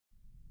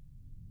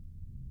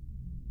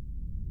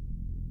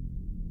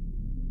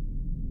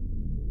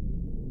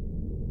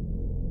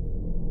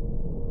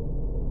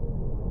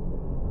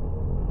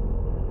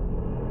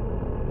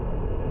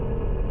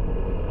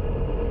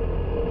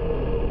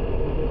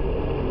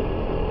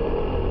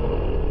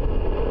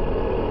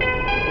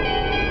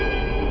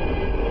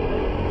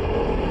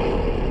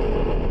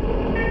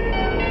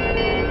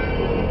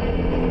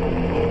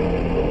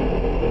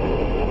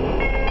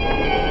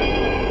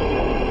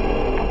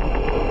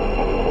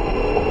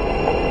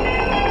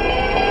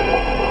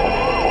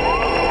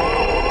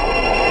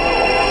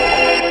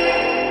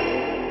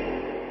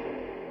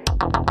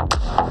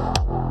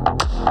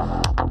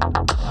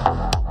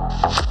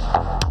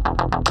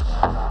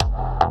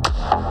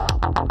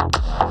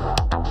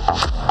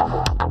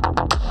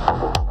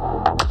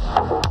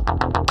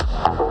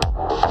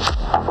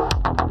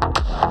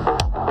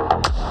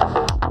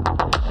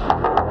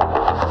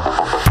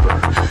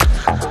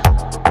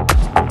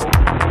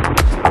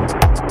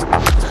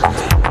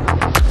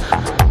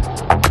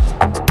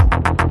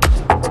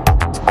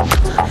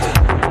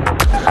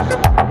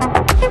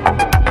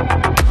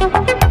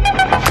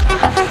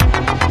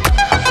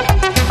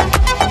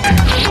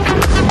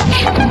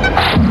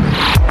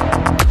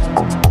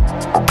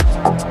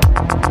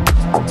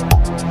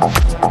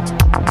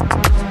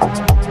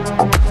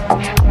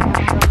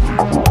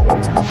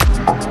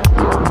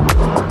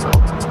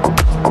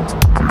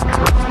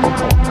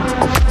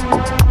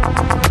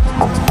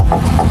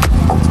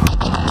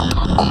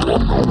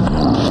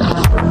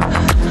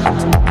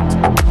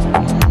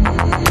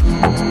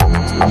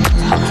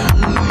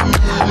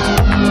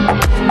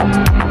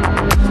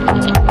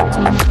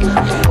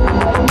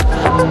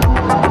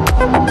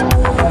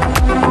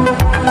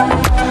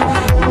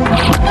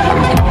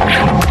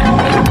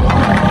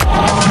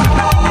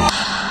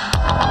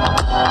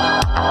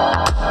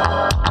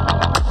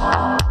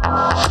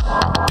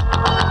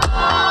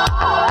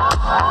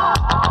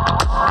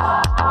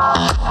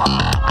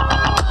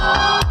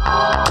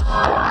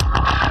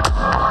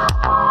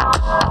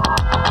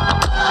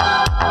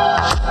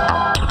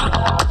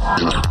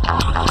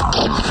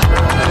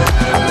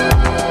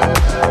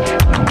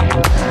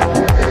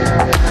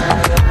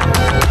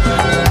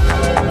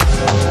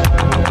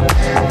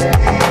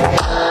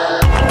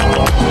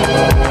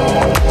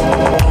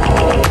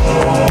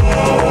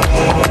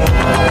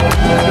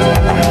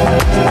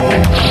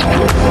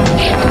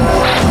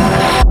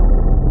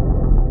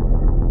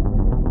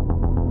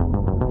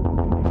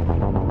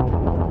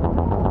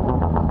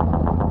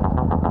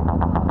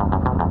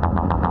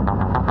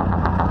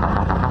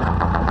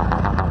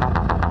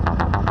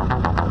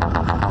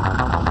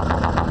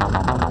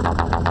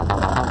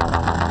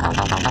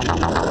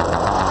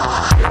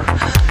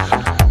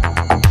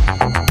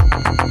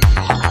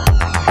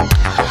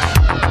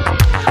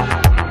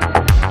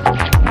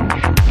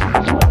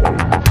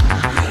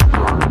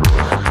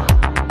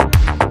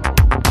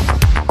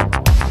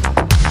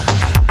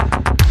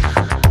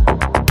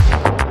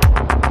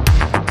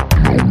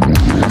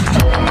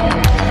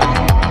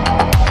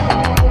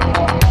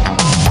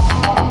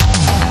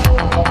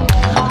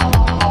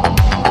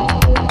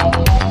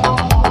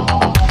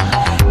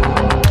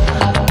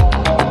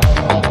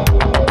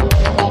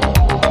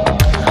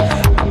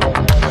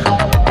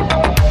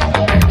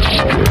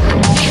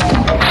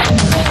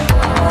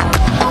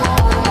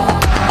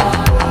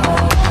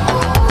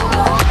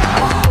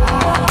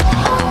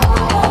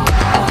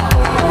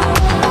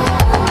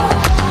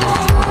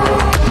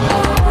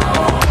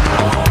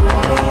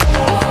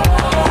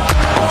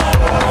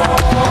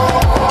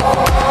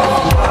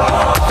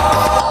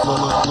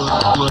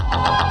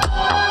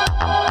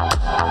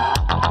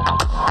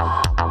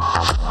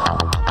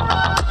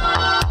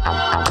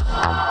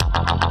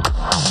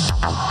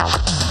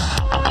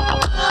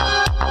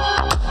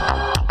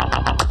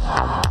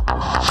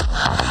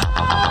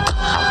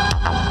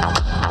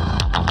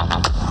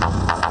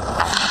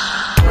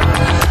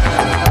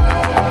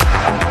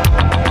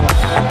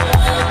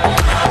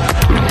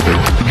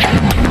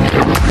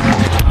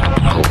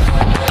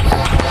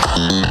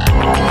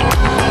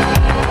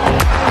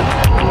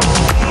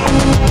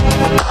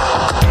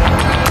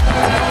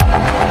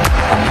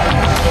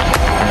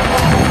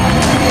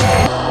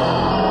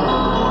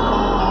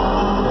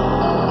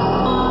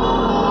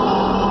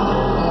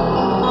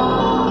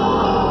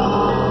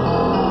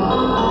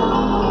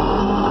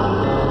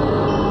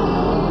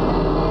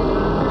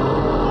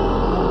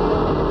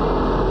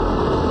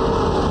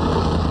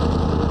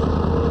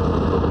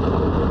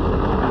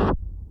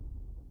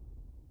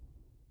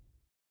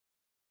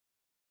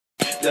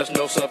There's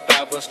no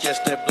survivors,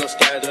 just that blood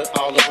scattered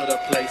all over the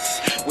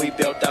place. We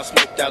built out,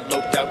 smoked out,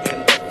 loped out in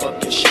the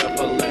fucking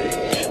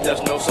Chevrolet.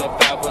 There's no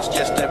survivors,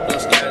 just that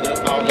blood scattered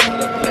all over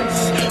the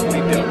place.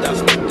 We built out,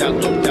 smoked out,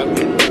 loped out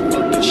in the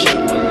fucking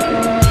Chevrolet.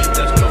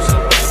 There's no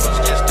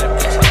survivors, just that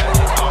blood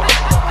scattered all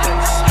over the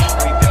place.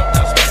 We built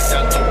out, smoked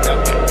out, loped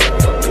out in the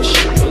fucking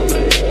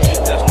Chevrolet.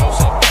 There's no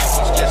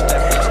survivors, just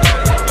that blood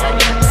scattered all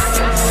over the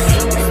place.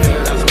 We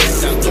built out,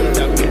 smoked out, loped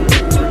out in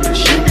the fucking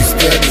Chevrolet. We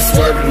steady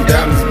swerving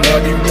down this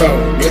muddy road.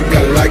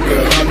 Looking like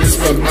a hundred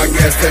smoke. My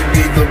gas tank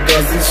need a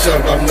dozen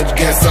shove. How much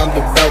gas I'm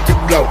about to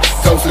blow?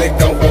 So slick,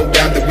 don't roll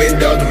down the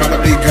window. The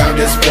probably drown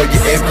this for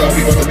your info.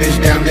 We want the bitch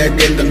down there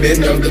in the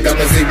middle. The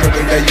dollar see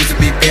broken that used to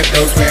be pimped.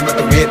 Those swam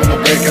out the wind. I'ma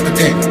break out the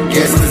tank.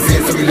 Gas in the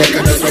sin, so we let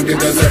out the smoke. Get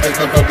the surface.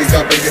 My focus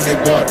out, breaking in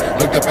water.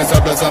 Looked up and saw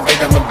the something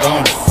I'm a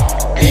goner.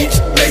 Beach,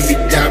 lay me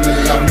down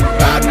along the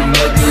bottom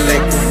of the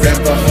lake.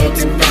 Forever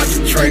holding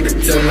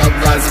concentrated till I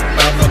rise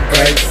above my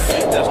grave.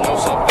 There's no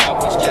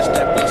survivors, just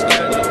that blood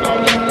scattered all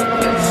over the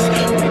place.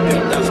 We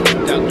built out,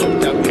 smoked out,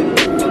 loped out in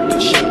the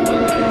fucking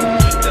Chevrolet.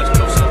 There's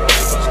no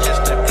survivors,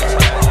 just that blood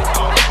scattered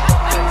all over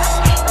the place.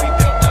 We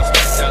built out,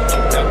 smoked out,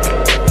 loped out in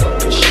the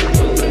fucking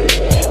Chevrolet.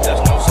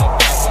 There's no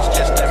survivors,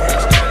 just that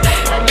blood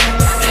scattered all over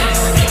the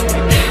place.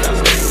 We built out,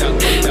 smoked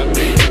out, loped out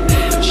in the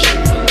fucking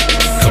Chevrolet.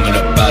 Coming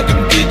up out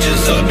them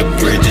ditches on the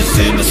bridges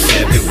in the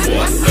 74.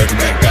 Looking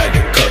that guy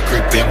that cut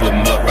creeping with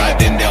mud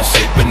riding down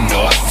St.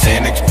 Bernard.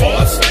 Xanax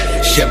bars,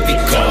 Chevy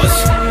cars,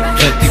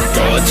 plenty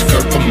broads,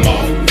 curve them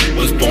all.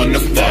 Was born to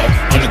fall.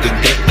 On a good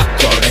day I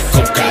call that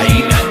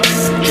cocaine.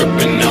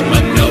 Dripping out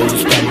my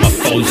nose, on my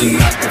foes and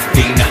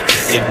Aquafina.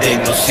 It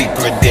ain't no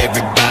secret,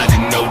 everybody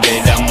know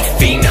that I'm a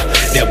fiend.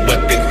 That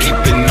weapon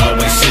keeping,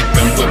 always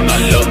sleeping with my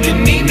loaded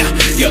Nina.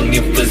 Young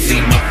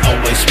emphysema,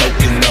 always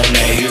smoking on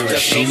that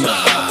Hiroshima.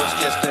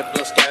 Just that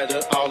blood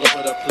scattered all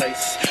over the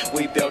place.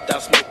 We built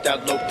out, smoked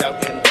out, loped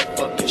out in the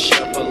fucking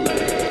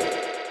Chevrolet.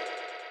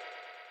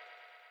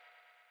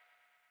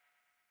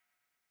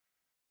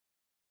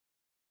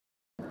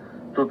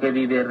 Tu che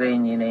vivi e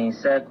regni nei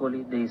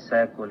secoli dei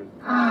secoli.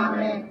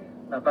 Amen.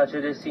 La pace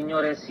del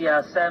Signore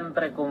sia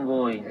sempre con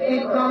voi.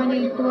 E con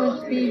il tuo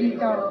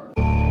spirito.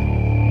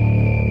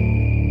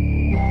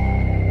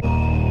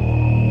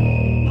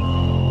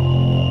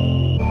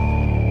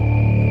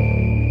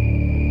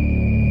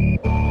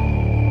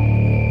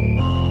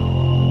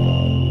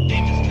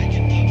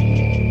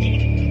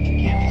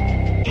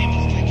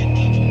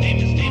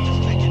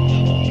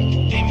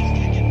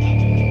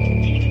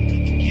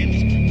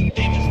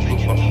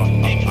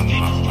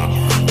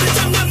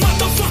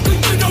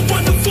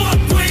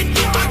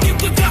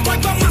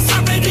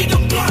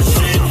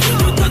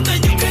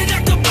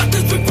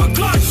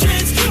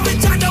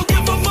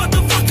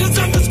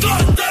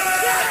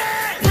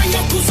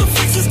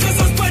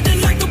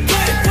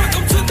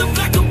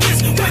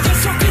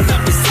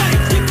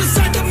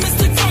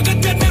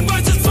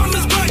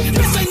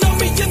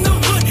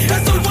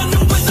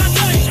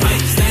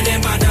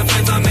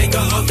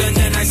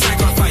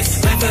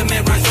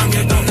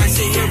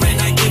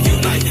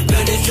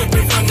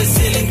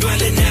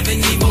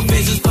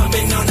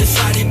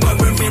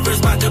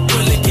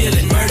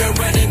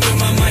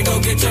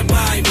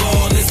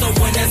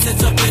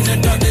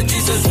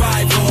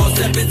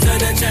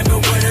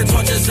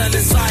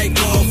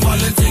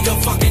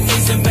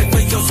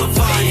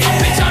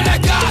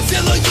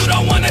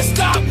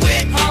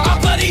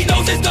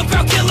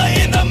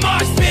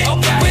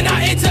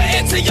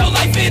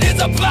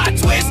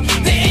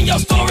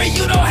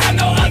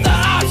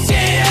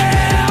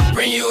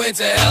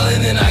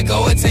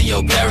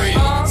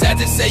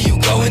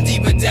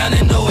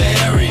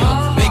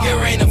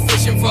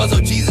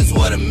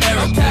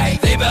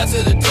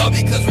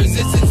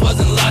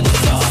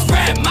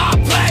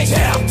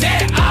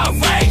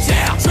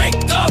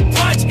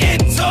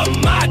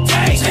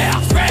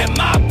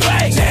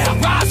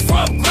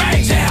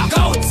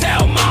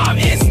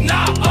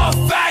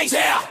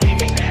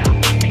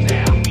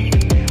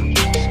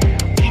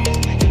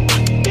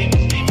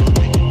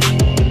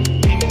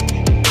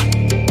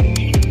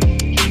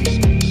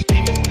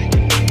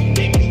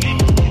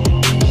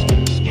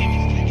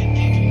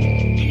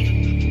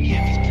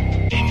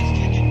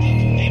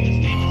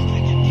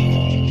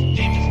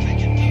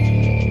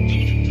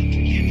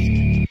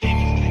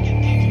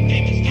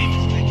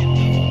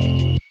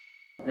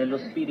 Nello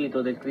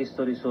spirito del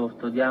Cristo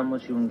risorto,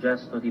 diamoci un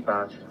gesto di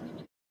pace.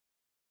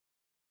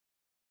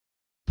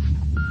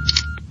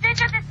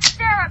 Digga, this is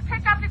Sarah.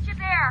 Pick up if you're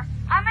there.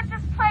 I'm at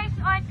this place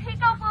on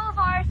Pico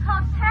Boulevard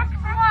called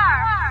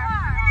Technoir.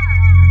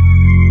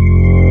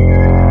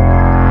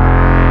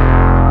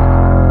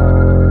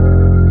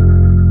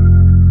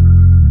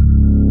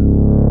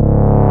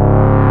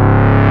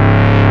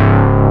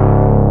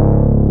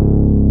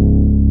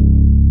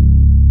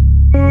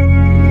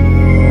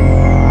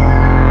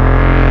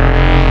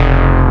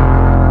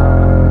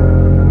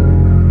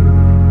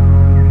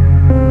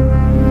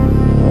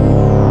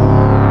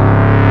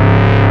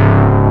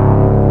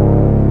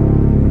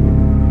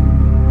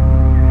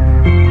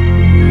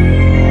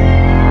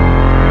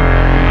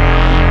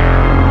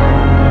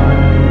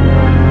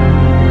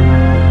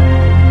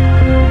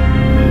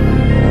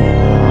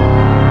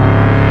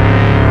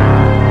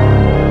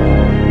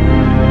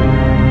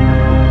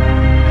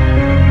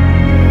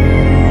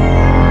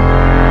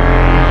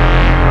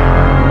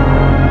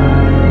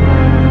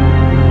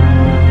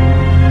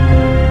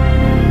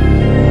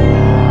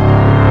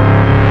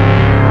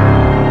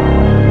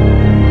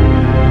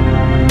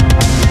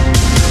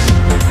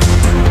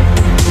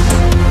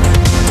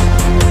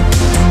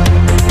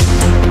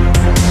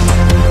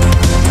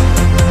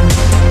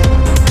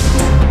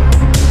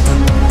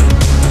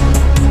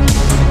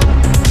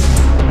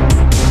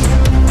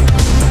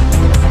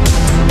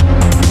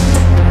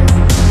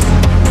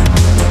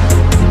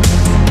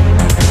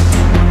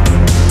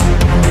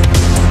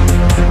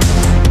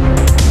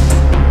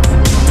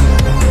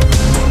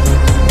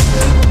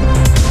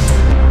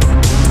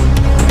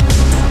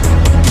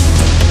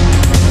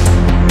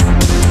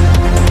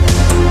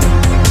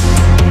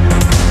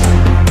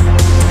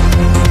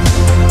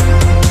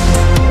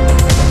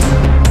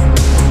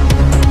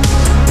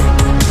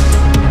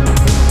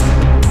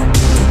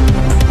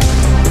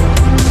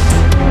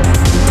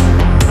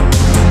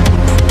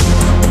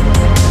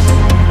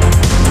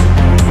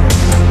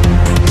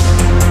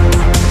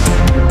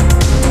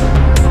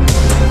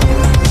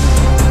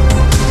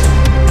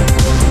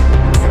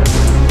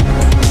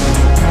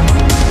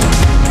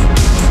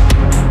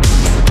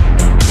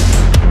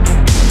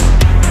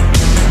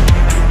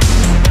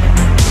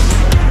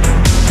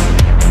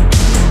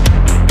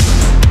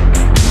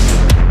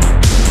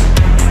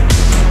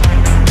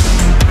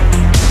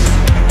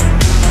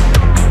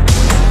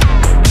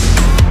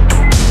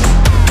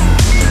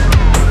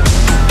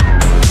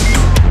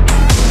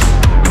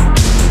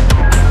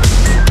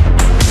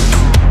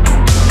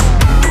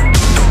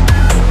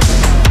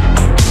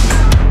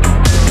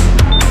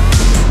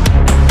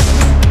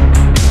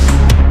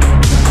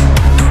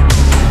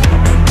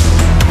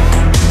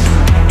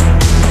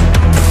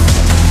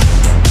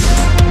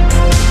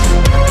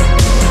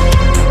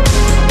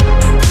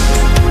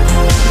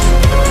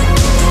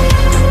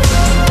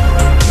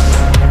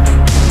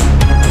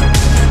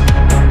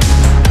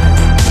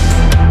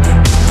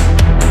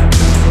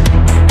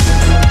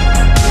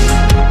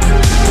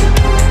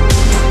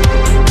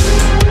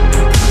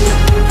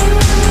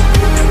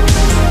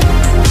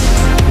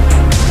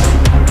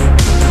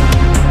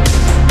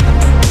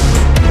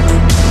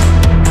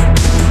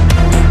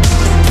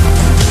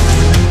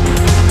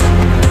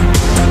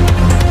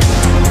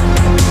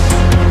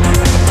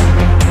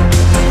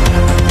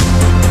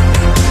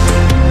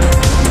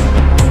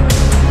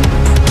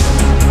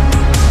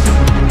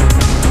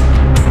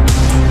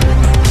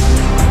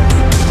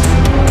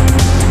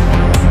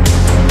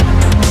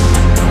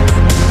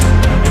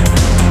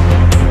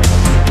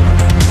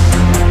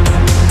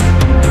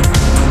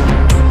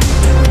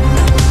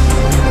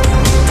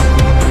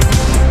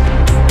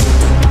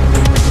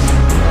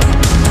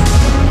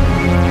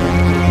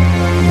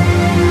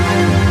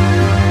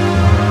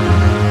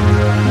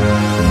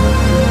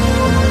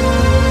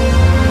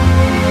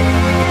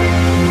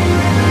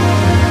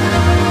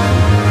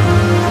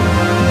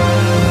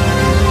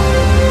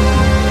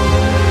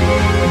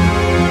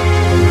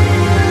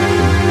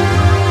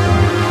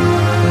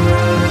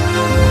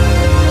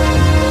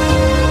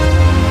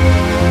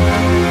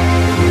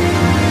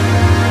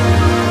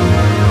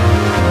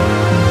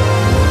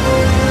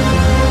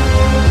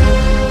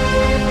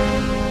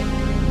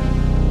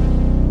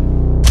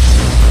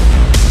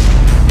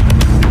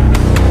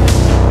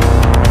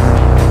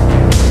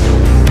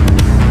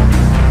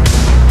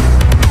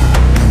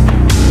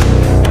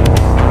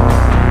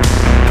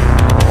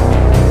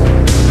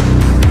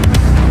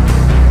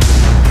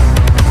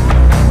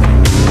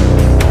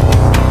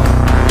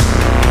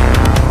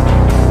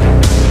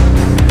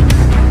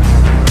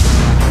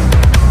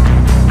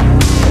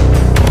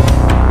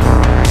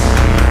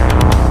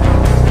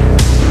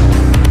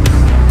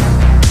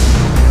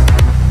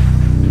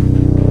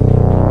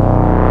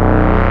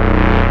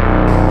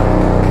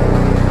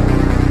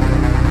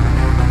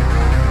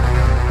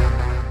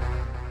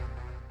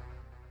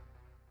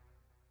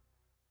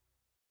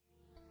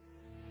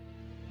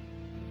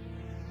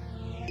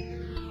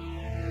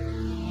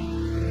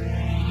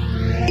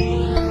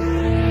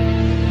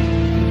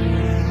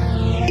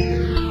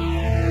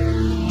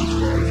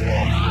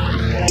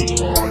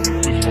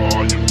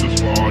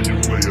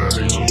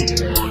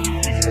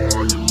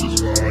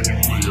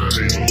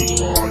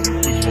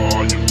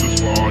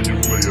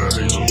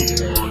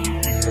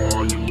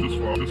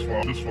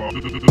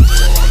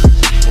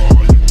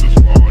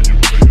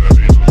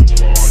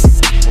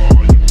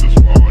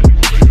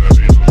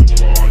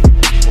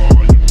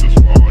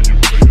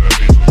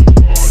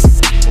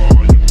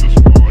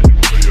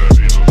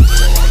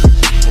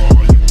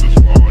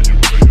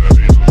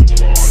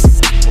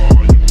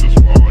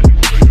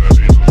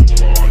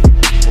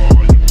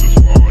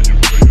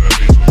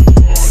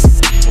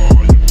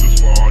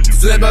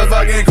 flip a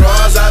fucking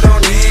cross, I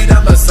don't need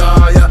a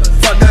messiah.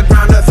 Fuck that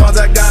ground of thorns,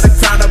 I got a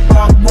crown of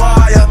barbed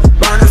wire.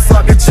 Burn the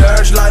fucking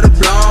church, light a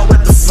blunt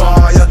with the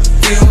fire.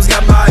 Fumes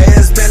got my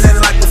head spinning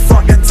like a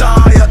fucking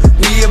tire.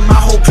 Me and my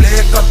whole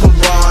clique up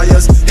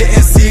pariahs.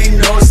 Hitting C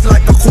notes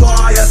like a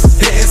choir.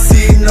 Hitting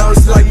C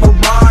notes like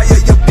Mariah.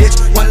 Your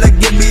bitch wanna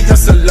give me your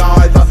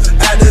saliva.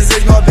 At this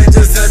age, my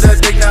bitches to the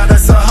dick, now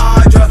that's a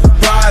hydra.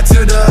 Prior to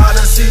the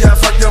Odyssey, I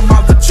fucked your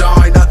mom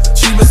vagina.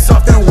 She was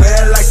soft and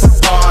wet like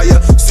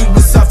papaya. Super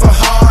soft for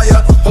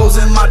higher. Holes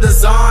in my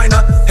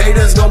designer.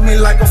 Haters got me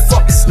like a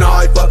fucking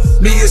sniper.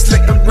 Me is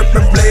slick and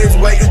ripping blades,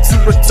 waiting to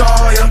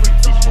retire.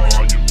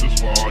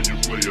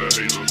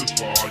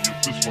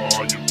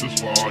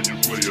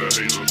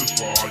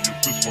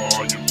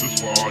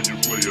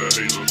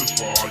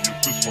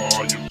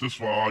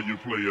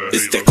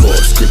 It's that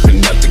corpse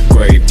creeping out the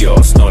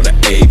graveyard. Snort an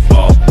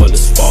 8-ball,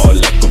 bullets fall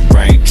like a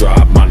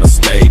raindrop on a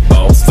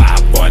stable.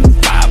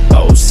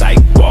 5150,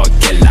 sidewalk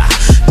killer.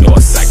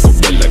 Northside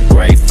gorilla,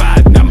 grade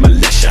 5, not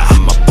militia.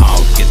 I'm a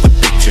pawn, get the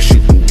picture,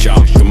 shooting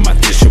jump through my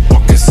tissue.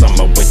 Walking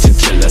summer with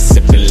chinchilla,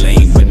 sipping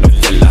lean with no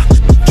filler.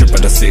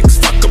 Triple the 6,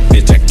 fuck a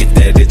bitch, I get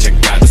that itch, I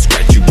gotta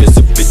scratch you. Is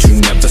a bitch you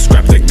never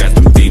scrapped, I got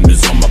them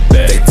demons on my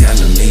back. They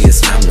telling me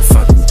it's time to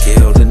fucking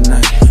kill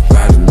tonight.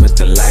 Riding with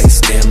the light,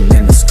 stem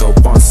and the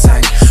scope on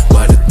sight.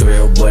 What a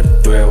thrill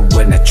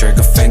when that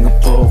trigger finger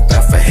pull.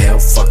 Bout for hell,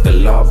 fuck the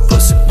law,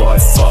 pussy boy,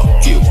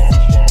 fuck you.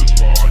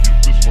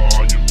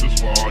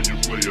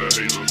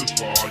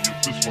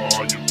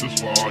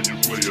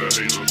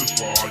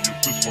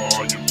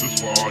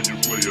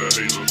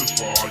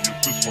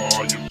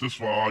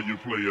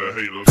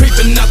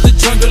 Creeping out the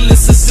jungle,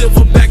 it's a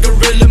silverback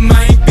gorilla,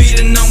 man.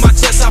 Beating on my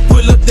chest, I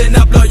pull up, then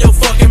I blow your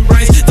fucking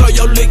brains. Throw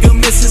your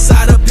ligaments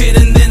inside a pit,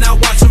 and then I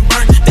watch them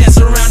burn. Dance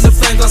around the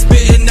flames, I'm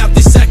spitting out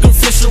these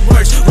sacrificial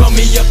words. Roll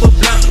me up a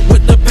blunt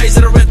with the page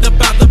that I read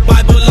about the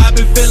Bible. I've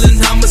been feeling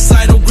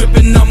homicidal,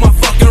 gripping on my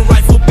fucking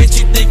rifle. Bitch,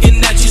 you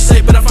thinking that you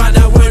safe, but I find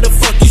out where the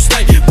fuck you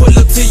stay. Pull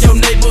up to your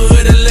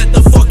neighborhood and let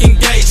the fucking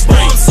gauge spray.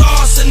 I'm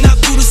sauce, and I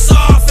do the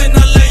soft, and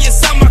I lay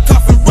inside my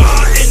coffin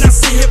raw, and I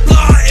see it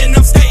blood, and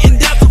I'm skating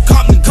down through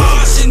Compton.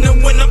 Caution,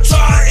 and when I'm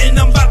trying,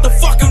 I'm about to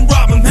fucking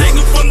rob him.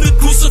 Hanging from the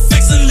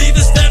crucifix and leave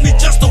his family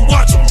just to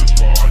watch him.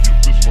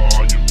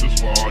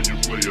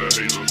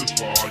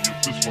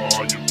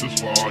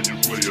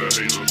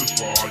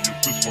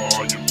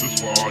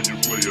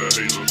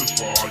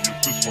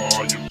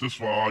 This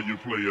why you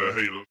play a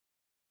hater.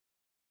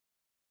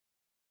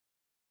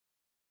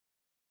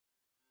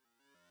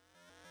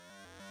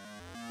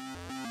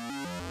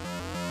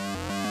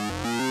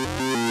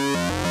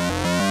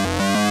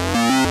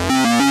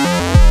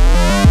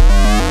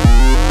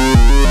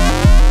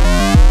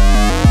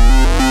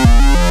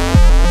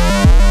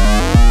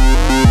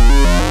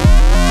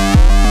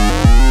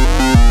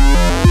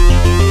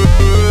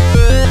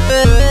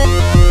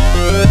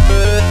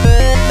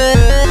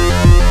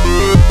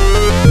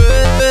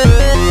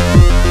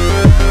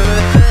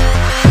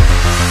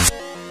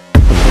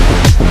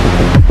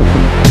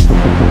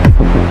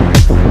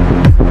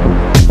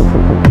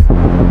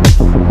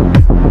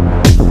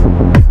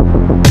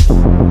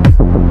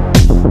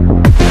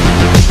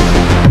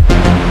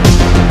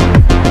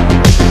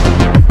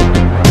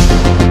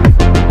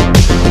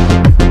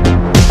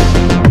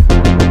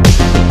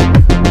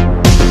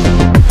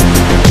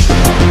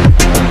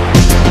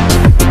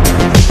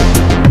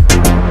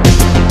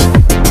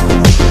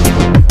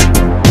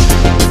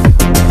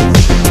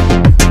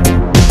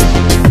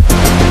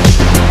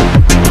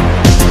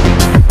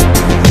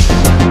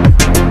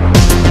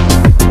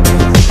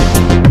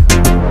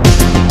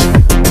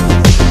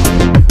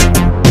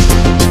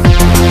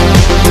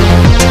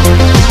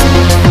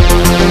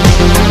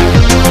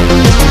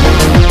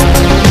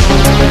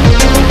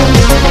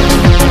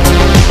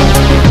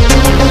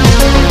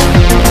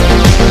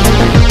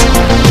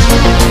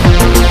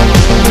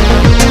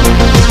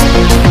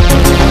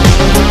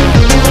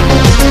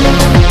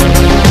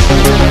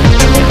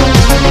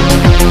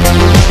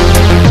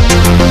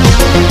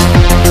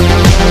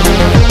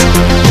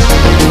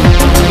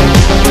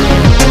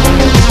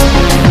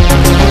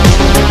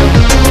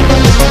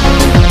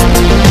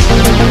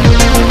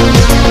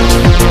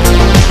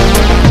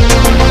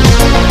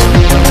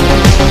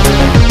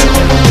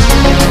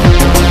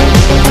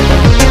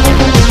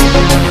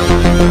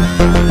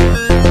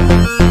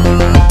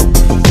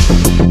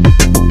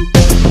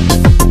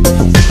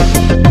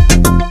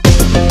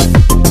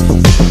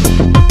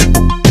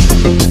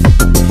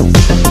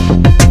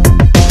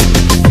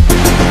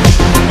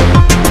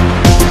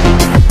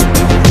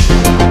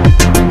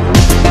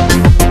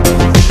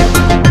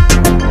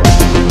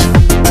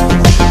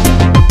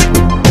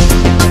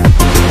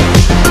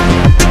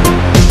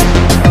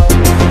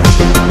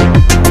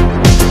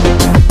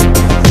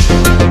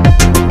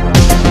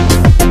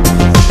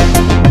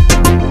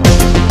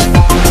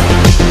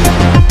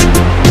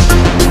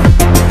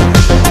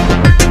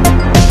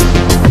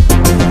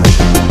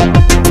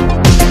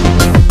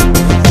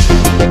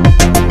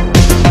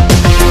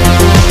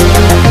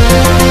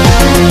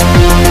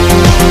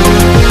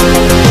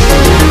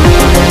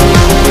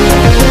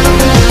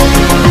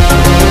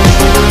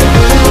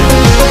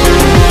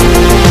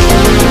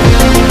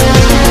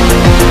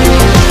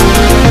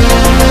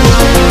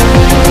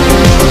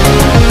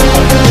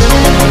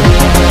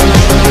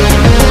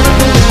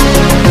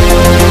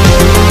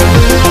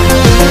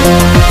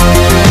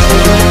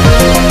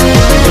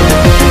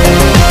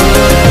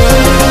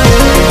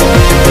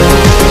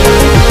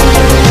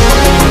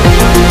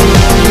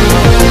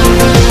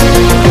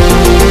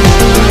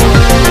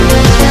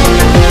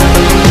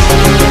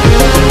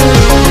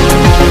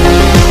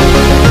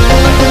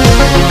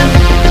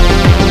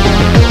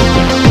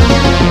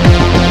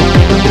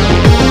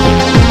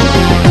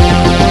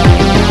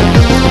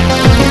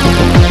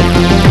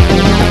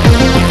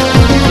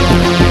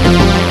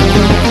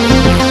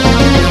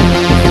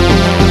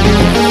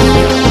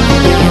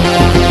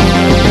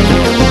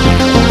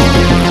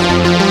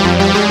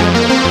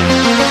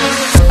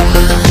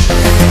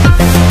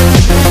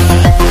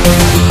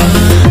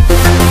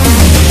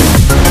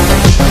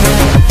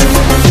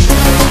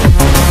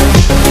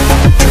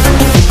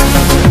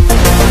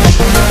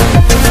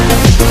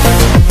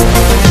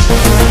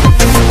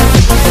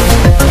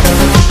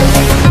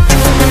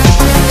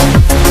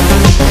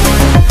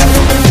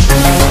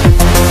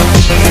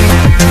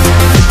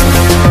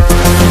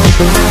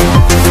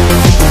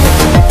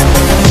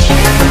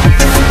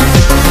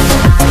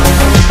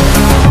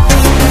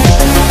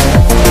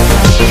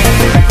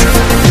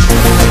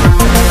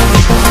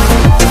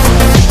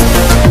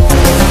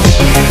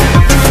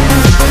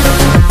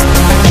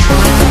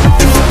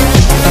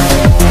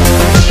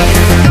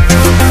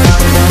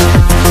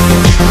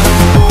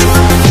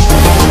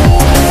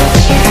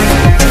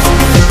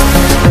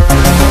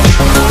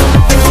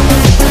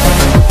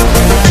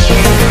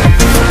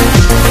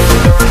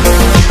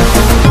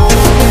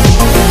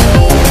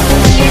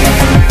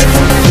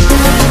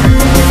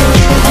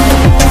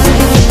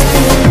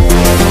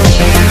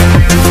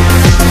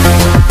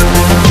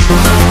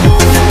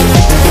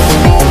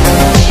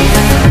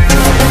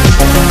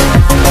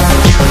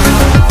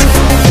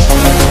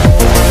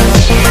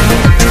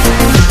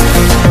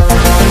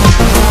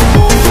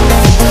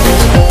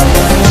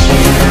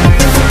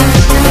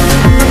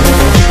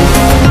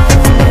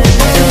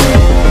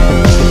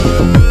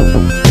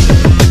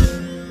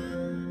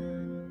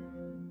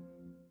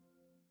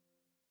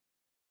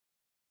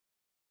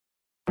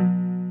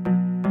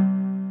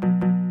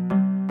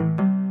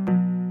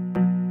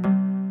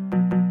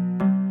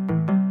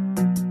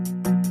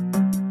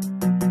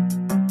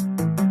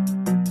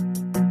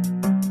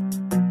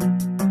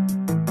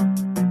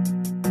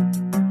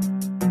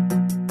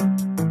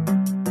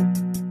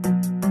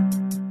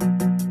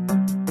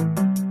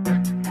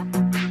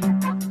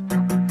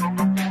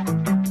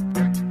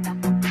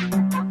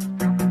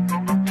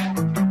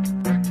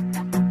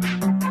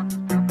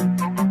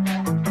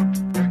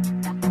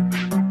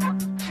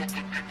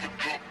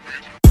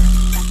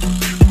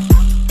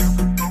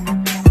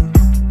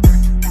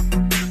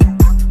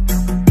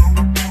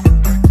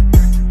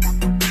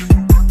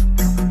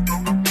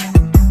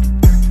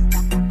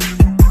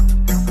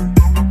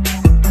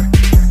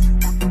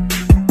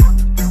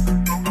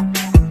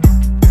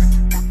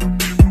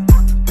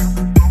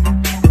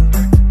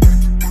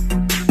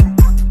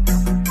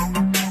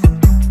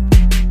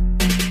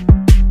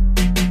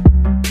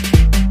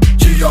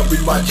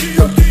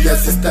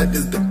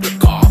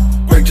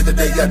 to the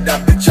day I die,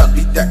 bitch, I'll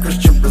be that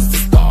Christian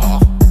resistor.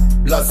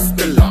 Blood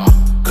spiller,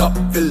 cup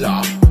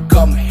filler,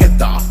 come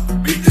hither.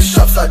 Beat the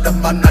sharp side of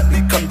my knife,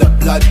 become the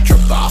blood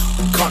dripper.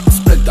 Can't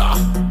splitter,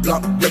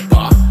 blunt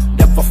ripper,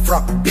 never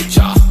front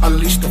bitcher.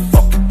 Unleash the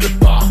fucking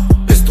gripper,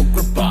 pistol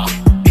gripper,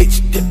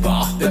 itch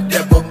dipper. The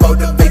devil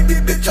motivate me,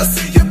 bitch, I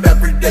see him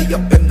every day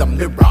up in the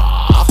mirror.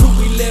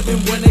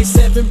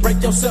 211-187,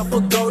 break yourself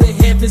or go to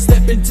heaven.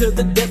 Step into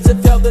the depths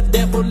of hell, the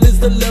devil is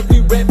the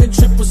lovely reverend.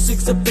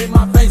 666 up in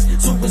my veins,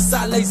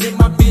 suicide lays in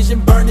my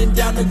vision. Burning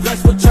down the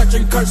grass for church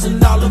and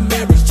cursing all of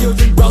Mary's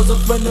children. Rose up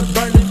from the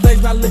burning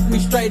flames, now look me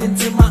straight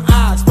into my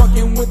eyes.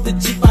 Fucking with the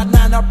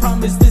G59, I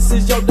promise this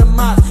is your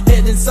demise.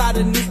 Head inside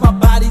and leave my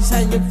body's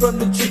hanging from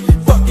the tree.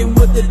 Fucking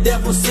with the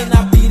devil, son,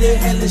 I be the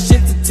hellish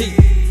entity.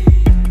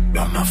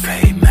 Run my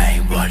fade,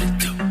 man, what it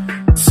do?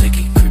 Sick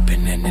it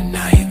creeping in the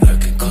night,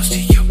 lurking close to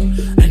you.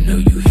 I know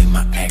you hear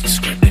my axe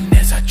scraping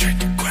as I tread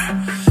the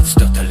ground.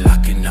 Stuck to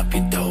locking up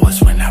your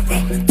doors when I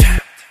roam the town.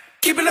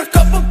 Keeping a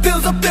couple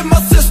pills up in my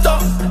system.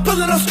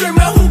 Pulling up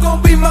screaming, who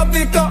gon' be my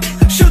victim?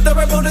 Shoot the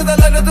rifle to the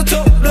light of the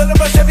toe. Blood of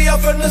my Chevy out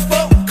from this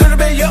boat. Could've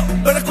been yo,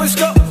 but a quick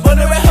scope.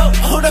 Wonder at hope,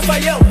 who the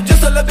fight yo?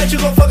 Just a little bit, you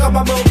gon' fuck up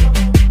my mood.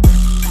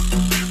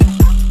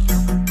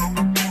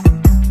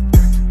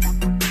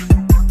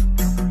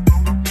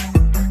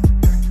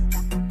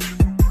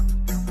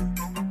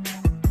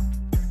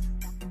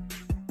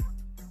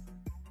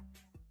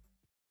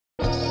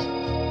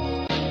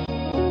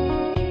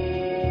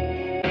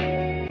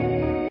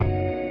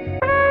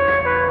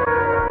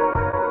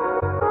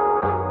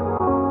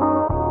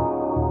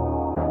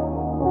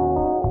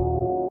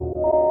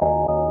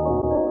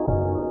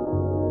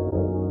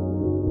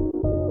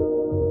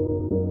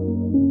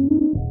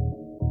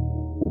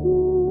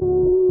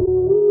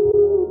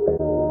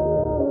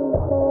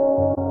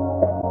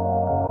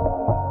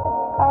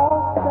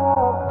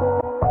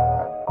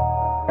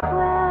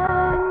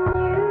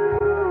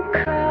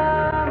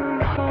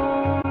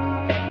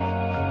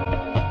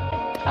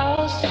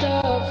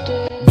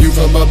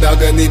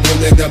 Balcony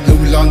pulling the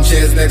blue lawn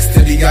chairs next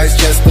to the ice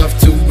chest.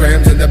 Stuffed 2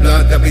 grams in the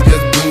blood that we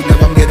just blew.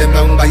 Now I'm getting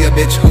blown by a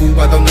bitch who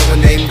I don't know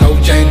her name. Gold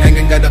chain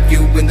hanging, got a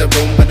few in the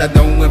room, but I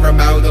don't wear them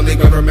out. Only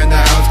wear them in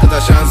the house cause I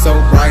shine so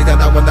bright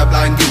that I wanna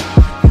blind you.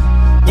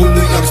 Who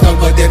New York snow,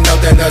 but didn't know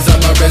that the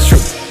summer is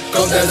true.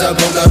 Cold as a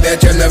polar bear,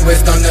 chillin'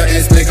 with thunder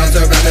and slick. I'm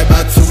surrounded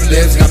by 2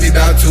 lives, got me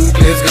about 2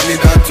 clips, got me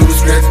about 2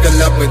 scripts,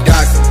 fill up with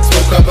dots.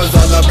 Smoke covers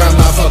all around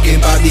my fucking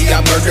body.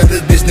 I murdered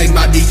this bitch named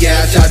Madi,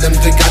 yeah, I shot him.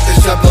 Still got the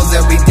shovels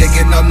and we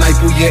digging all night.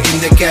 Booyah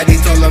in the caddy,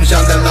 told him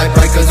shine the light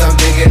bright cause I'm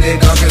digging it.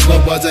 Cause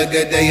what was a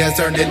good day has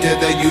turned into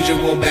the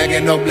usual bag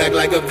and no black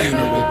like a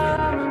funeral.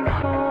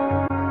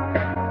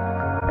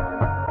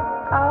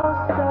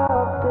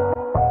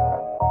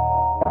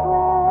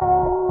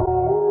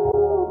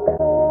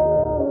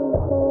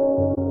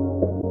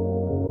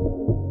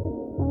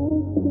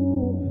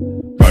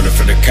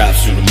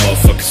 Cops through the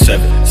motherfucking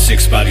 7.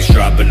 6 bodies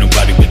drop, but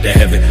nobody with the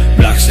heavy.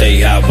 Block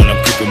stay high when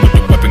I'm creeping with the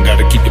weapon.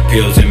 Gotta keep the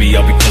pills in me,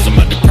 all because of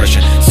my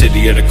depression.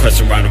 City of the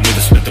Crescent, riding with a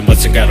Smith &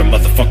 Wesson. Got a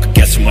motherfucker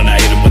guessing when I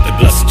hit him with the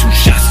blessing. 2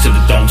 shots to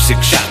the dome, 6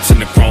 shots in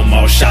the chrome.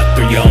 All shot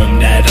through your home,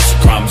 now that's a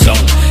crime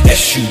zone.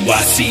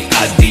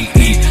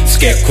 SUICIDE,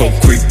 scarecrow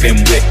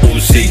creeping with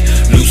Uzi.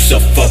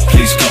 Lucifer,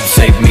 please come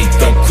save me.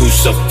 Throw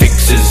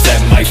crucifixes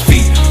at my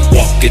feet.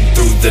 Walking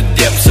through the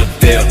depths of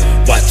hell,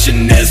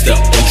 watching as the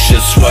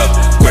ocean swell.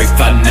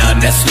 Grapevine now,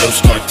 that's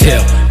Los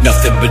Cartel.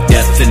 Nothing but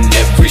death in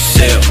every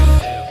cell.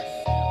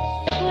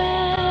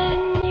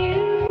 When you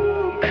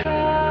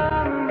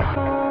come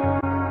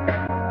home,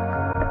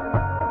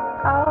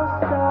 I'll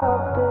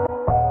stop this.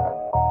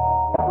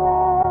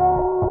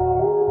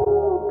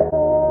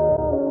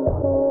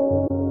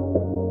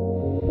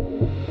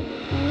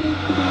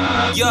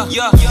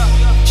 Yeah,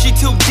 she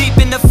too deep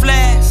in the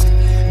flask.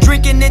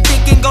 Drinking and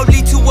thinking gon'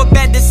 lead to a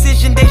bad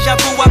decision. Deja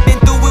vu, I've been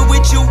through it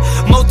with you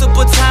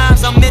multiple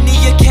times on many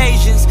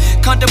occasions.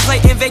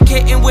 Contemplating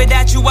vacating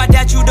without you, I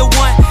doubt you the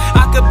one.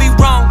 I could be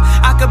wrong,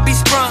 I could be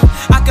sprung,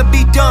 I could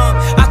be dumb,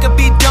 I could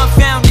be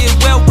dumbfounded,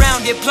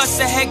 well-rounded. Plus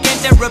a heck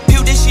ain't that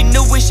reputed. She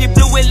knew it, she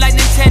blew it like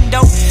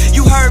Nintendo.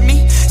 You heard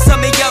me,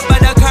 sum me up by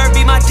the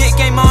curvy. My dick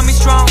game on me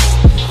strong.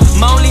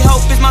 My only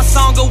hope is my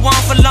song go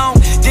on for long.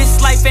 This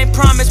life ain't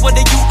promised. What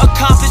do you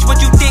accomplish?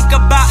 What you think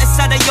about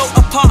inside of your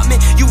apartment?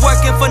 You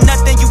working for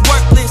nothing, you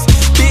worthless,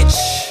 bitch.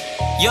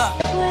 Yeah.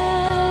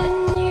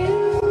 When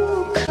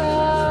you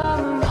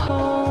come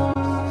home,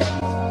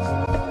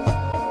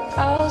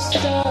 I'll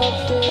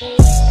stop this.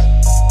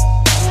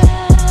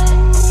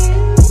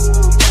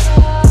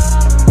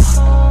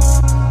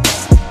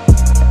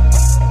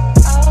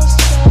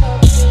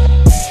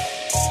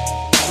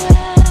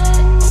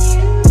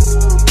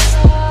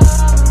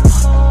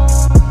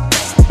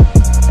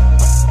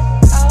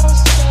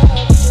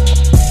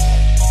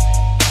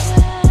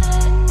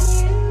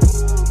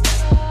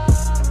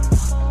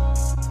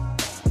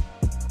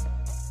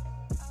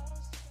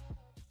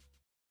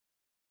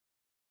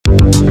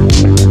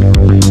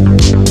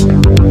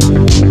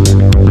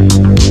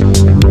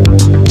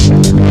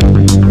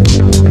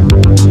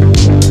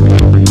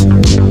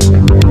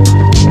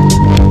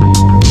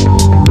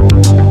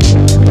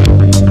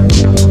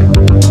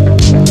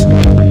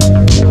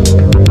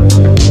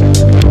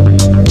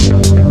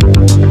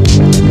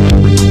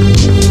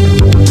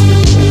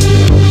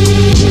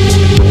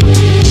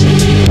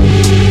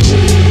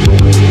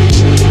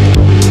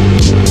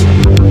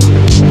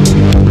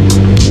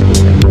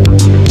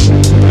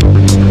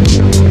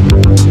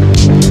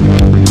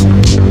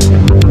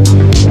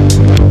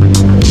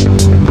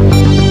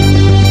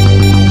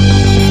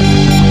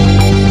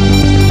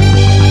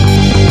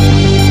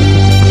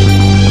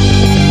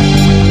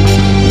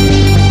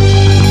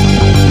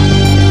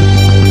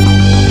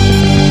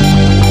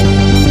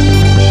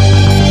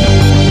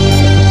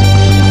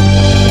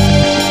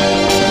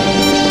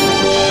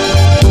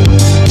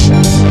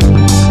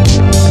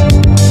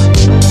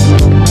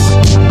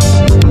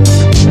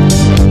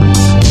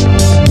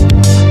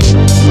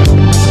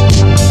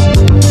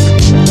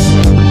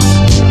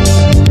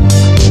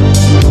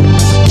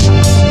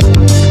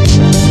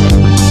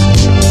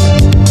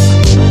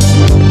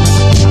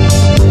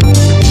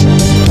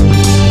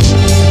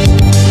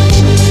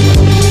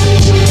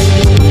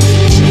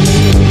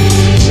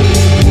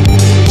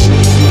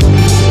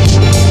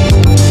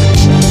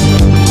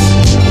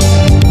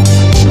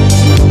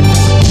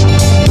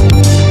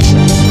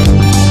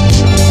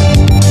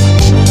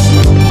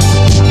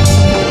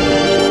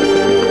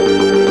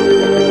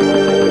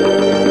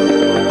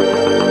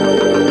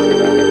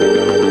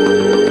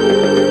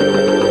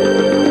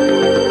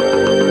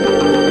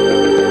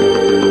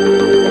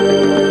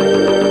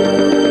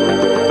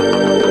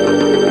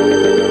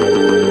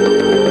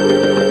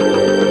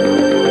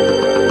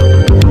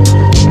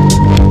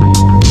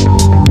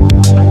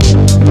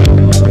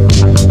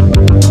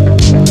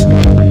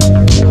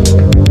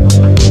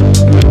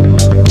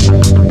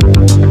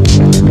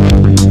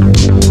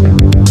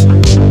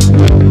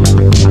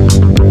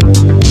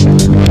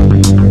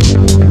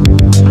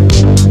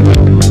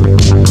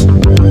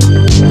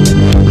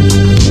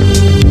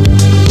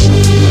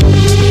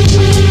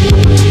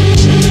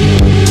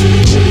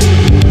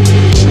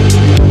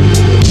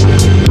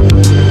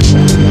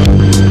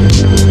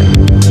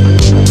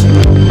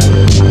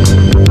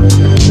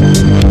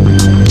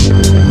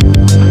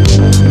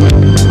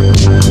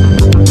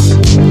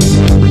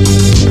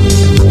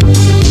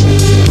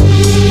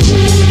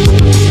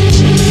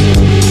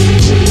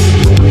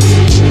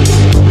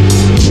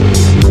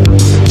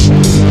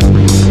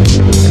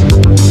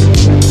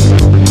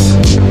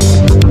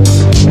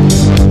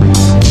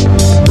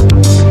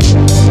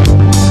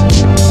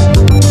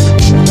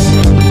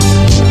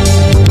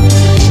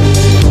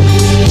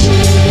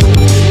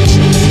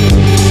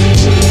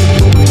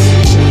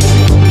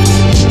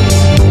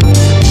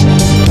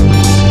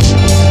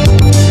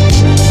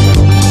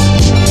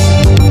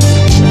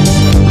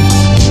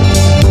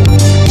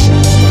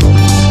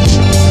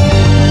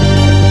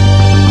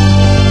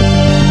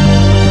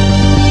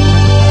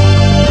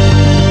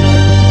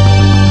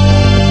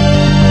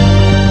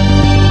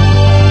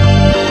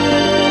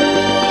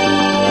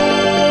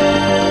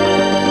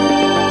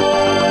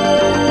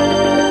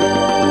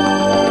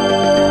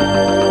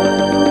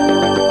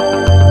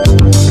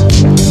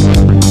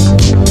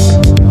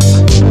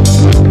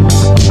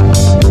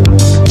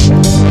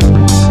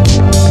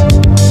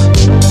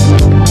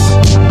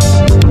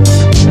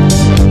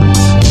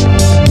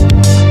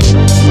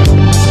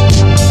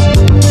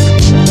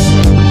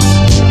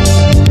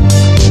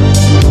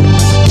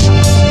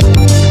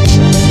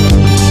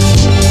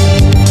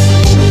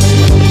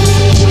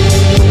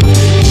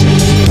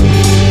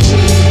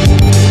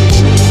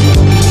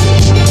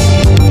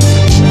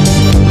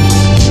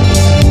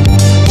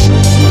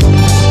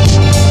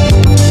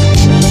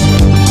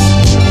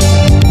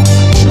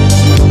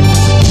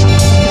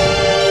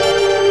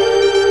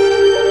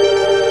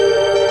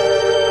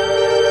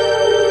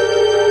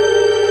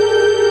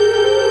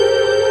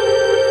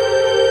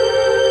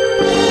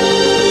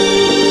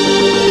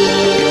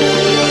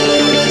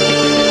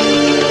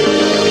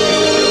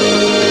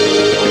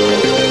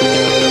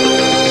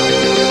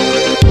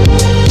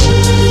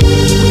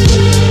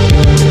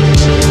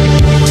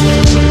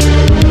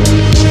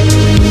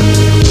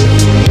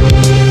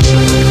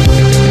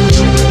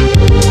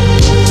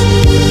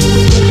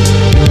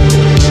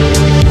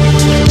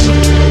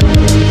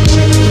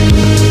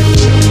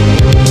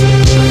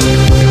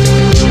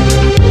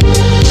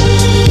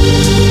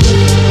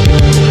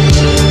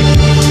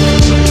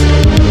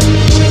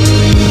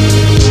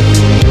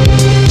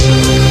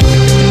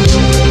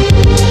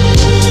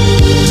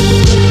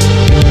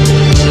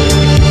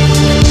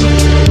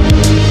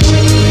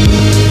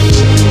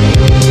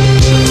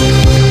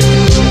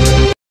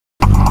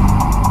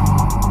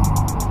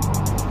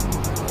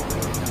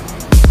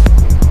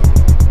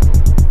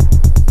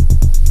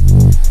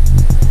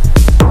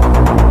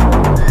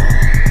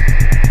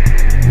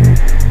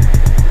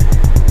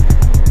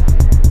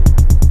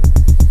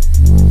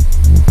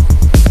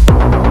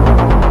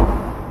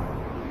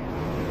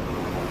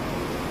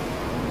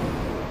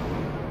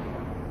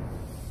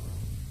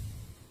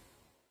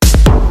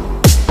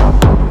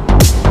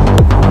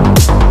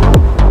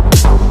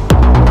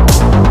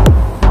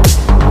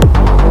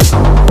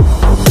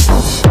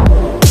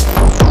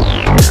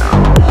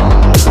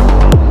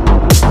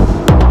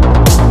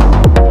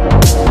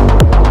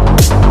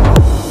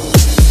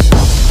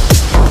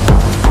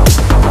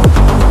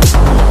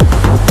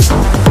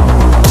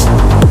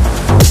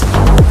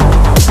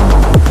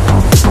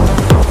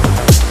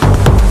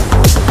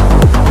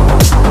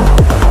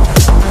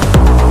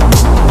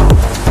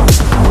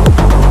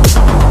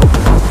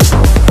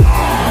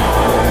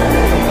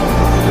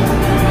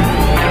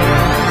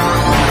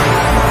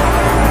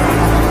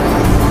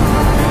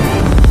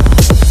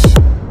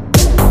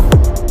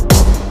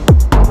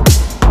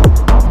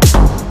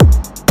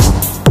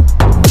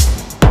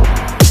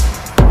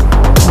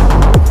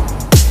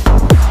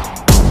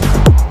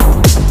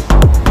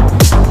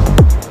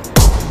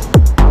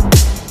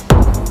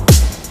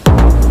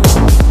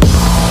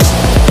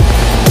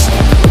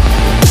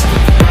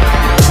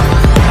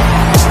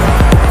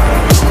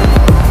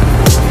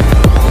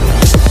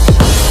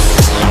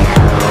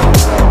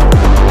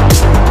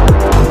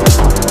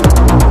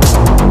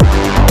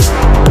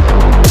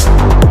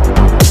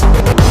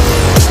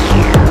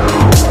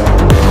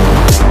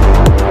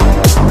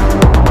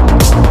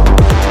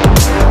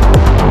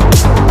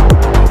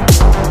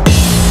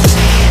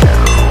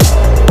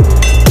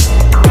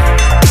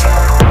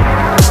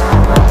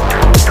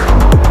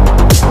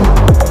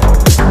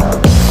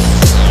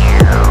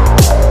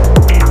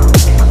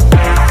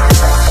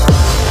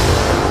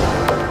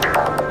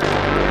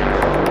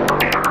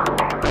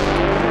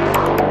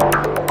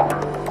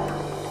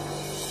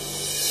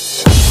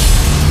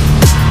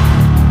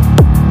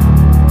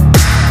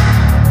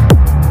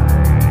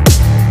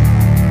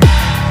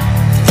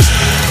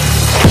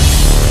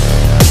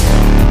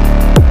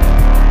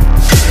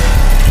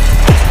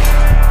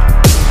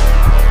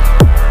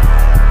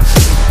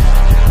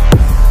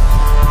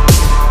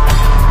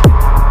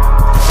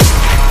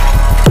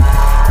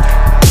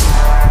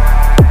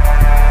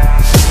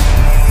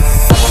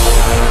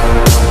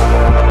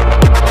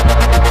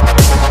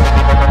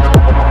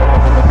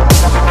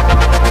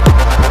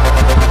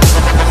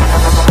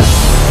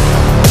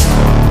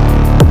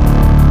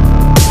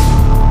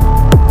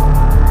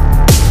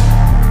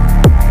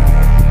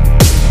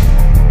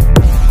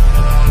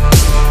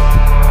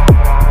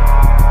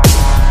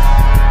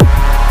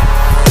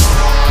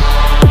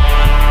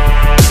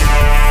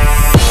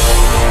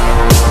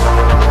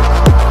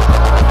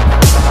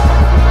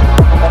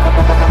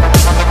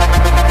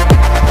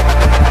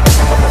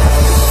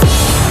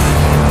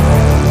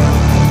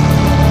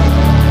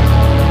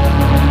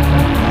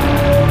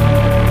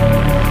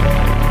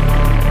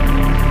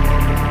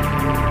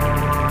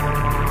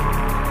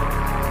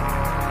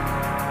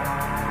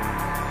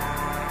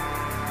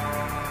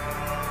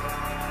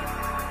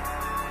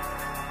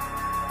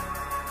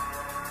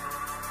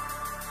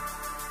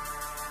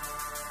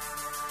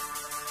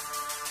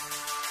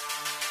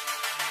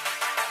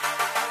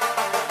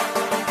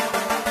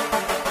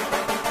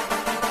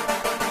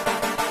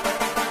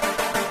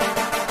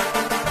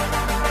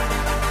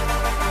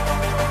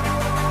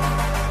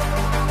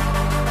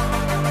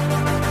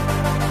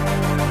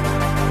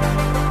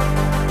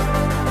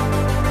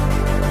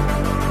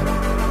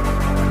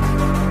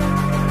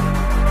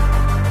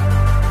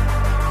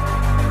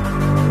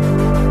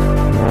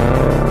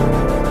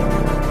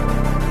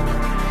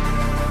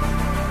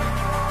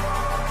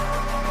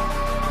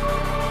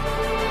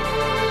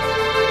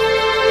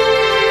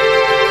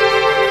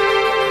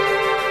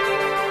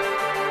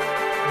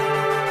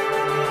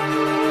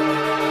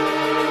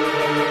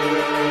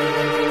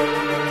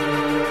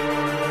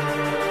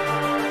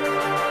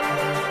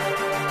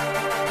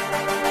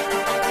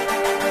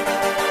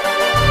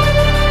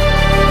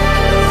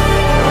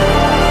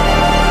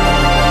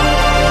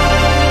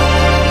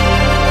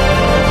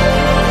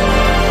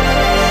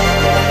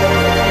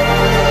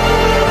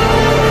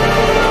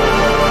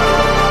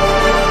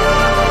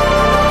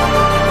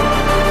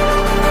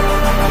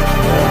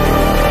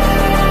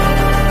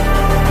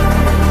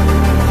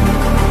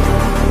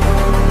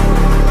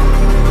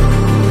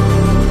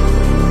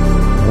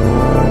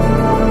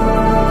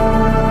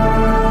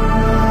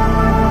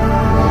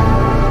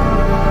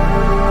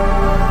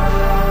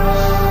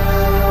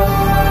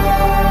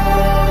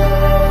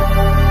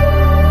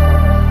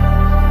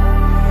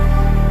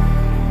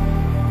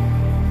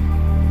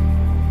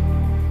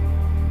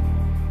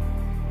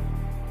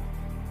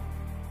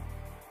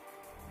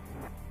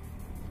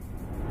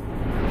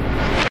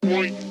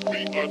 Point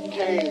be a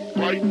tone,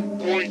 right?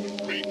 Point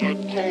be a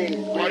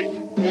tone, right?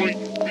 Point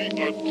be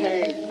a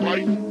tone,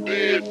 right?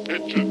 Dead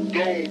at your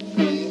dome.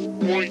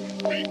 Point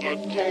be a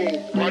tone,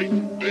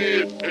 right?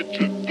 Dead at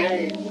your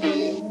dome.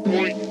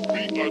 Point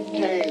be a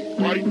tone,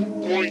 right?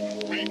 Point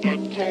be a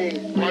tone,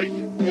 right?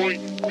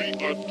 Point be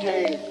a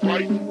tone,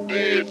 right?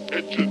 Dead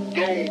at your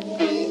dome.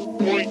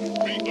 Point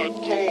be a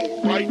tone,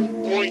 right?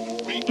 Point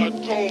be a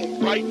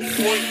tone, right?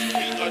 Point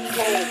be a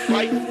tone,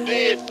 right?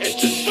 Dead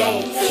at your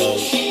dome.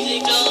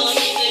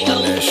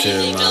 Run that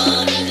shit,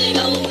 man.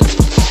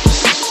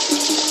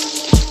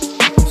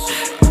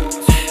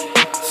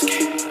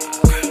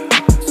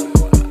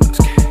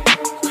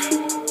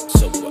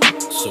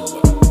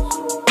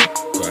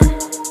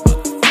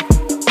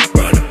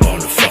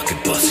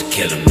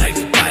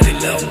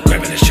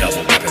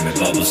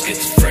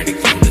 Schizophrenic,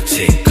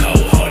 lunatic,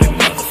 cold-hearted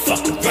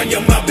motherfucker. Run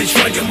your mouth, bitch,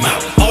 run your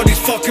mouth. All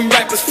these fucking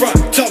rappers front,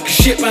 talking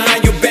shit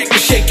behind your back, but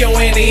shake your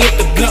hand and hit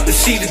the blunt to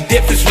see the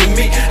difference with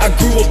me. I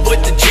grew up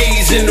with the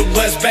G's in the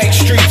West Bank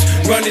streets,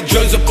 running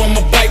drugs up on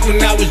my bike when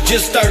I was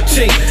just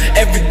 13.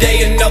 Every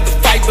day another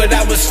fight, but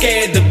I was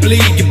scared to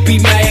bleed. You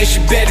beat my ass,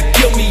 you better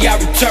kill me, I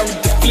return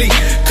with the fleet.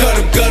 Cut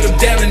him, gut him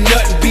down to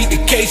nut and beat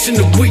the case in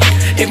the week.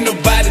 If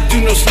nobody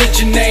do no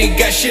snitching, they ain't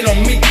got shit on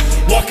me.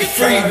 Walking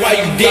free while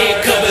you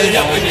dead, covered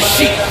up in the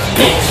sheet.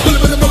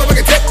 Bullet with the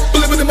motherfucking tech,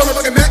 bullet with the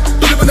motherfucking Mac,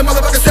 bullet with the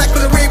motherfucking sack.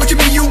 Bullet ring, what you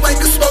mean you ain't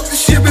gonna smoke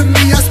this shit with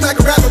me? I smack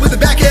a rapper with the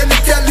backhand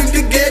and tell him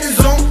to get his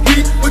own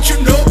beat. What you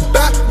know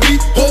about me?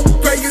 Hope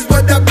pray is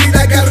what I bleed.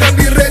 I got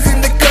Ramirez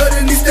in the cut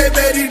and he stay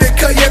ready to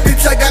cut. Yeah,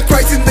 bitch, I got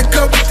Christ in the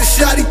cut with the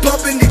shot. He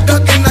pumping, he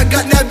ducking. I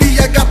got Navi,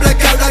 I got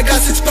blackout, I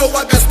got 6-4,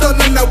 I got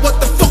stunning. Now what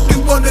the fuck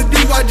you wanna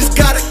do? I just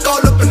gotta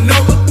call up a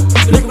number.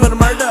 Nigga with a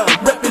murder,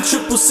 reppin'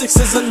 666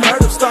 is unheard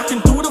of. Stalking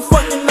through the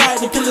fucking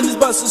night and killing these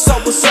buses all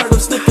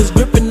assertive. Snickers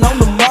gripping on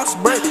the Mosh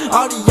break,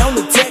 Audi on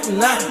the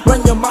Technoir.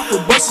 Run your mouth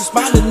with buses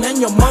spinning and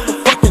your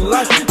motherfucking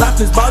life.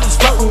 Lifeless bodies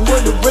floating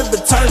where the river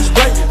turns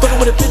gray. Fucking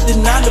with a 59,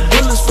 the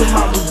bullets from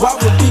my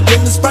revolver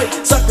begin to spray.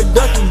 Sucker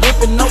ducking,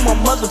 gripping on my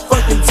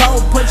motherfucking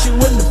tone. Punch you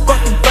in the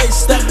fucking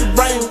face, stab your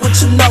brain with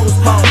your nose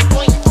bone.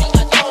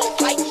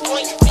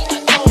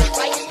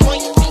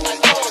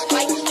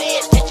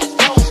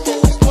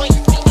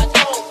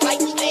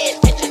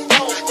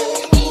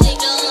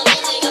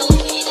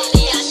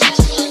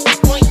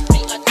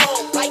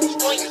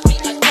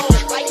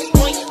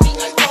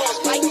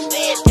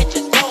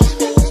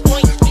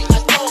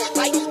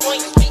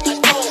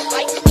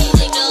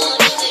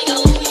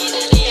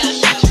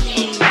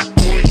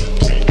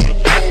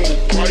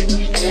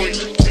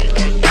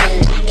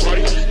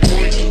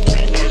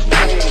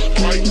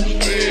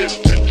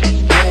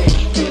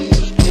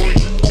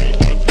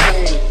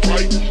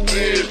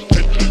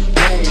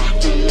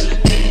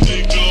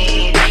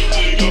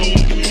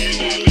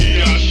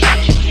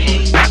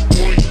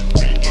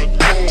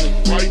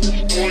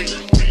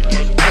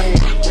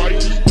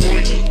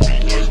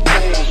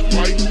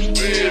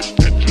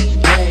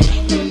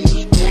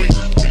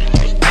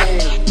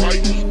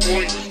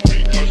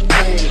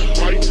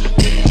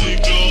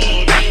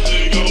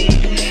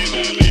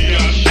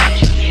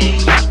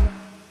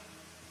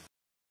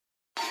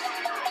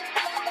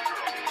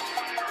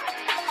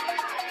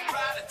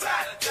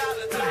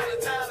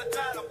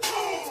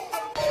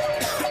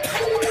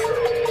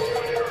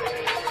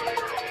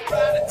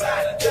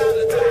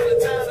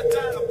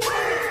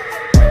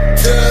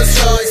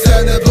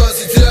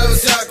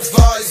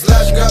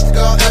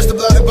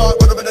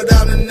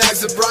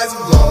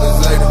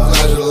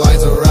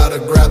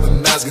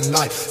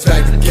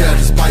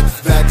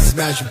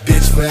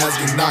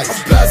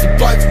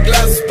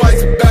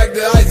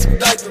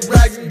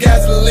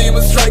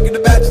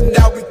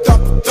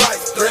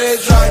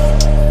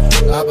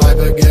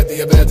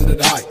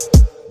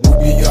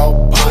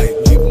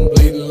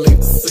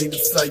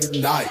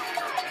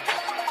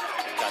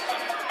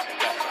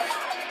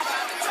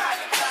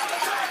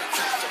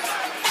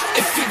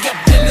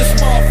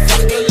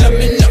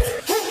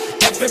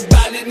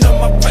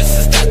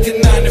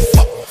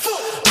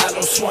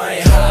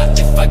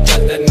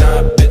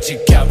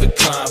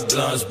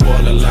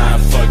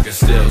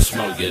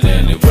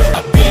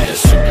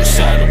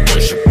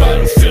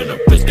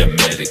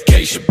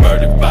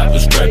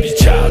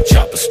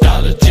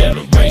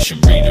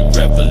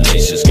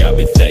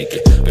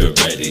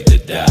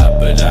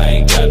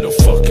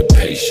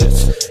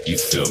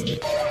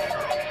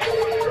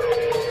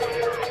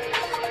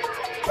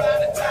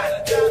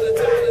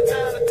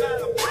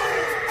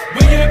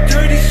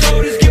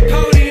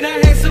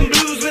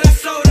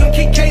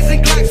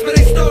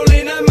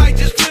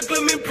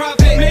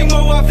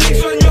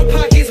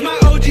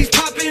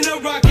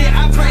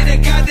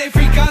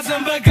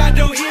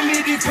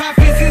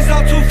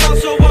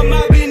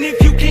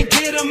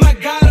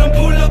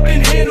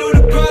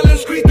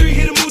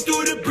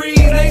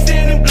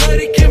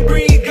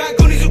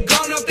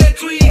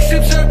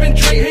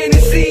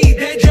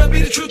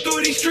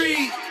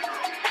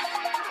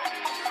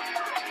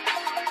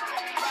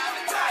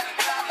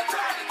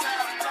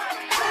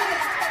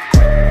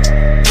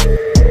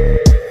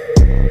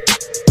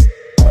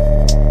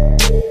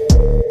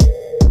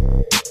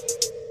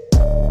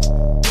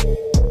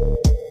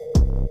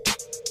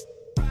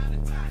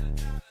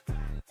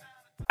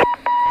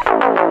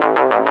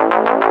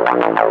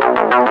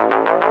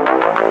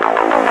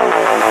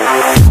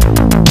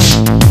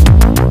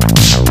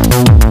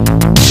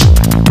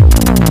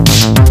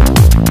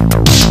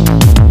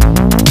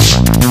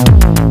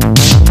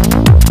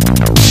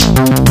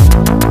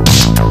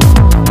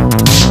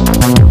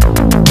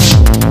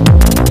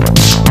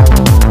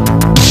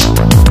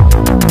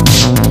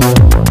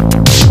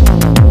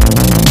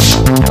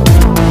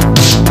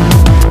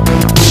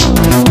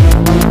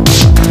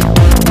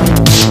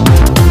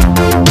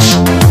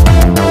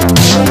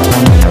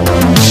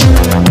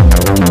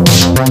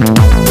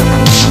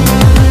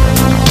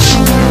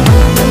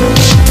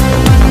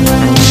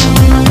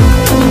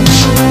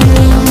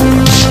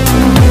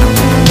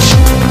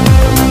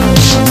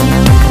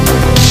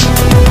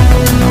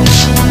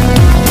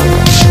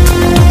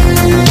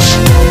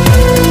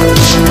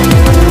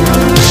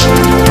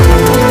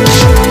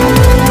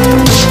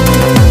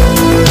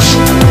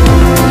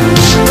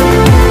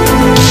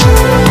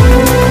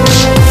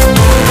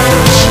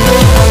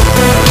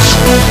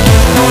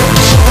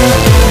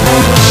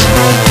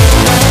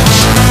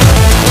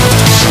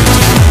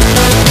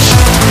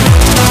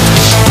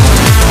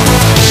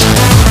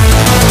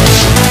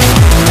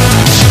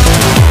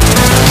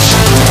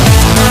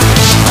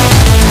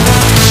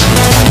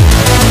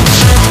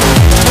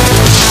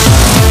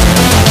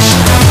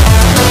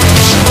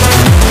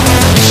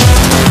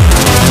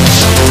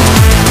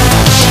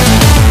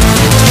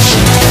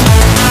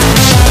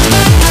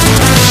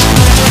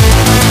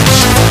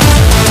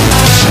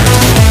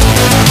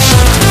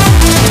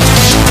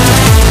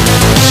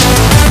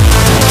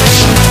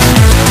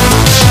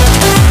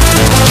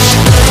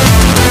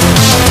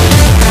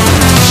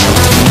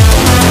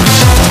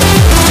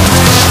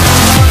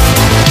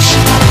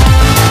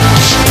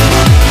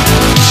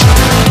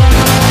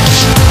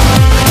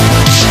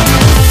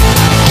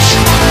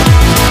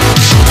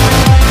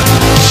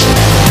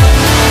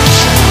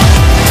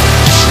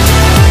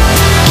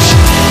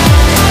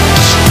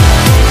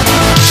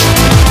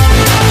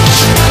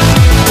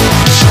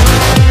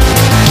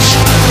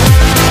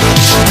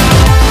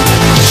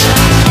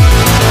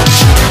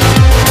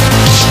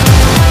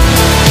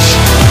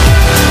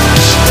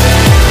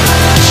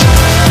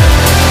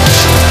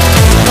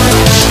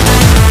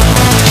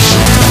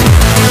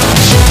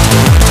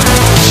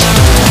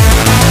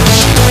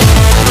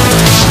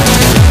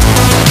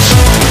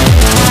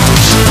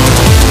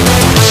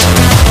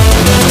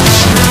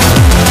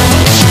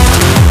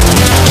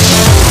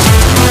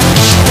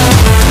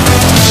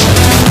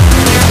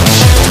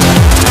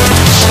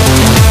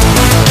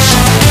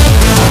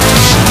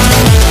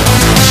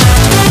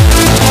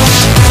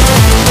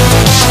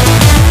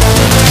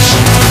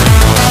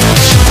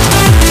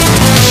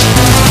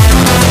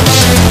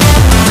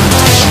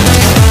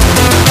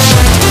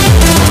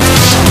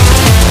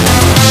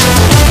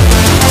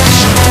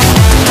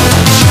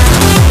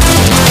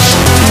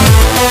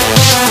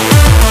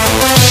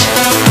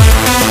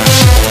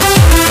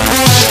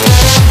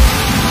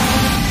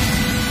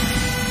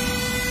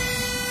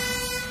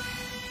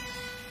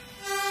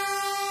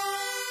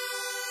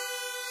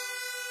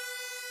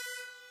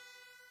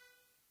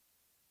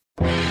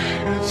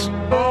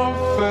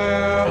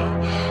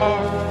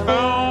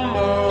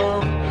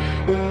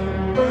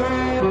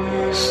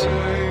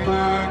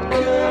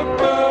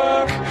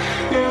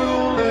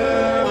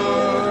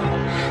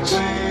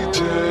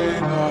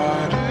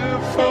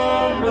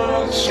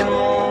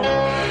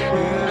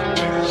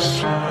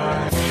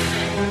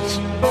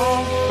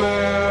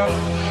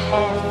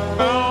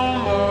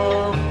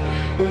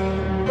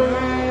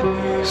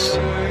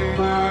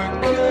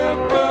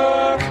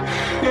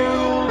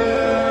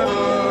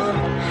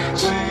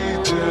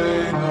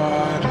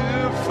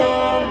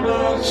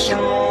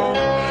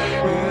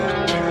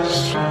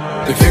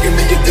 They figure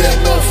me a dead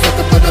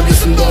motherfucker, but I'm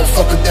just a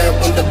motherfucker that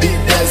wanna be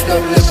dance. No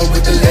living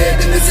with the lead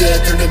in his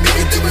head, turning me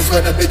into his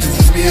sweater. Bitches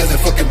use me as a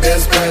fucking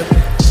best friend.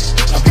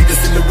 I'll be the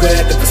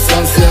silhouette of the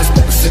sunset,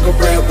 smoke a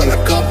cigarette while I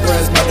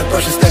compress. My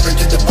depression staring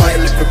to the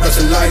violet,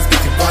 progressive lies,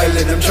 busy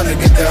violent. I'm trying to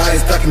get the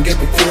highest I can get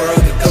before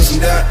other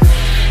doesn't that.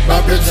 My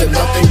ribs are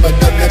nothing but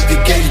an empty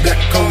gauge, black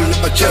coal in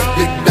my chest,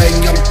 big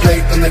bang. I'm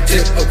played on the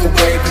tip of a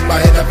wave. In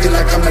my head I feel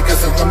like I'm like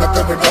yourself, I'm a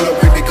covered all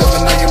away. Because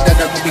when I am dead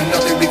I will be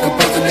nothing,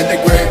 decomposing in the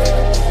grave.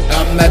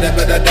 I'm mad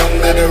but I don't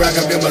matter, I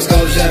can feel my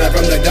skull shatter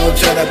from the dough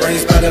chatter. Brain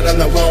splattered on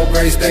the wall,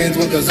 gray stains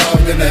will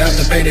dissolve, gonna have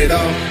to paint it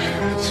all.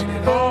 It's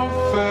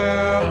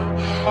unfair,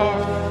 I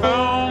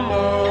found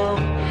love.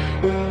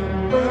 It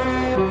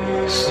made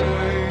me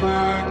say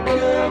that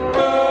get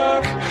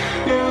back.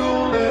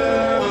 You'll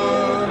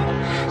never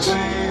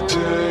see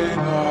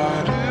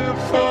daylight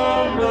if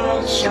I'm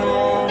not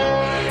strong.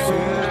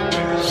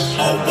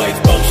 Always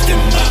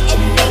boasting my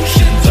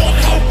emotions on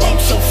how I'm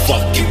so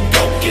fucking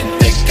broken.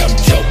 Think I'm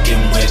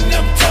joking when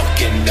I'm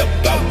talking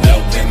about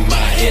blowing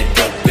my head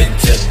open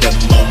to the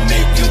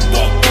moment you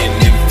walk in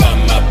and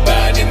find my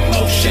body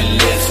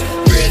motionless,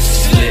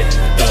 wrist slit,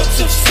 thoughts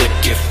of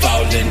slipping,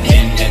 falling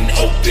in an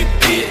open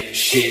pit.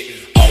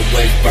 Shit,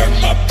 always burn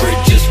my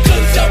bridges,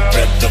 cause I'd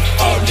rather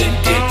fall in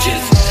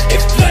ditches.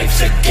 If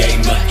life's a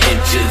game of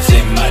inches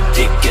and my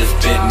dick has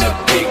been the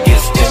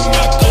biggest, then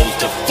my goal's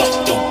to fuck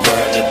the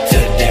world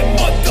until that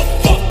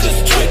motherfucker's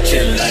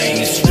twitching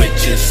lanes,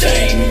 switching,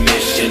 same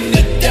mission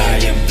to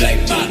die and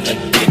blame my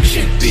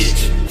addiction,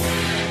 bitch.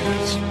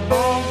 It's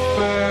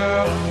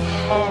unfair,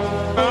 I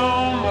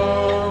found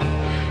love.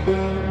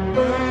 It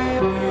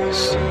made me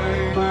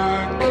say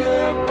that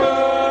get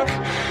back.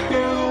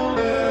 You'll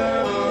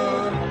never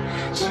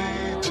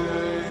see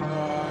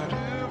daylight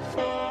if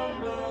I'm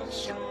not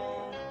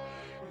strong.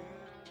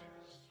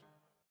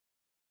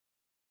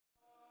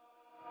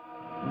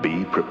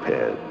 Be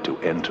prepared to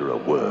enter a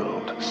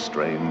world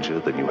stranger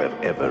than you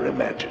have ever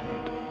imagined.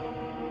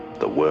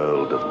 The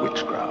world of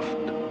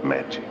witchcraft,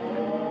 magic,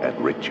 and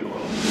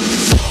ritual.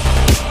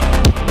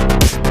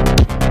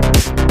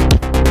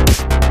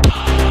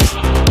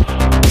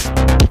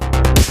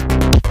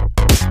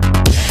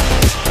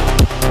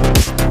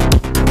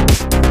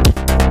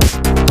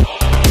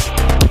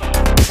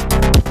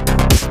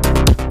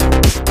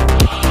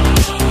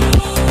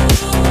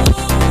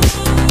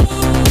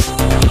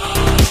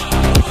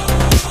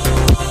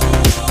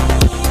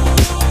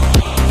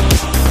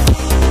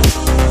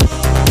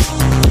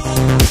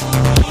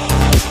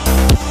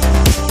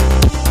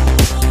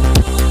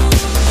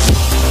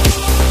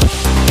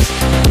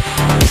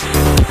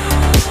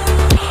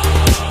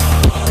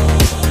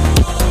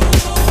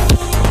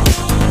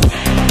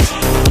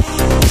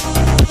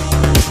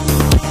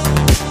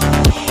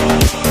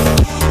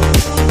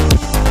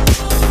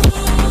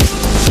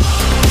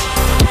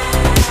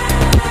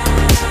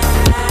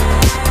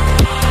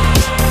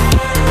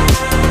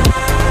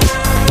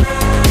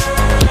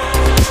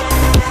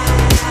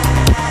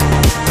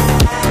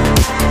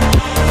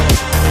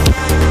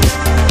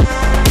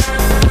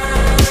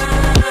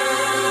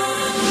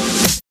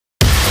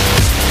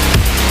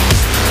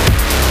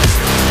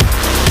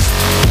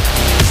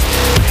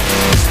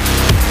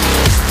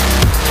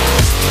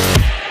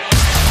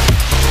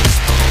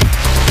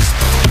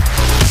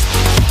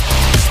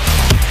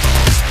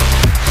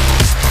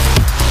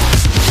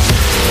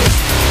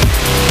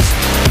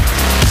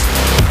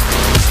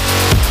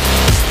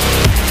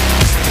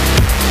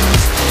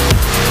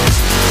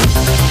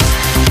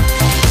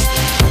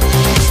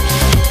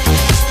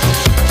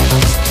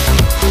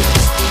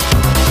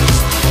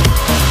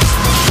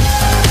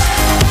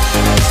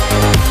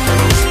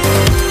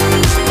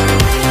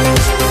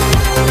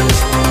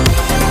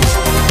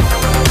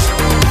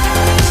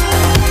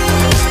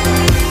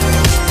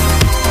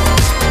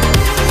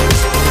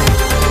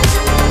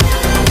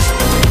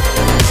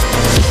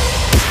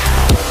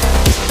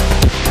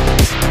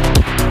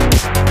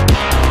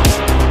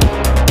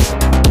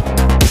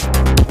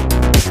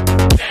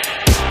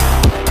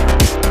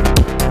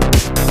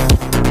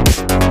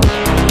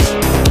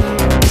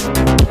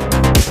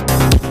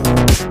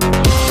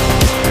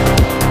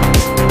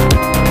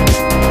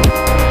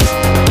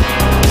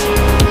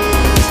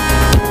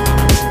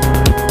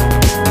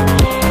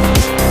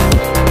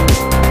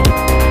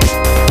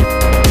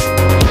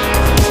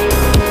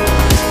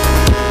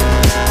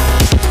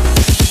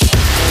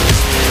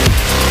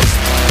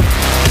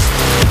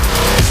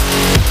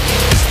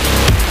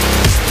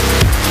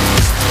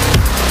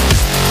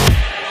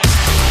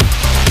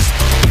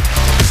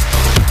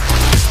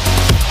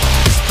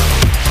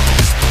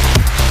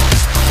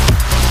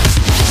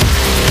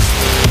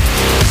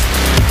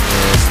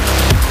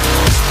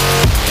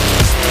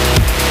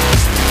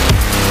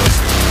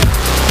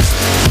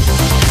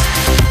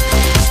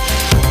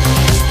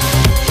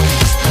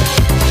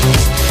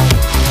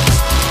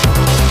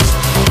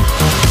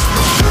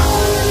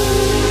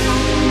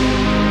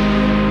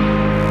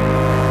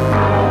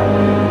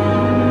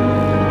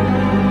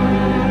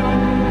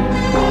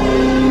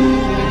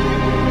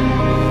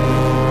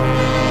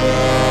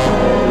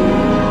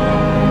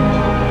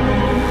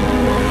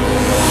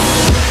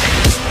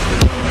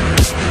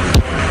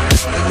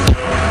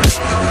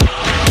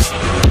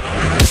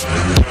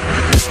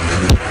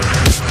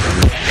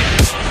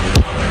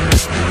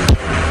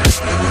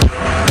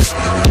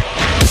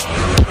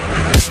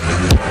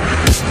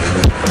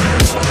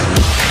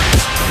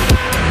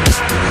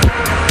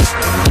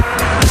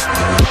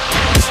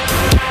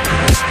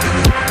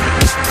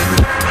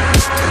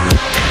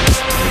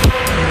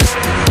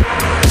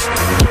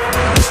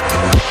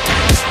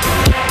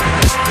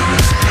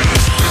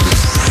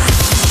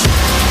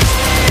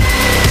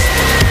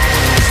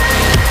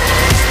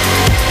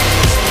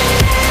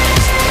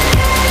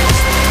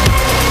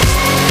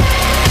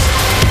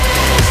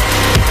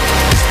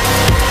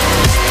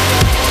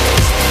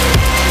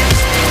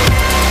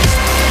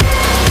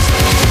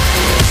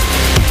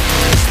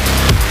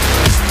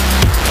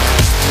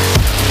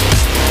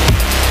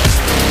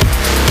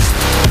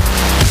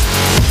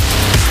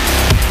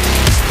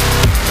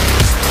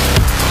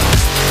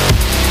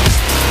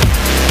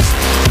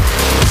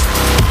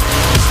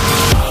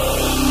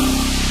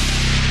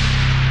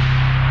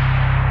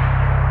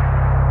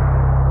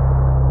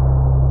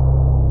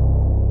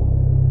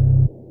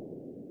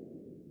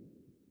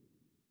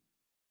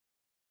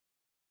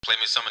 Play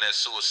me some of that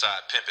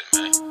suicide pimpin',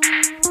 man.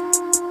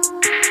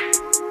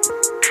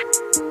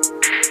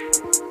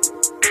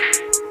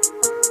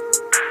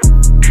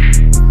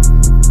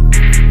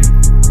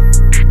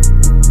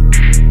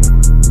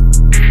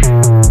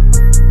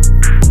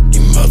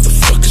 You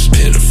motherfuckers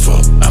pitiful,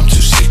 I'm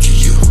too sick of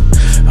you.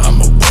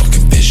 I'm a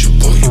walking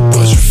visual, you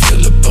boys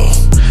refillable,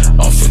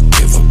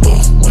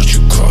 unforgivable. Once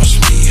you cross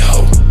me,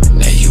 ho,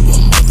 now you a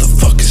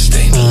motherfucker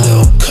stain, a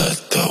little cut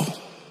though.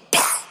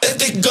 Let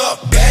the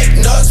gut back,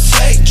 nuts,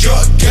 hate,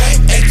 drug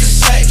game, ain't the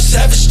same.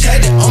 Savage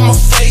tatted on my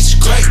face,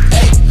 great,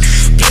 ayy.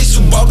 Please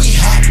while we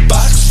hot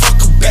box, fuck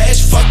a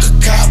badge, fuck a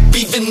cop.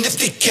 Even if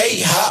they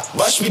K-hop,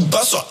 watch me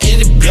bust on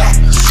any block.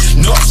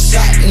 North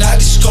side,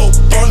 naughty scope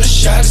on the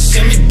shot,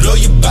 send me blow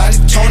your body.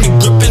 Tony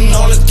gripping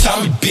all the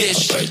time,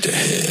 bitch. I bite the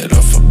head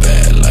off a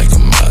bat like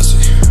a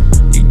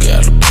Mozzie. You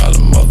got a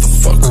problem,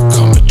 motherfucker,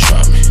 come and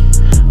try me.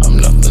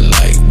 I'm nothing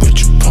like what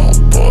you punk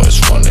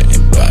boys wanna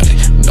embody.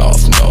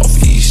 North,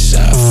 east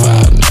side,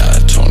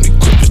 5'9", Tony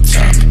gripping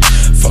Tommy.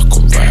 Fuck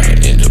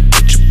around, end up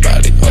with your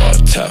body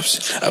autopsy.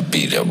 I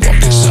be that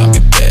walking zombie,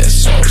 bad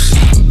sauce,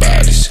 eating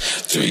bodies.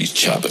 3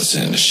 choppers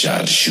in the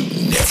shot,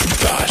 shooting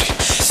everybody.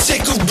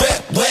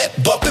 Cigarette wet,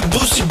 bumping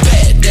boosted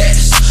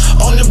badass.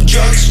 On them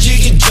drugs,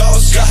 jigging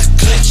jaws, got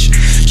clench.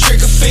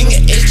 Trigger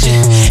finger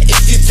itching,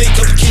 if you think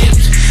I'm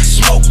kidding.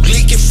 Smoke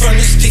leaking from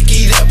the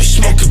sticky that we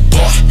smoking,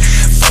 boy.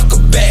 Fuck a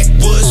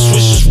backwoods,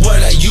 which is what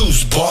I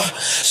use, boy.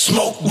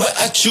 Smoke what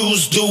I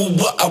choose, do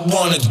what I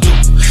wanna do.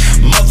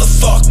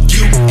 Motherfuck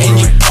you and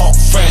your punk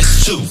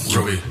friends too.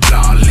 Ruby,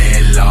 long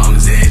leg, long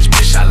edge,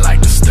 bitch, I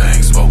like the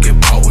sting.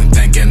 Smoking potent,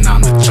 thinking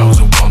I'm the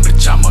chosen one,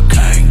 bitch, I'm a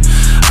king.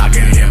 I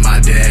can hear my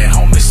dead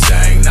homie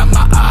sing. Now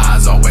my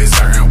eyes always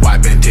hurting,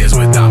 wiping tears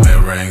with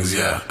diamond rings,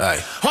 yeah.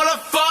 Hey. Hold the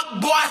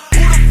fuck, boy,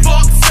 who the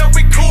fuck said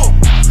we cool?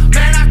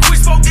 Man, I quit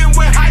smoking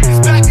with hype's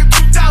back in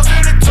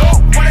 2002.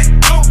 What it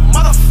do,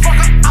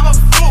 motherfucker, I'm a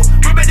fool.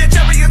 Ridin the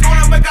Chevy is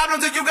gonna make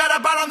problems. If you got a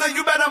problem, then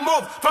you better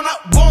move. From the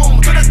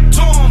womb to the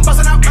tomb,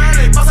 busting out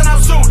early, busting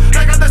out soon.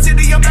 Like out the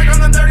city, I'm back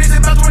on the 30s.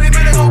 In about 20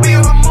 minutes, we'll be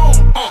on the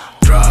moon.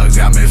 Drugs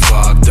got me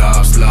fucked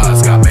up,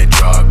 sluts got me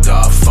drugged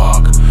up,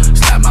 fuck.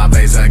 Slap my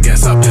face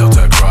against a pill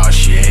to crush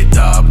shit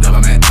up.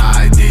 Government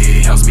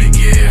ID helps me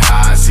get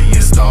high, seeing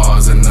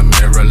stars in the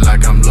mirror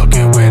like I'm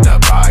looking with a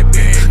pipe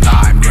in.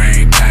 Lime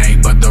green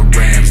paint, but the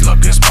rims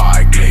looking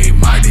sparkly.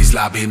 Mighty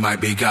sloppy, might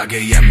be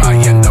cocky, am I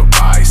in the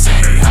right? Say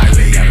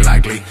highly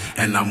unlikely,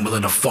 and I'm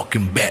willing to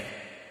fucking bet.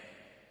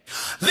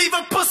 Leave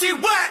a pussy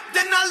wet,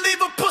 then I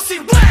leave a pussy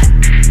wet.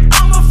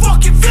 I'm a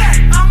fucking vet,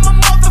 I'm a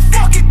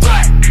motherfucking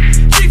threat.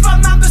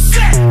 G59 the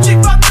set,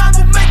 G59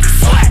 will make you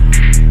sweat.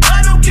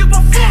 I don't give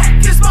a fuck,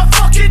 it's my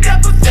fucking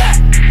epithet.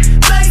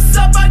 Lace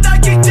up my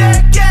Nike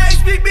deck,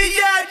 gauge,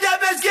 BBM,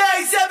 Devils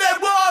gay,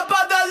 7 war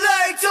by the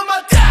leg to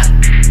my death.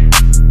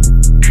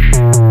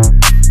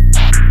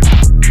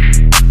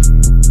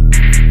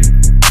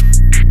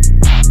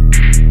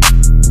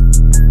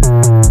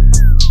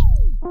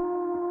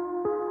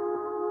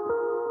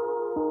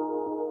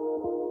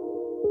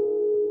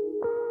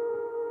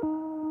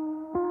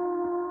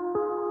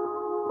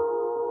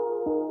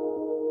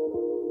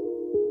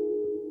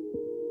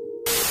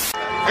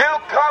 You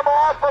come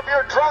off of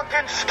your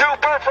drunken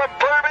stupor from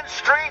Bourbon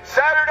Street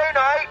Saturday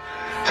night,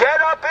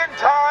 get up in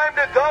time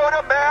to go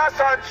to Mass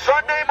on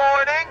Sunday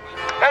morning,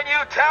 and you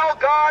tell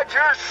God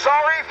you're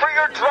sorry for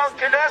your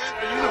drunkenness,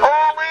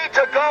 only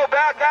to go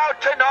back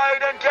out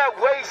tonight and get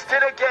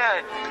wasted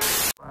again.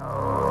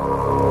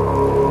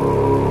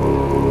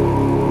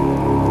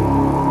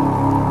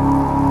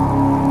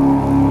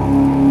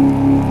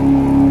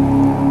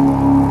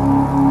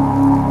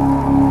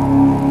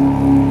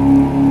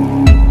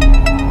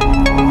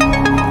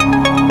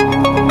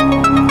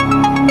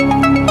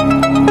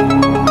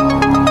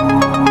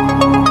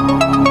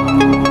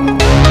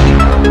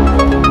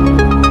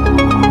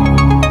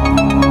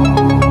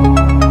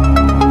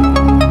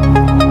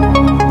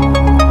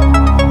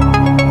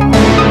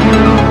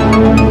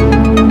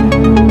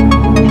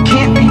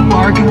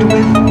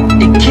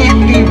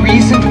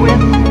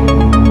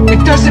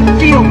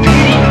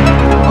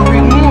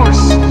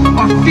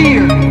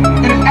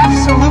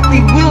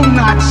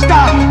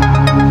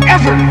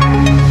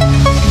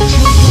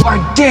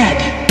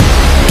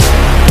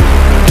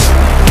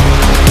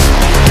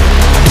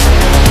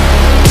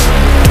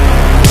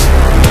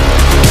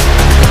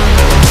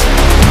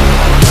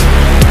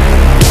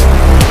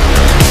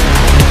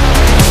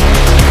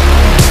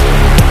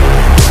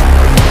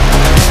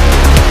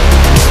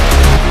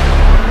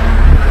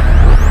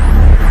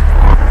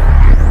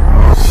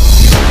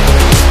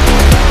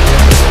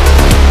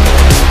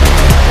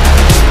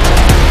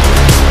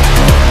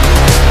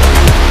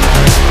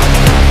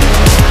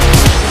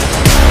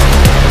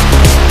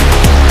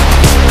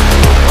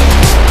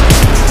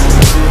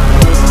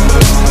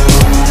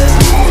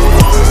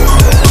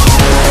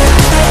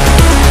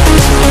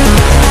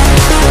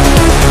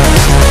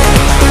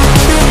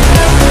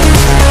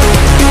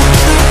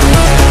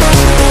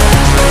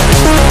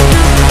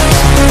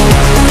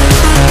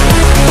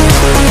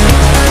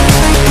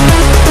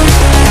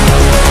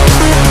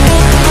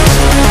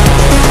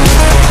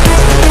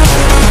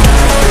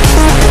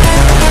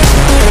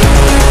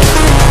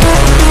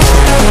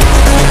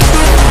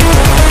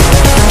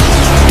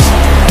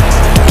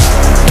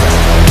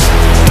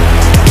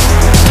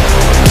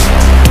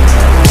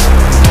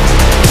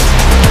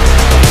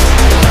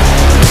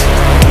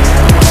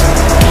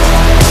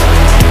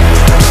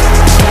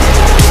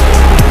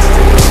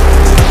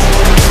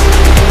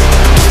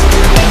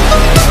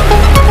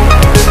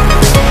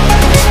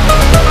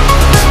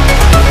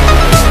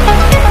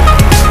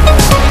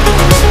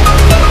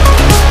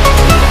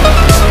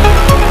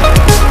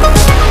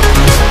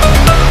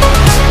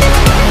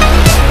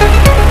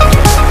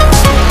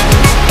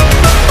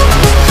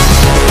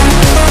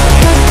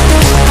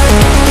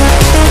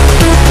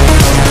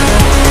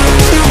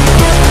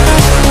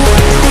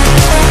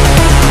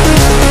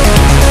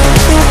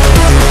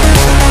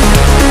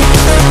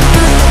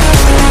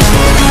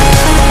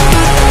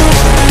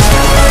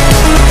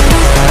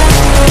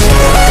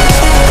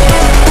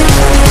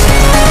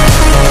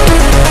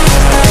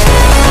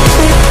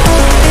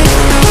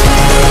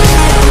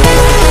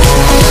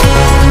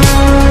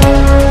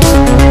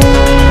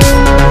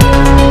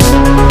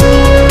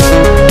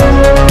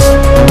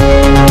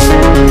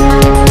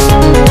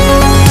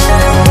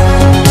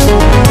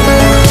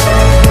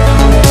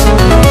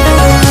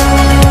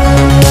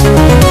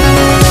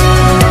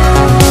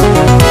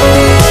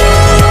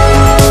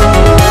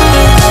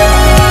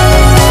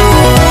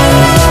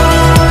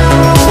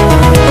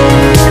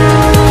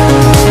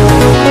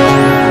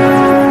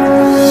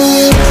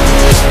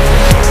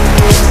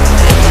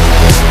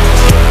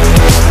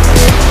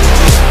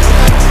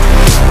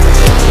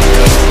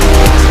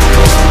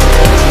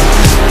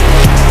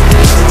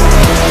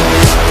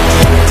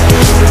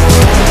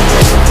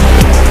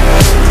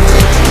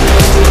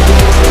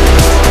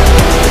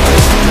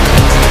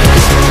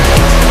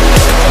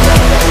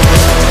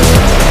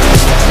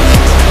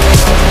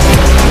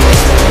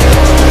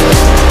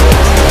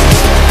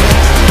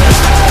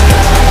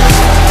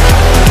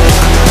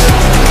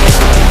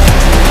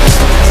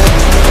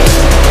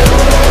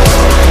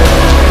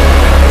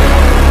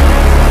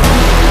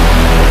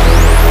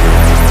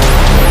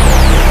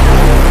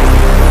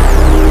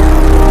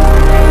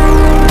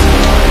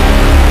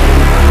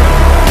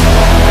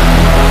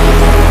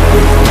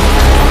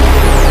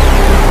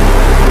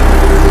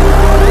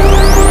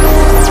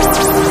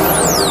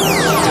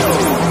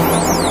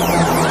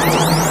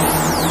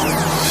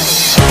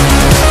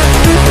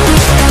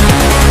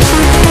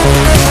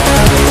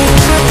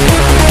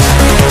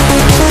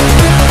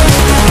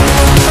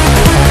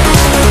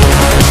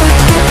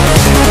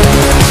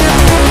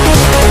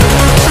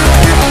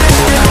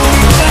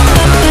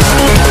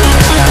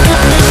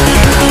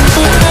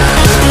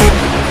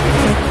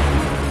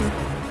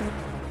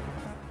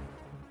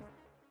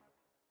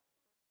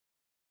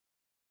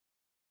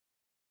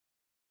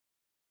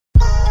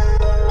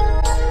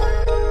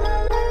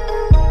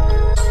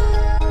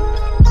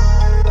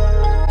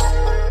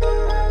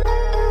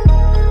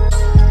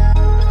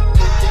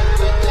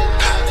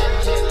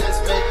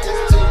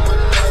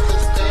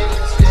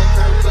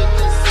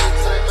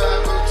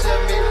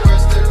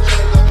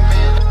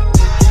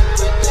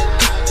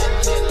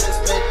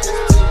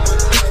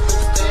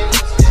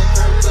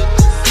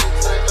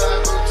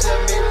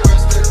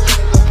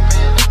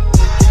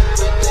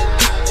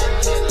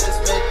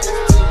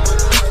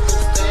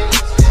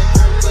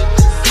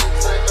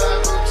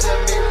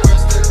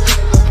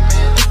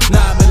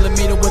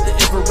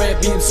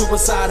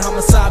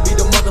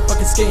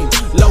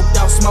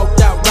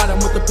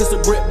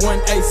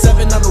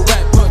 sipping on the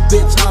rap punk,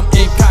 bitch. I'm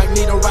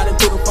incognito, riding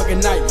through the fucking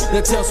night.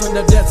 The tales from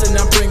the depths and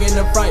I'm bringing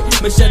the fright.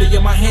 Machete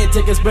in my hand,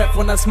 take his breath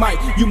when I smite.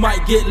 You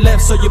might get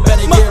left, so you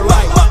better get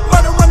right.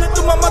 Murder running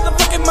through my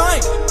motherfucking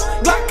mind.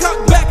 Glock cock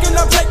back and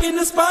I'm taking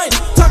the spine.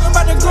 Talking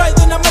about the grave,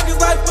 then I make his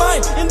life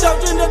fine.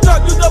 Indulge in the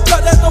drug, use the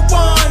blood as the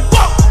wine.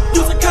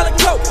 Use a color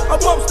coat, I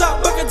won't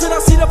stop bucking till I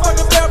see the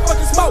fucking bear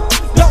fucking smoke.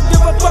 Don't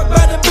give a fuck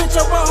about the bitch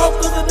or a hoe,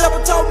 cause the devil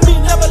told me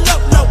never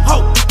love no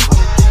hope.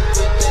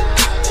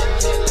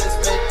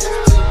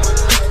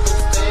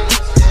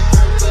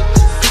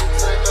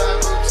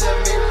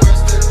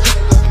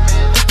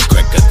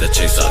 The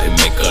chaser and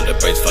make all the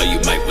braids for you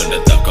might wanna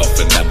duck off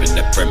and I'm in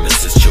the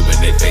premises chewing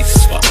their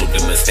faces for all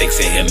the mistakes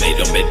they had made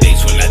on my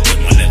days when I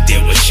didn't wanna deal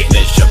with shit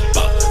that's your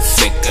fault.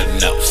 Sick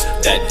enough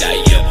that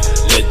I am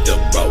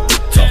literal. We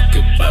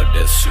talking about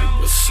that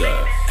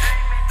suicide.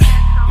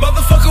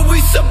 Motherfucker, we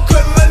some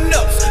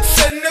criminals.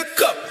 Send a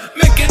cup,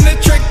 making the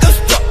triggers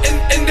pop and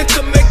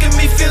indica making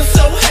me feel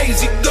so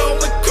hazy,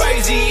 going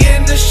crazy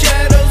in the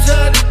shadows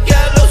of the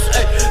gallows.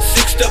 Ay,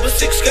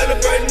 666 got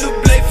a brand new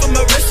blade for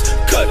my wrist.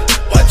 Cut it.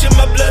 Watching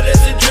my blood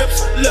as it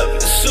drips. Love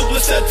it,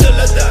 suicide till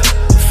I die.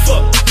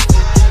 Fuck.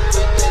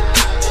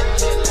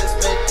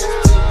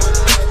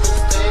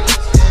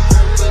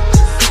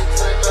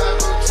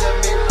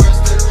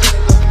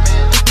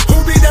 Who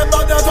be that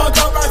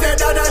motherfucker right there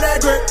down that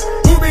grip?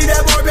 Who be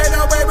that boy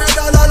better way with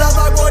the lot of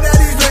my boy that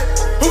he's with?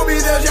 Who be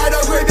the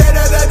shadow grip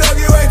better than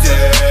doggy waiting?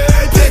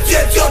 Bitch,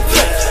 it's your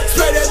place.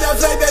 Straight in the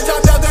flame, bitch,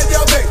 I'm down in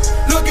your face.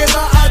 Look in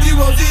my eyes, you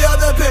won't see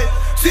other pain.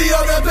 See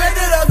other pain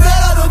that I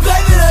feel on the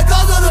plane that I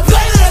cause on the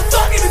plane that I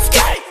fucking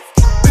escape.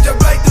 Bitch, I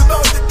break the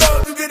bones and throw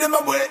to get in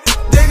my way.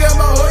 Dig in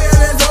my hole, yeah,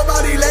 there's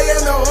somebody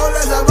laying the hole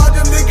as I watch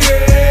them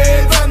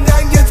decay. From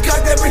nine gets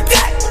cut every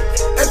day.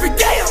 Every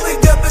day I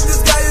wake up and the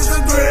sky is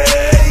a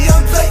gray.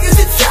 Young players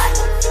in shot.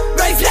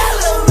 Raise hell,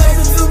 little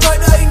raisins through my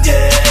night and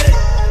day.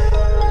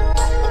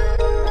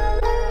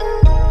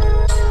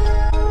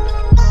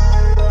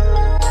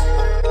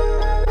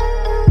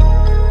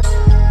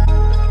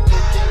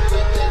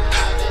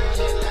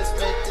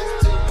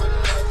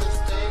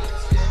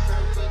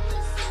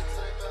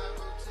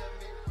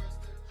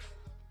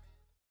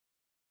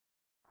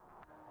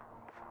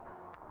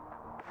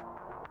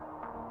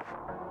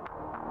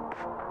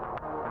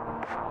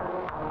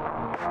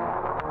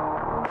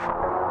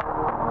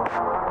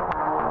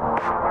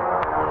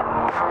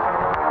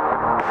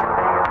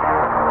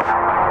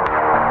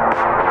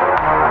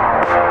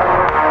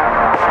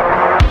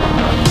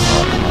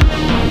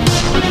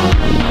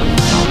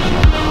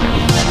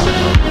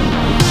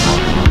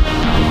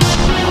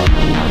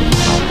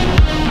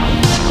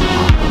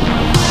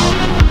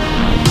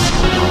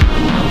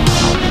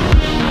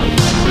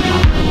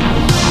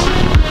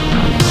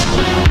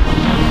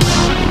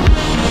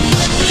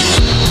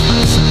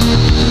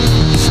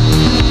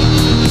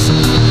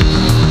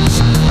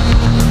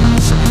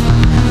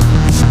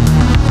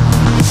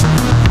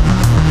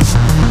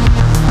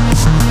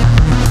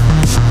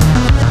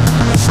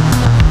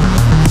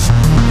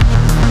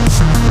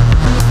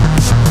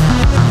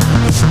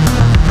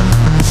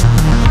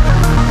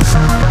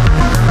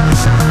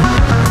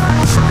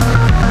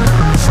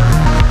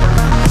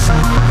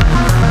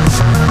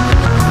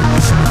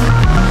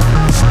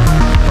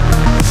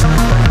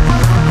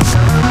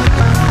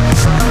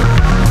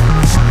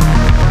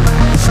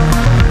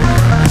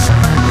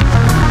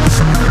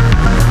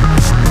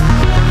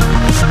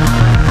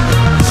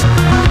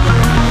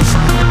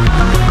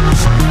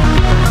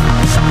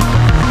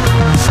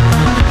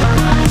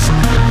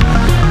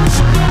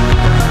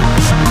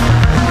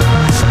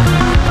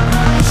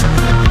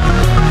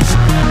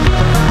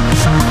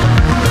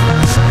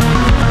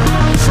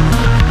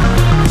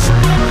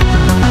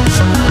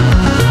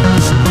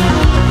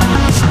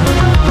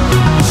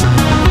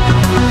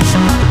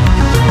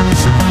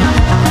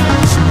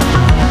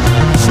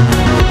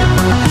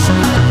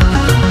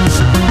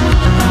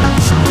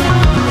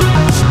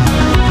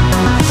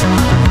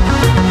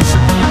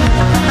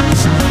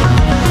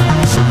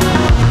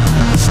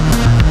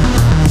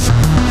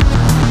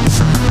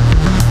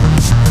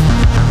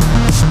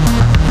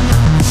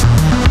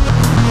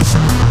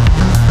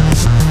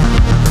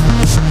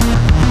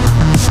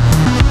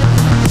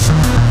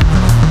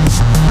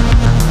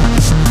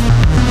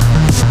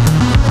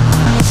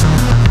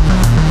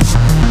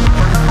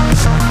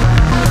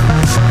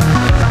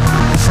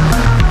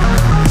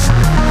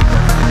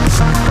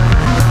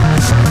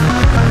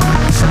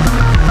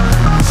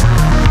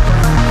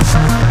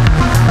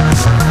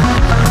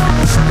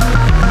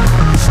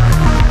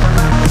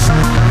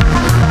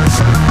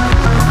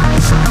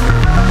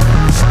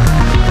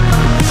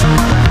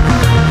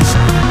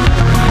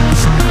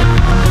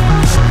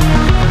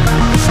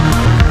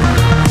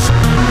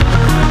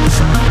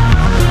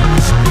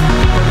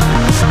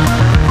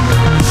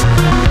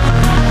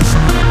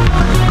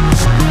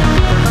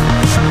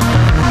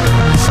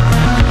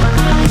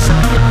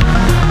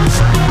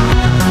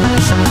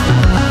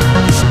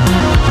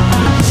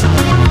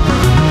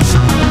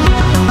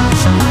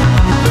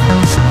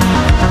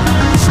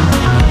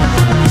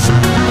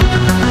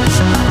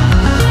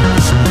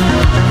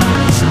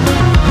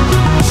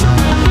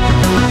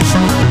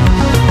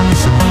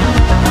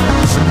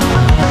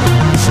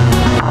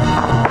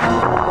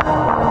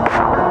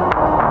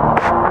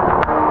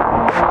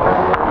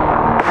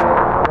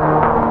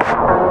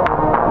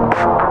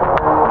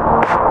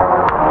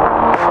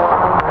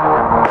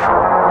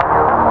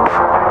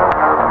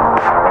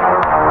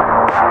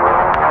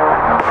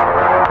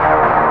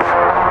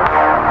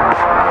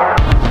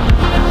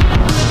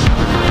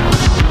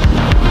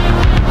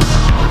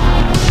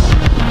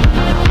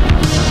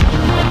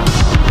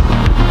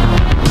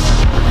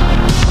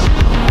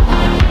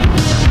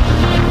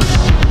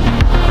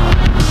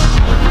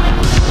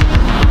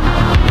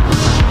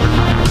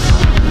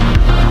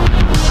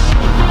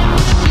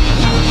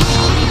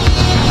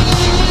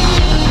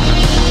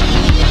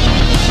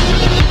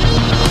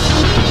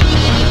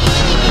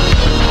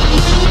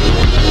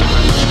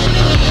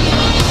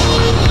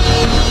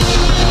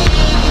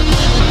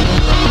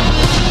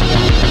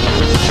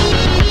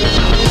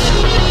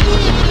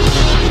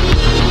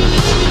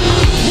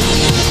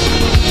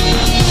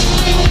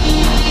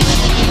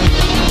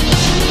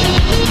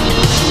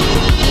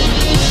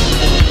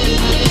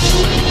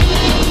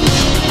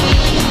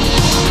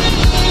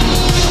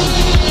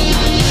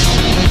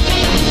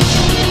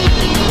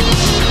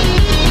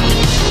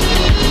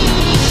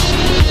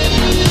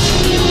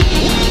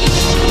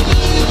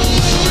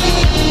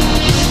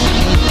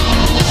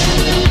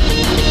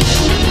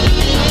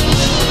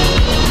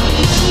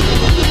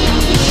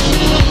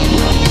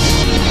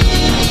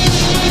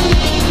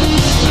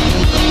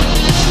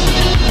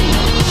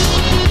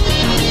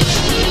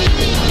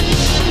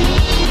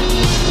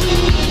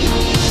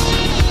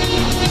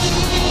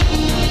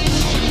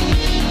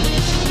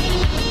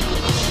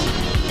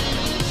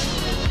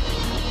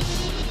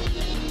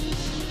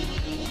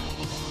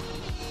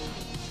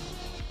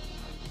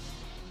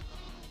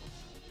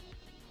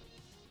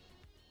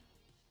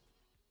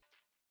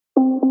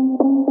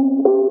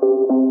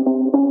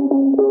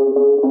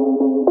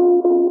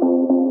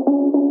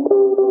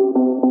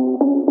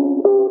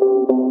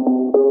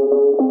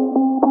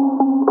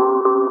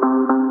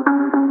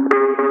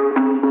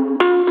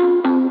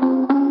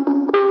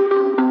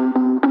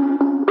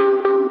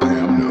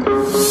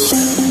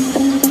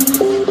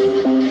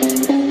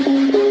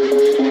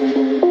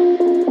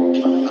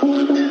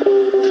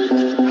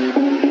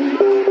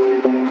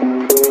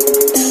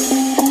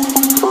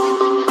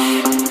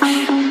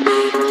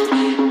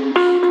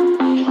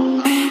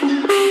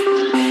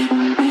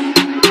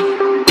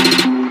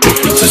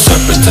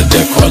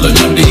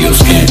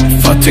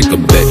 take a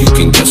bet, you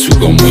can guess who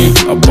gon' win.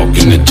 I walk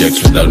in the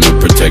jacks without no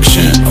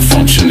protection. I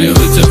function in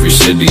hoods every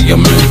city I'm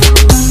in.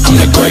 I'm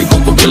that Grey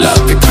Gorilla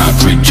out the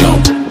concrete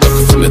jump.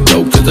 Looking from the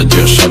dope cause I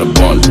just shot a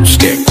bun.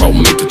 Scarecrow,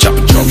 make the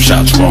chopper drum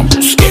shots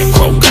rumble.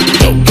 Scarecrow, got the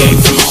dope game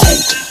from my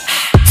home.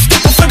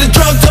 Stepping for the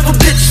drug double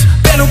bitch.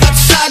 Better watch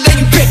the side,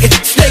 then you pick it.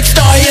 Snakes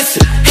start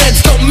hissing,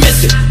 heads don't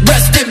miss it.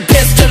 Rest in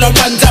piss till I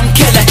runs, I'm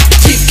killing.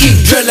 Teeth keep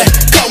drilling,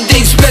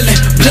 codeine spilling.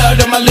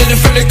 Blood on my linen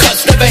from the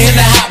cuts. Never hit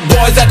the hot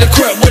boys at the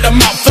crib with a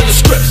mouth full of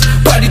scripts.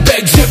 Body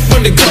bag zip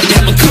when the gun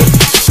hammer cook.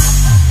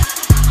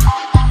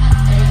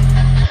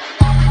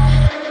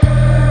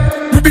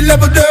 Ruby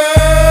level down.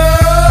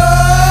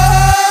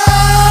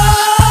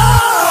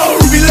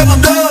 Ruby level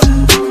down.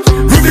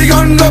 Ruby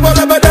gun double,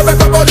 never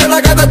couple. Then I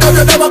got the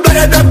dojo, never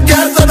blade up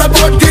gas on the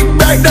board. Kick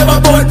back, never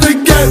board.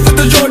 Flick gas to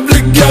the short,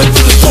 flick gas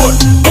to the sword.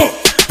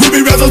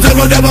 Ruby wrestles,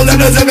 devil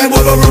in a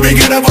 7-wood. But Ruby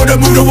can't afford to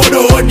move the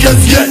water horn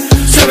just yet.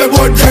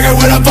 7-wood dragon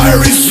with a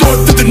fiery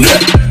sword to the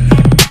neck.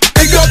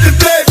 He got the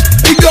flame,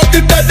 he got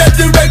the dead. That's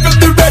the ray from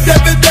the red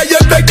heaven. That you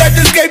make that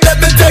escape,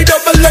 levitate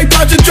over like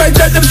concentrate.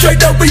 Set them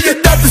straight up, we are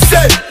not the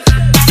same.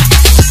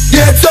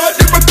 Yeah, it's hard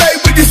to remain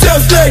with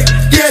yourself slave.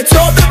 Yeah, it's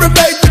hard to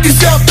remain with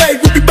yourself made.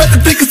 Would be better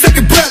take a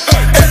second breath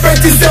and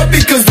brace yourself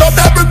because all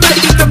that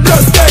remains is the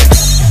blood stain.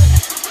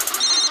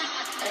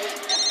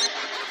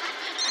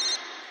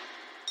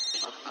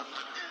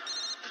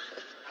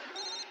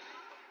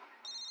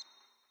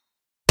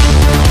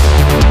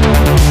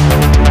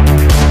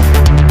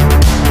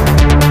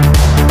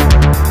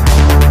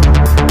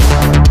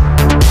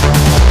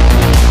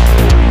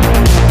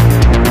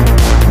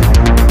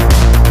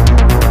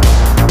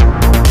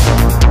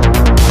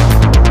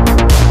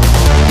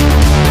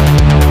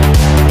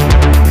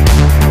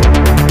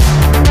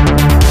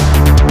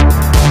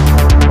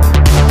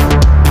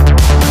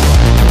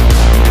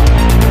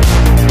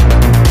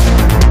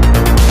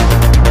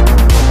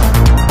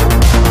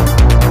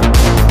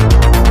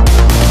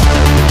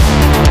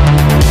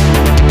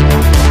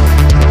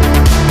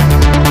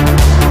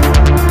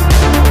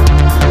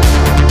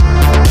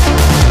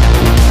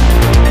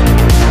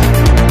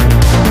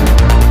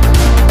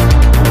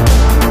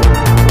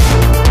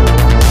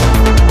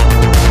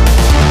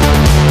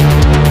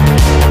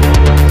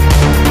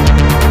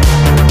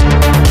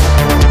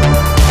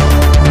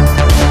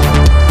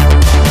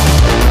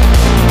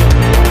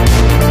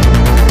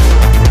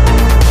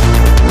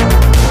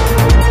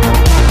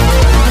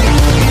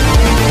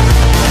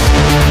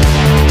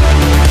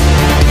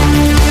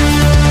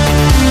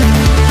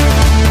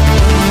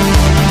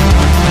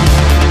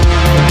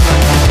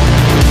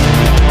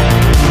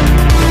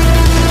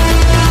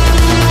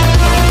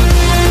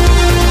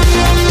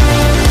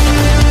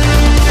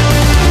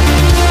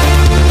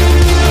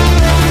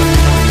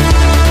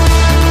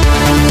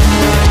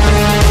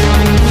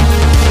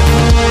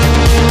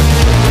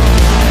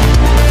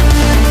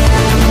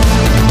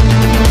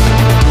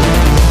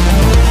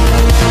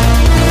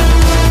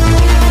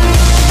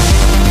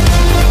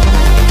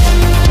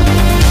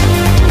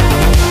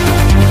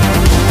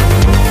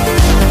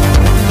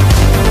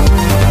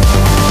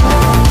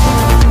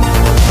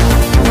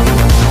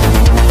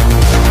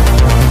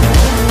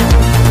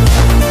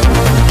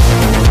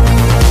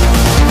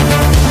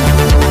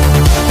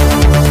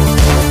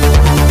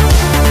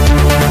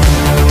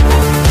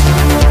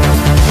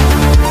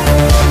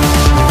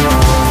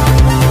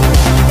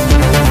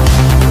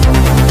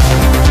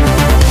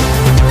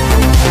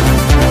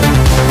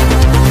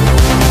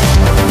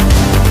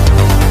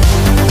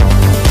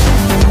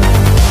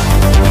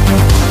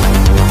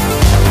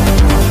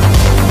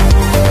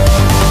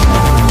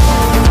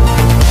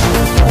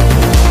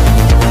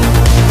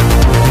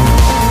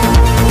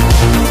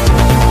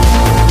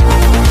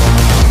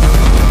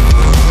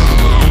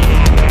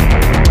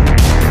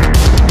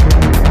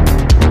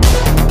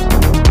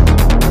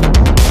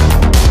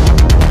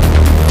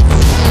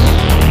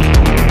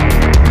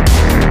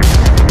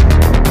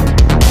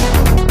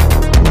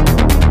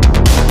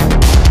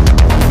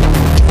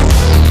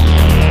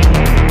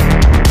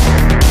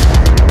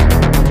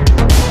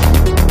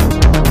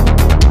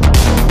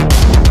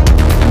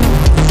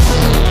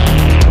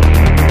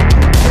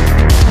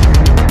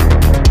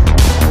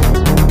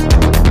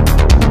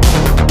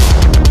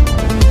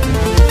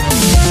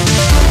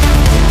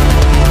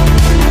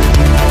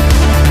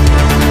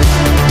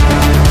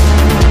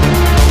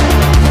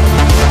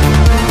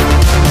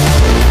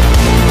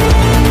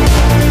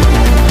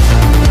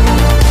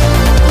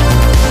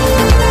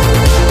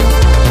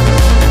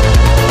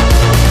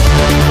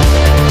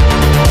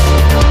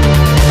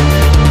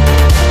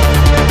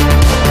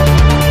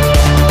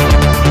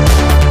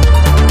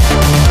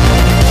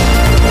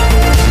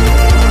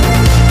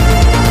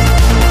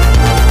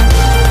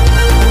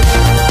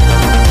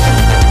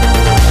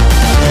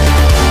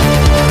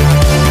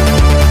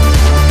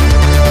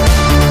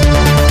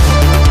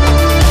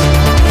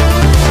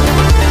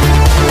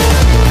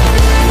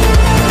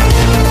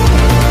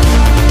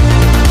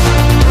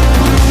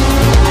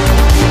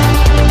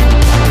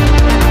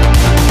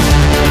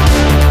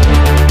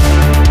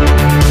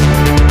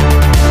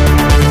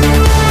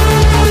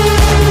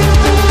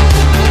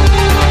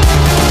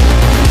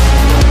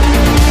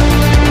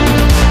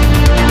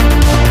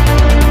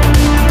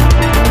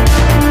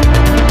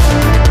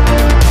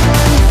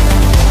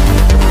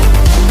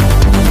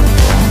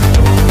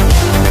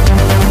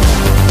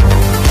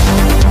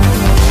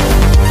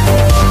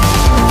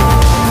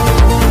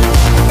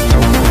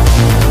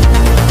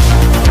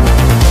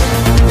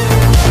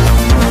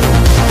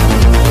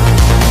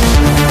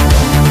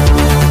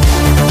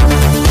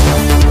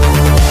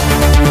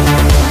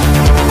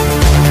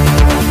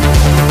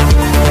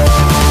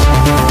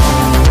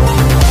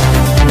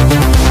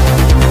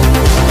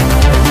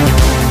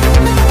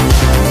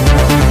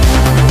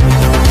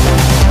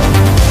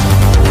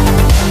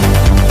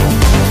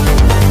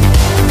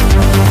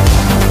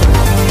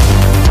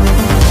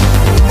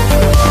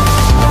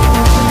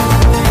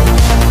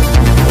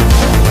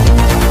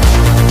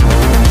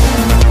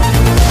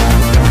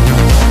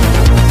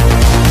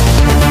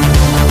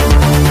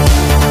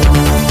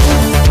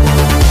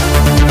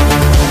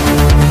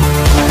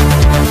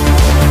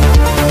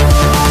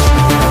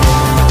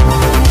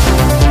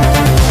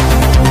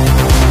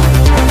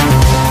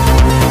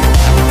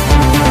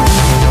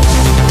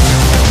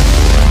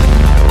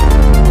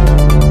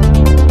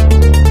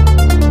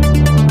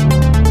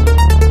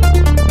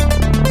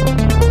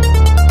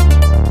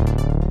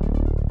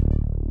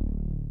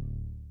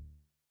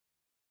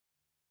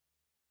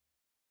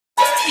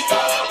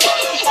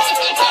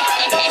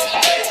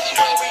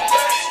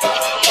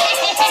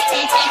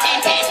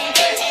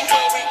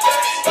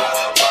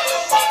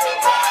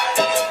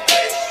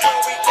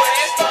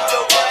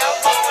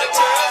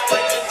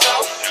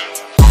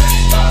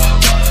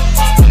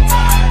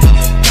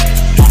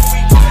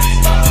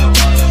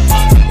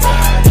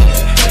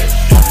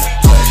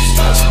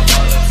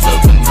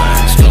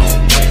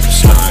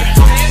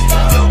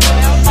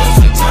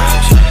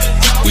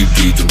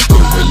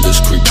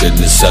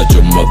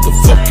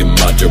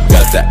 Still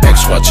got that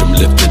X, watch him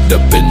lift it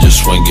up and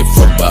just swing it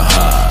from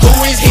behind. Who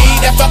is he?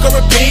 That fucker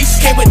a beast.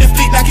 Came with the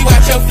fleet, knock you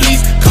out your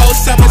fleece. Cold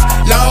summers,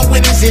 long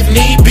winters if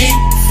need be.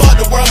 Fuck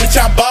the world with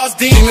y'all balls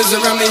deep. Demons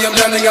around me, I'm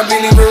drowning, I'm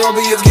bleeding.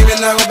 Barobi is giving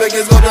out,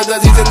 biggest go to the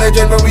seats and they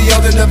drink, but we all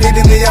end up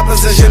leading the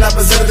opposition,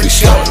 opposite of the We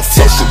start a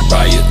fucking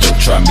riot,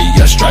 don't try me,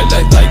 I strike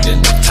like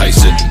lightning. I'm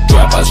Tyson,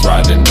 drive-bys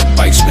riding the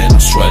bikes, man,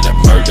 I'm sweating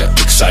murder,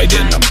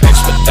 exciting. I'm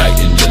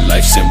expediting your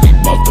life, and we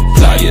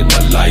multiplying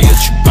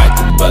alliance. You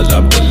biting, but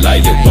I'm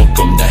delighted.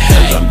 Welcome to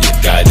hell, I'm your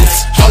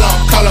guidance. Hold on,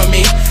 call on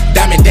me.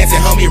 Diamond dancing,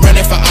 homie,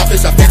 running for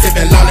office, offensive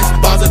and lawless.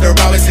 Balls of the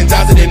rawest and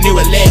jaws of the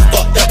newer legs.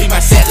 Fucked up in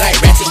my set like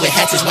ratchet with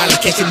hatches while I'm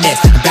catching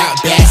nets.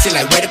 About bad shit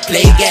like where to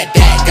play. Got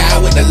that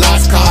guy with the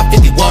lost car,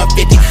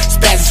 5150.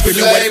 Spazzy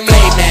screaming where to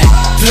play, man.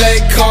 Play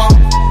calm,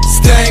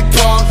 stay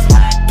pump.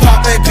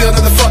 Pop a pill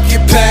to the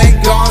fucking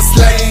pain. Gone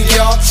slaying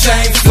your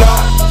chain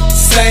flock.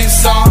 Same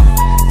song,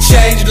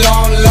 change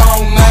long,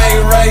 main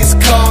race.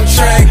 Come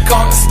train,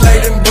 come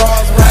slating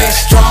bras, rain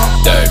strong.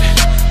 Dirty,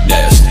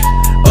 nasty,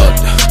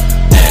 ugly,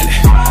 and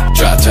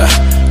try to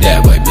that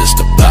way,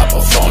 Mr. Pop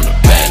off on the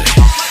planet.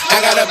 I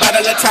got a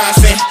bottle of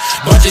Thompson,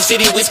 bunch of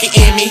shitty whiskey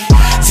in me.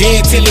 Gin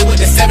Tilly with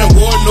the 7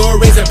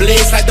 warlord, razor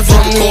blades like the From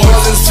vocal New cords.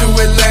 Orleans to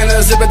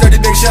Atlanta, zip a dirty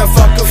big shot,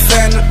 fuck a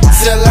Fanta.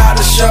 Sell out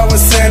a show in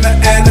Santa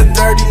and a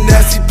dirty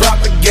nasty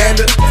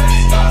propaganda.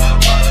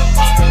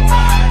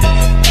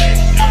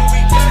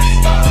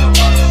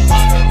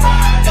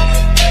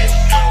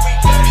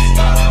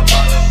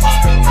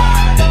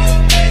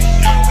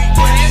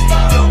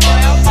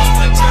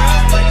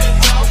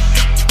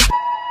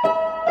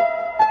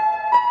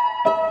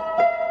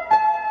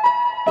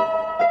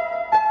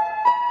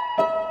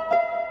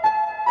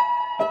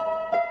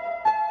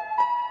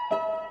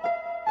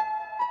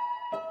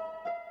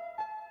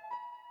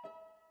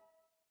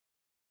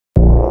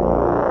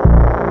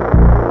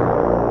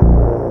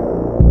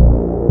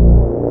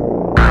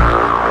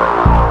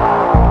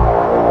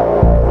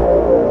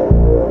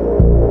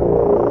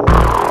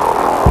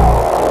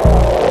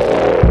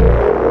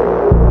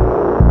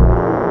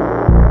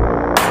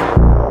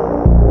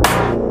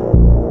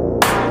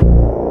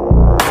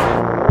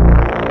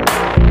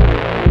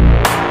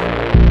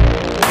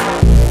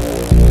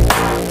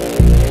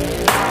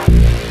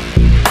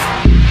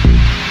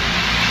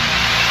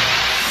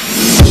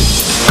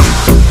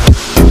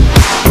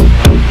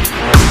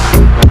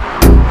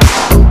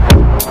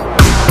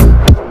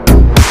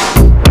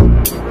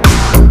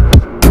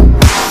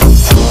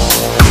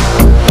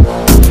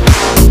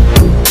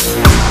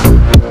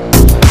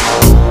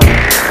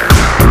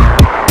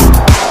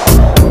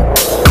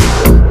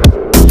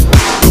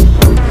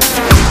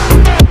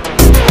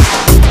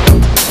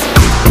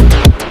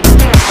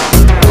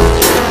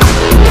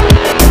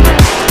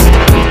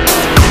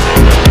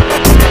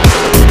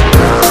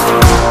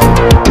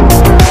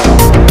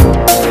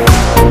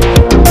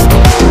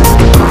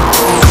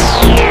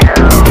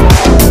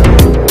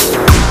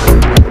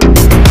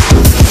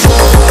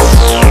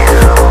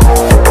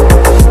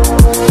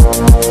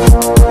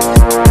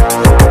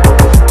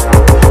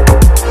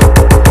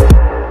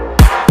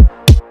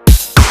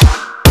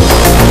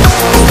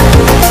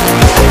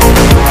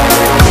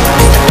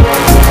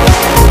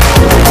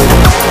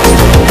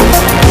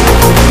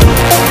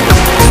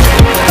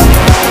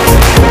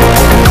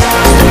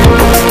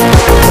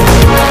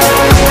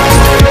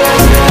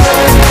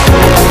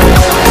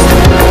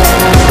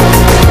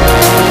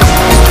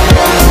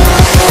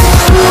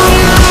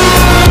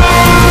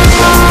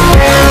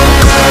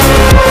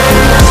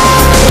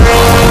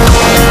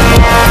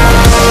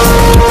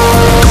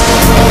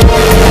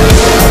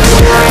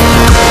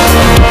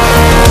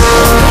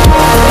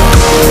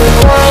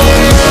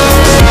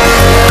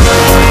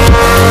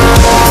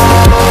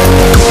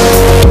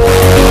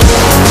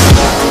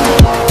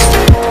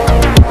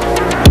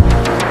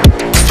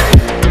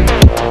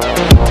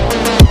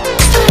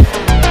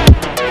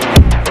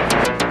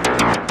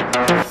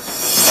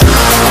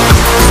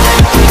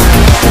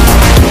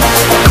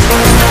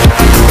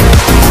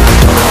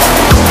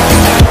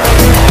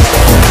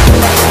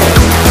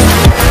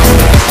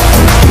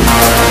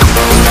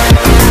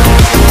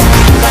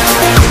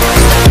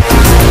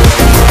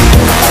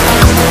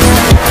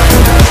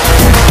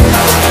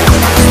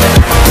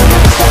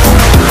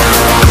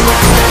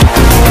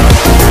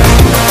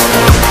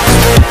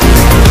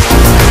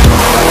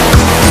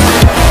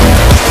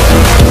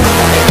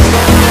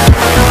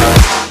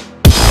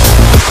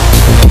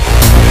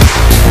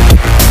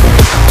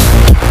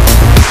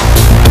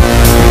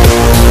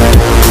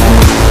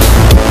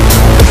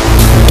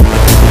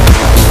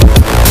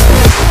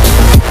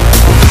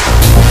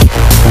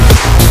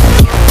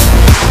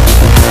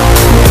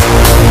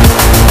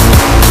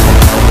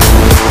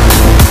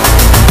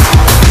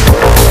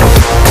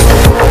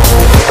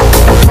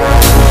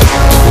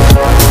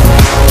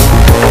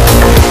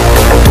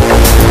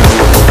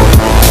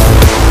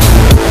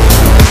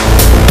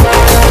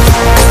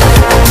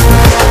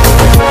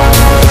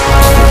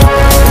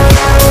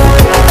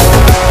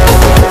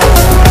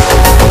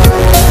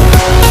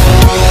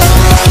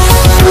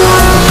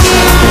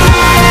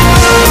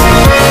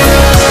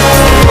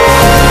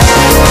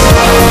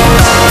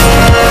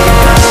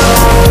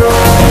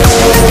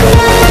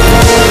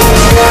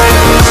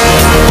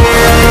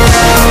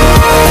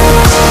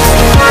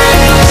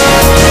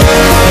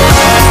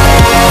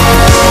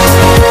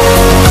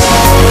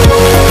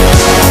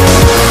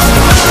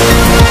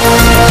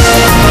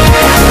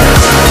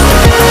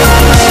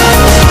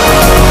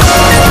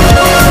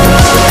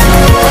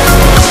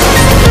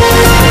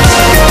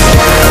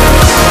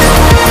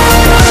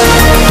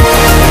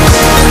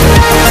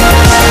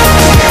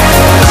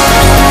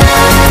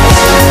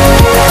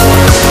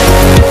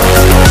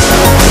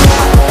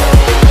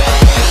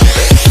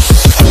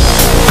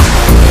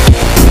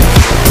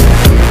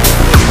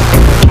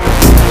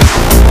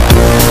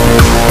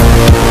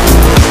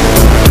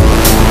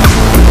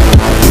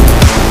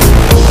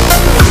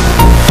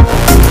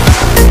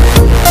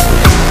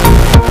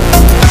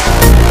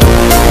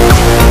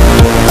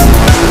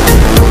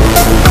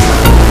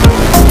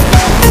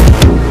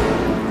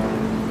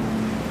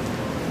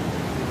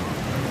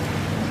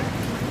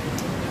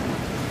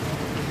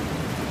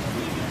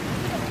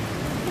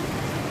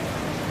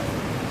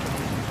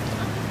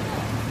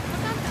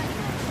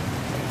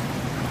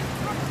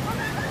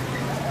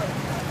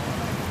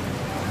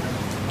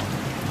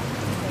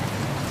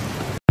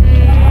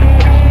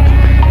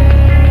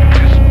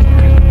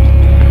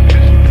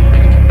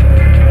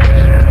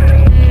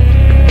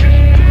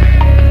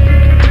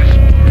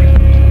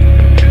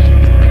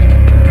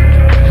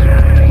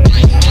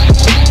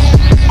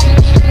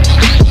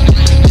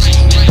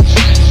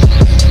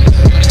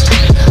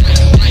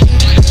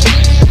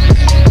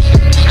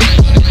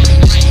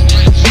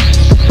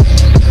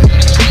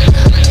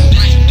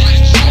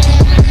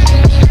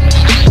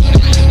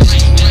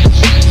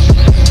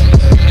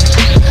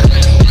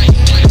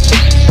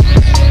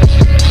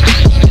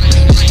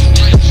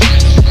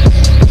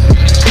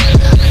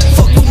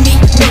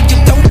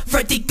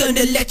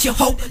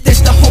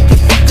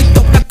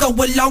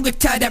 longer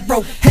tie that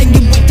rope.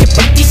 Hanging with your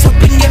buddies,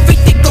 hoping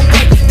everything go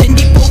right. Then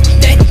they pull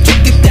that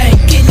trigger thing,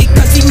 kill it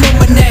cause he know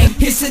my name.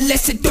 Here's a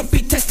lesson, don't be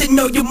tested,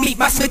 no you meet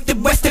my Smith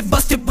and Wesson.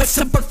 Busted with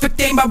some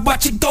perfect aim, I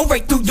watch it go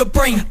right through your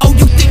brain. Oh,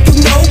 you think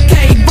you know,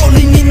 okay,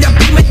 rolling in, I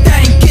be my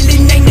thing.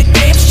 Killing ain't a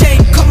damn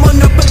shame, come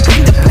on up and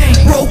bring the pain.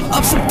 Roll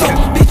up some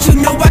dope, bitch, you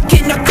know I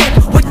cannot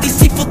cope with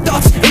these evil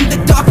thoughts in the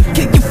dark.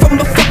 Kill you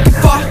from a fucking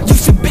far. You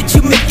should bitch,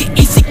 you make it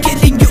easy,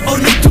 killing you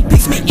only to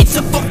piece me. It's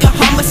a fucking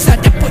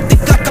homicide, I put the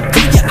Glock up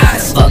to your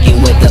eyes.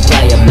 Fucking with the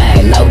player,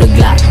 man, load the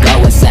Glock,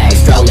 go insane.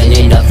 Strolling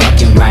in the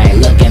fucking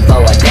rain, looking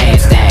for a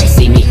dance thing.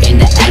 See me in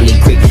the alley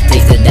creek,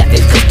 taste of death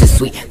is just as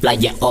sweet.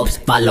 Flying orbs,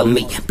 follow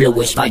me,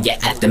 bluish fire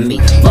after me.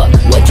 Fuck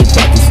what you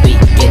fucking speak,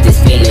 get this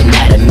feeling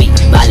out of me.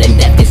 Violent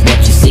death is what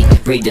you see,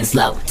 breathing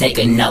slow, take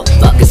a note.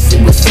 Fuck a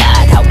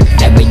suicide, ho,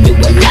 bury you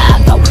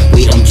alive, ho.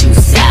 We don't choose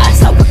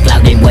sides, ho,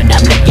 clouded what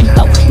I'm looking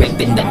for.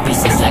 Ripping the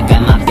pieces, I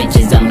got my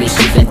bitches unleashed.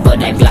 Even for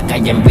that Glock I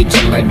am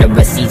reaching,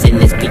 murderous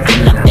season is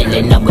peaking. I'm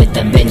filling up with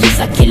the vengeance,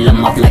 I kill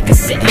them off like a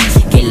sentence.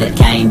 Killer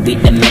can't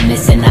beat the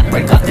menace and I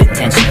break off the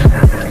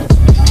tension.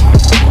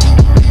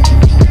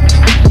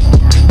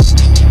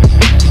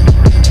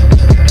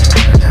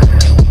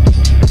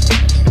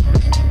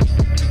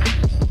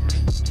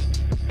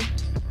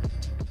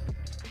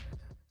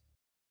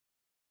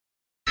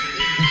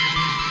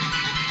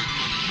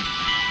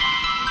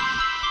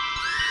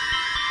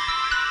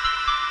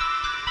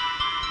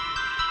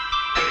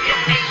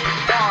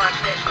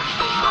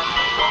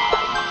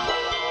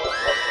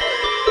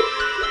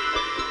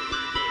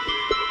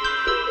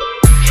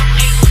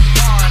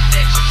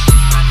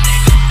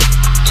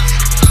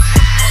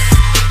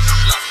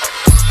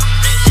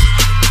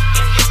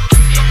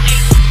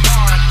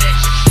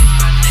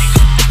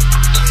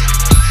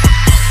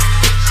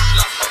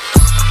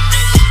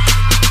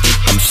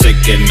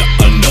 In the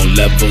unknown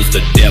levels,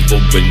 the devil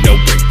with no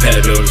brake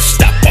pedals.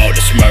 Stop all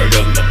this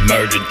murder, my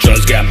murder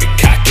drugs got me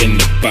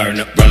cocking the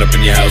burner. Run up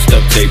in your house,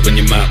 duct tape in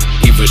your mouth.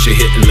 Evil shit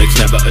hitting licks,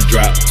 never a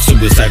drop.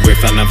 Suicide, great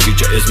found out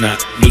future is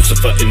not.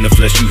 Lucifer in the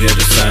flesh, you hear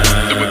the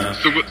sound.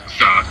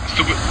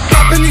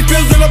 Popping these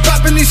pills and I'm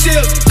popping these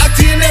shells.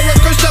 Oxy and arrow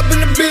crushed up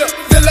in the bill.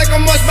 Feel like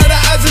I'm watched by the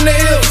eyes in the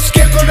hills.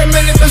 Scarecrow the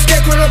minute, the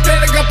scarecrow the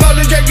panic. Got Paul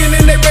and Dragon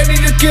and they ready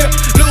to kill.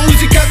 Lil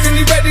Uzi cocked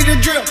and he ready to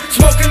drill.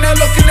 Smoking out,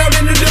 looking out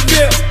into the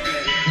bill.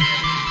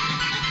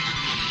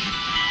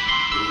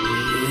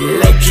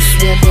 Roaches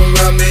swarm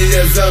around me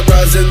as I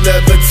rise and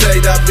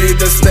levitate. I be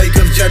the snake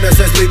of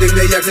Genesis, leading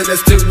the exodus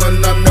to an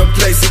unknown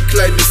place he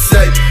claimed to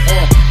say.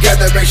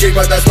 Got that ring sheep,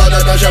 but that's why I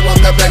don't show him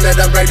the blade. Let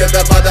them break to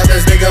the father,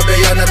 this nigga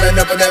beyond him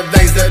and up in their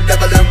veins. The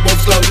devil and wolf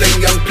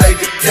slowly young play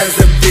the tens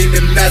of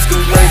demon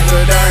masquerade.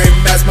 But I ain't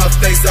mask my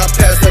face, I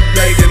pass the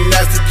blade and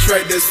that's the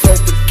trade. This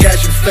hope for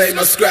cash and fame.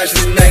 I scratch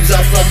the names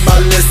off of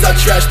my list. I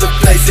trash the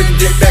place and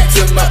get back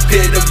to my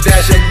pit of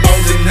dashing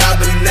bones and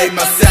hibernate.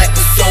 My sack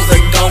of souls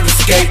ain't gon'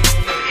 escape.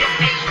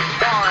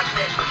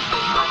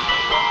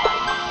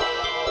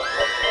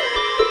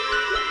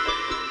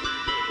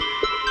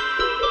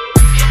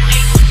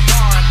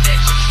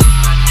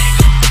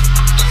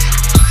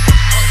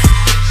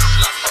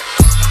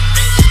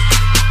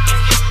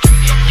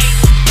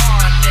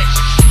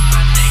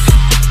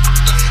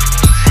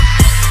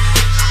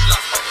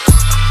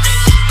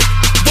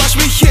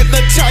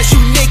 Hypnotize you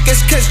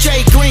niggas cause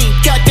Jay Green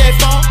got that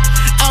phone.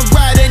 I'm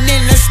riding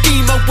in a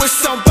steamer with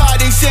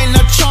somebody's in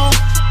a trunk.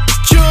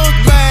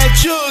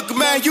 Jug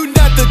man, you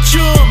not the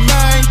jug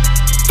man.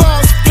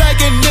 False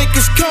flagging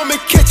niggas come and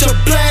catch a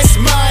blast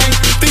man.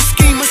 These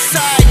schema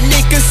side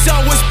niggas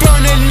always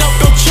burning up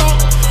your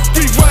trunk.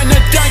 We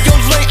running down your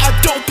lane, I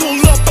don't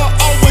pull up, I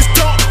always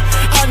don't.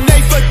 I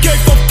never gave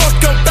a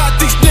fuck about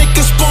these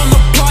niggas on the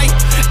plane.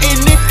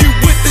 And if you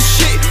with the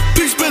shit,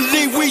 please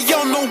believe we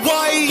on the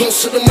way.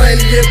 Most of the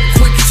money, yeah,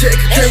 quick attack.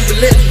 Can't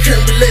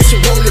relate, so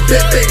roll it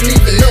back,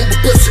 leave a number,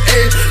 bust the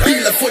ass. Be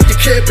like, fuck the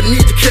cab, but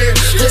need the cash.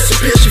 Hustle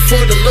passion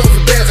for the love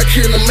of bad. I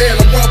kill a man,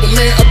 I rob a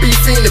man, I be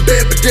feeling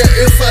bad. But then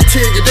if I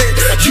tell you that,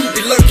 you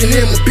be lurking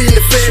in my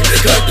business fan.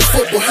 Like the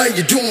football, how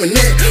you doing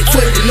that?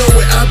 For you know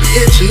it, I be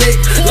itching it.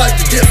 Like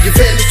the devil, you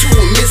vanish to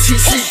a miss. He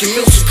seeking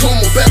milk, so come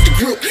about the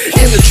group.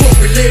 In the trunk,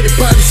 related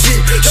body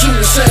shit.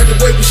 Suicide, the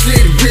way we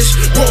slid the wrist.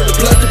 Roll the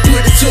blood to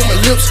put it to my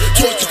lips.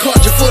 Torch the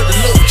carja for the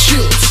low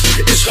chills.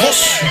 It's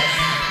hustle.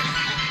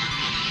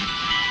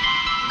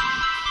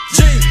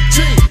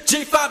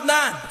 G59,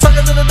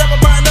 talking to the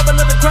devil, buying up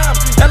another crime.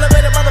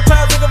 Elevated by the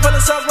power, looking for the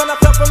south. When I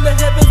fell from the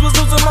heavens, was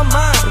losing my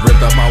mind. Ripped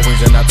off my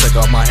wings and I took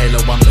off my halo.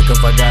 I'm looking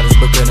for guidance,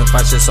 but couldn't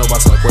find shit, so I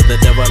slept with the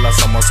devil. I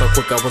saw myself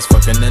quick, I was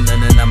fucking and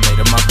then I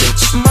made her my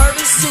bitch.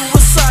 Murder,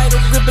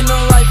 suicidal, gripping a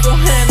rifle,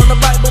 hand on the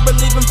Bible,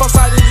 believing false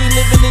ideas. We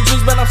living in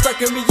dreams, but I'm stuck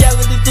in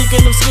reality,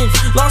 thinking of schemes.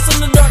 Lost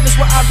in the darkness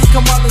where I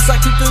become honest. I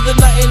keep through the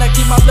night and I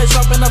keep my place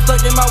sharp and I'm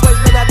stuck in my ways,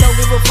 but I don't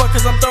give a fuck,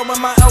 cause I'm throwing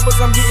my elbows,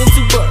 I'm getting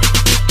too bugged.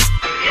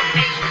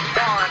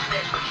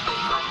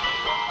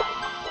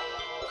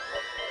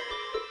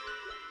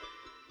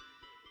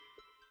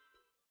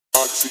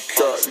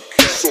 Oxycontin,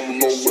 some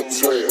lower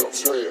tail.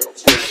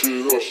 Push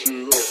it up.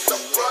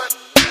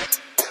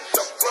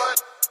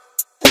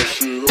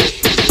 Push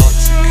it up.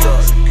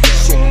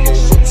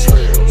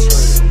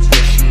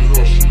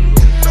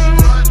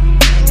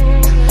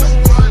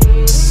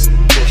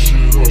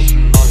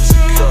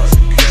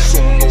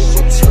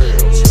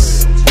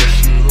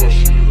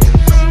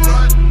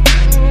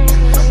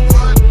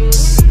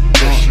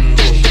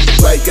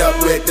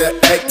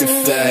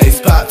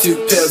 pop 2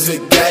 pills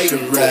with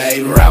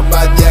Gatorade. Round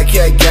my neck,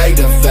 yeah,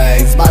 gator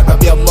face. Might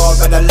pop you more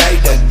than a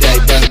later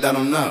date, but I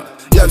don't know.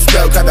 Young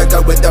stroke, kinda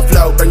go with the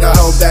flow. Bring her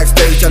home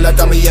backstage, tell her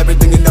tell me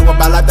everything you know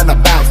about life, then I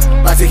bounce.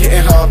 Roxy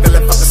hitting hard,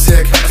 feeling fucking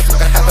sick.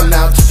 Smoke a half an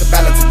ounce just to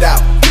balance it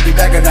out. We be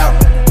backing out,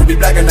 we be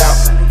blacking out.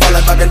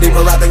 Falling fucking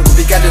deeper, I think we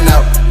be getting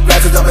out.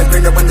 Glasses up and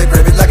greener when they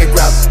grab it like a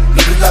grout.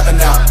 We be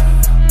loving out.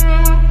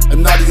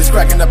 And naughty is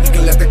cracking up, you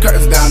can let the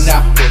curtains down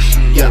now.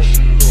 Yeah.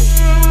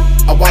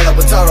 I wall up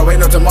with Taro, ain't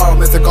no tomorrow.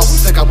 Mr. Call from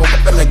sick, I woke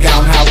up in the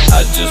gown house.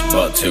 I just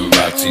bought 10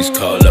 Roxy's,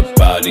 call up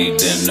body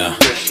dinner.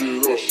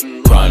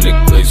 Chronic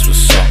place with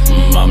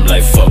something, I'm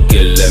like fuck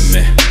it, let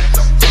me.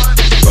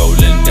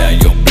 Rolling down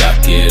your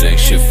block, it ain't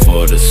shit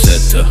for the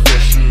center.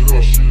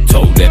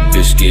 Told that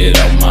bitch get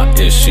out my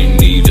ear, she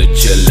need a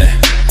chillin'.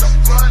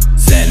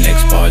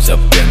 Xanax bars up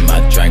in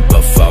my drink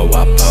before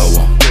I pour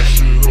 'em.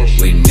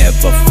 We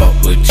never fuck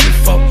with you,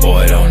 fuck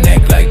boy, don't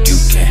act like you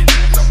can.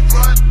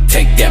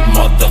 Take that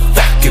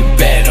motherfucking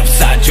bed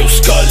upside your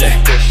skull.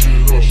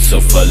 So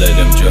full of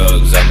them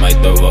drugs, I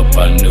might throw up,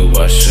 I knew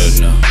I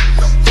shouldn't.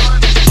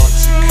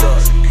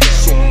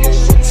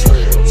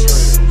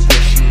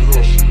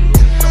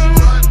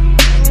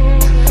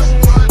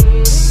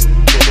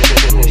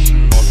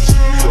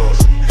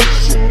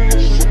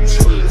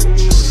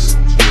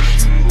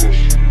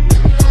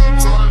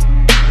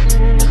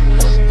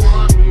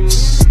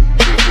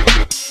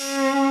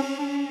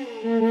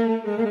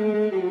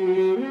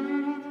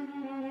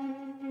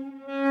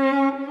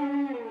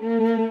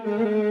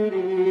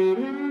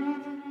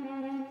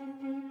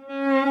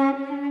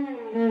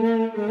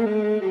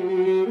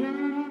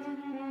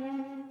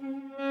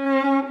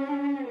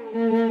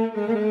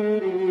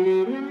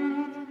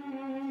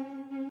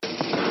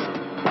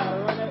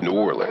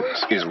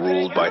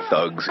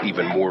 Thugs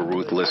even more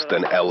ruthless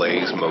than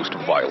LA's most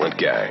violent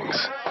gangs.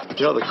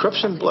 You know, the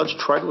Crips and Bloods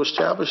tried to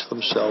establish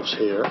themselves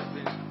here.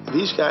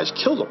 These guys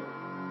killed them.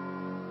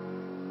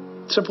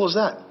 Simple as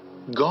that.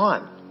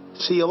 Gone.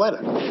 See you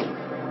later.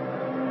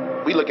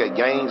 We look at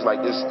gangs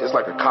like this, it's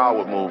like a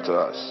coward move to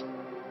us.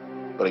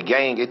 But a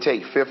gang, it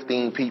takes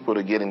 15 people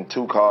to get in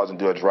 2 cars and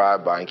do a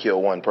drive-by and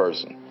kill 1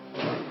 person.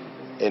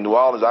 In New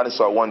Orleans, I just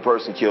saw 1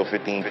 person kill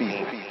 15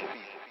 people.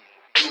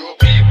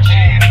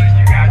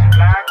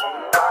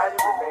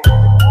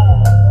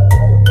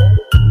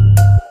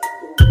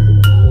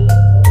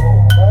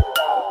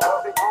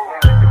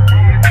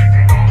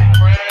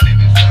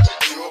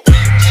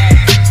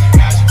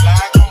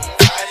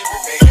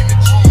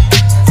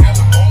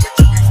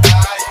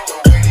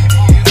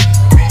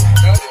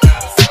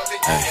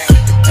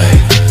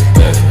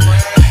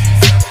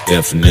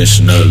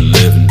 Definition of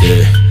living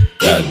dead.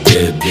 Got a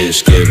dead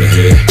bitch giving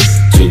head.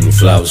 Tulip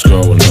flowers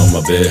growing on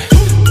my bed.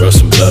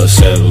 Rust and blood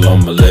settle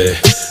on my leg.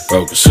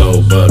 Broken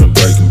soul, but I'm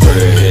breaking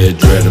bread. Head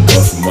dreading,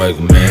 but from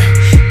waking man.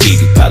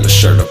 Eating pile of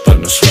shirt up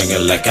on the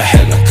swinging like a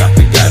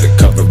helicopter. Got it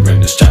covering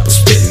this chopper,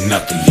 spitting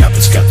out the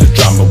yappers. Got the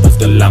drama with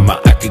the llama.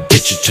 I could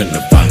get you to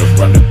Nirvana.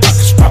 Running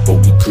pockets proper,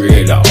 we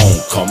create our own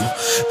karma.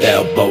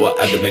 Balboa,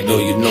 I done make know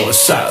you know a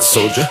side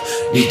soldier.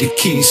 Need the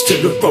keys to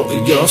the rover,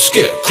 you're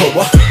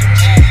scarecrow.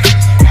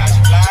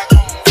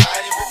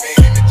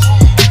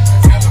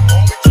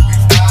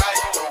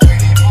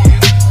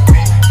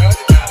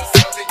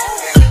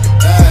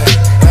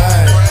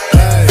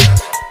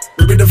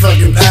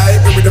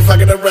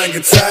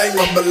 Orangutan,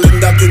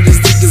 mumbling after this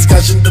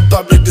discussion, the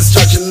public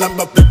destruction. I'm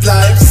up in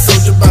flames,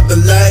 soldier by the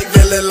leg,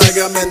 feeling like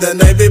I'm in the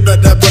Navy, but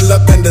I pull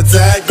up in the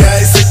tag,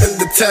 gang, sipping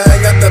the tag,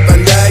 I never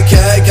nag,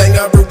 can't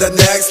I root the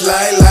next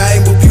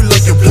line, move you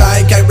looking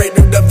blind, can't rate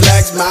through the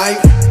flags, mine.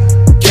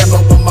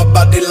 Camera on my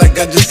body like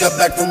I just got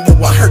back from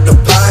war, I heard the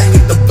bang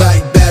in the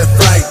bank, bad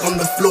fright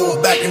on the floor,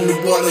 back in New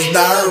Orleans,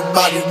 now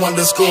everybody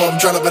wonder score. I'm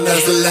trying to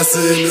finesse the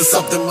lesson into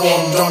something more.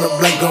 I'm drawing a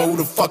blank on who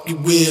the fuck you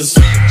is.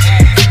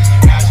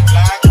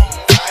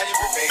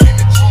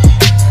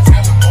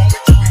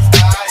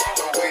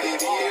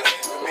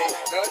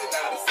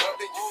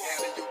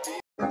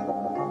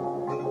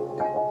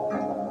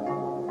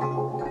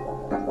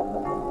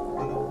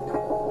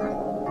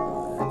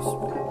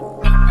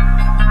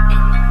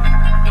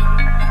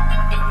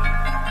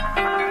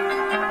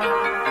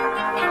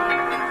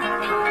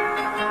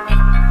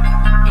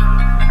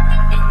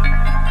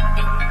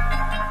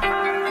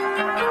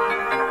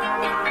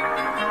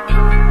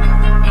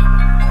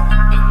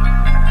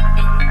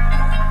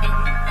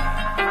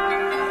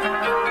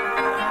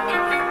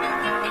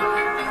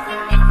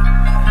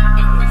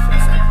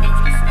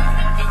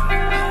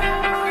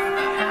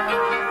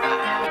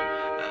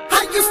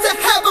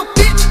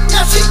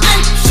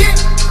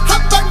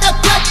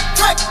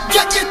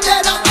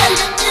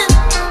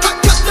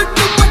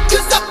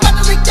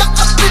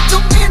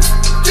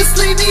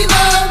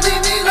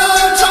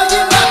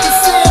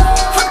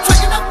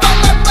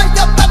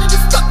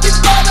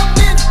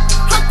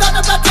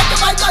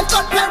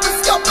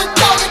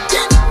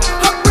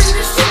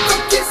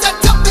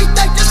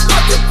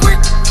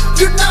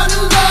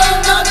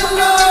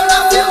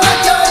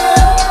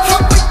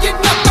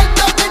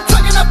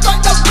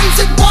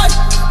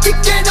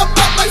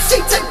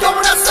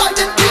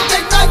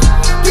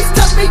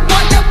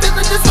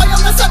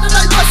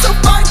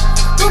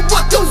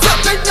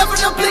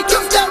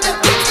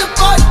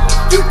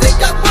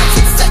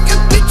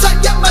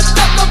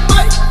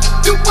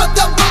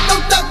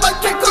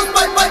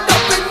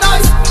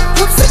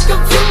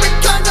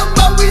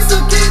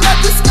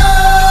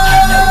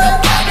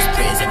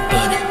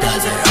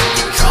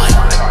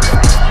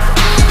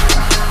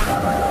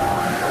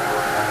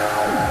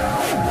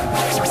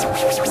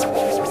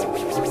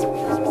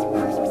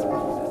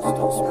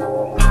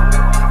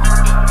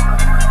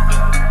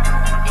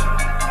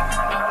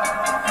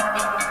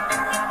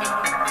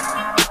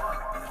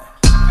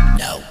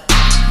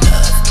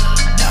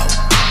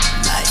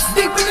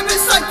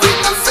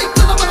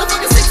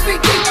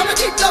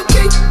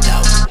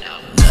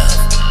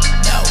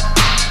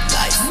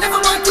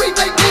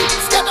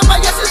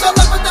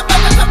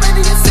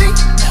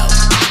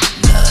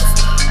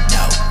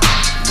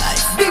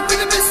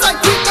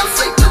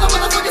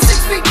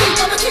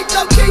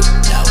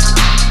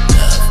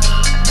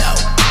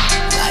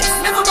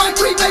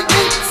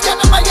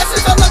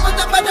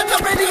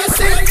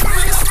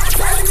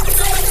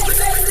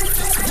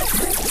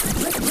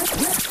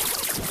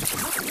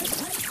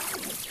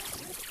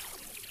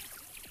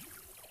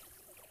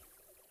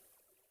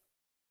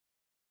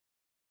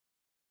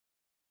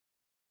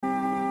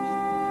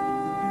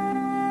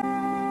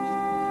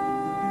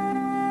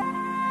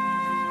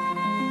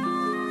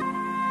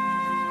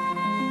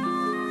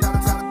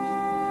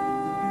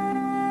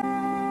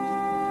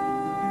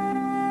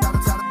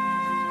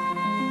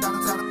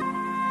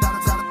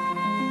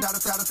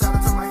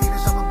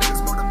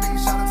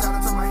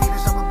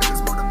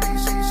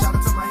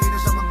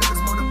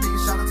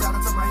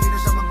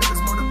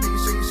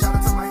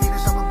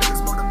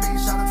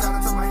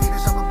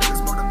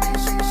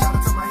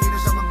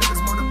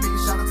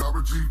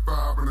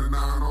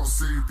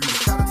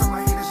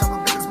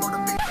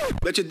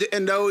 Bet you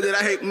didn't know that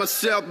I hate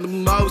myself the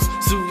most.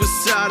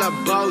 Suicide, I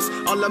boast.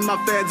 All of my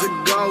fans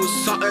are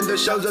ghosts. Haunting the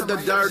shows of the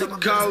dirty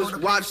coast.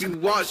 Watch me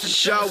watch the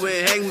show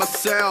and hang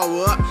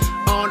myself up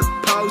on the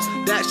post.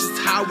 That's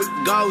just how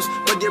it goes.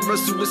 But you're a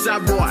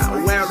suicide boy.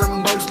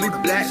 Wearing mostly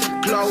black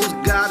clothes.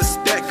 Got a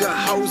stack of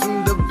hoes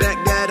in the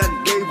back that I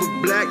gave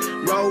a black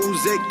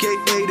rose,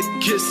 aka the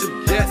kiss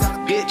of death.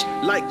 Bitch,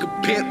 like a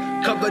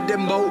pimp, covered in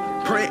mold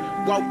print.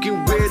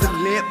 Walking with a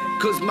limp,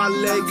 cause my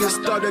leg is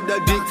started to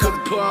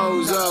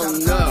decompose. Oh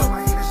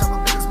no.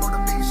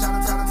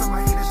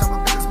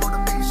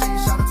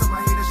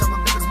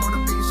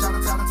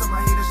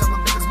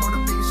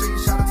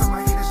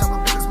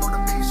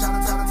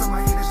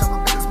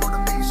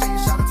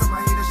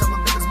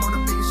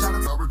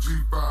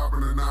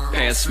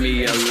 Pass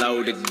me a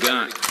loaded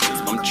gun.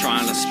 I'm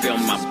trying to spill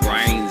my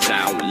brains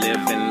out.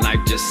 Living life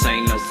just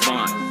ain't no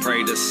fun.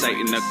 Pray to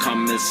Satan to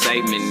come and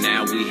save me.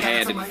 Now we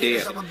had a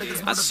deal.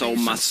 I sold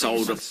my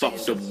soul to fuck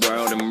the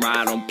world and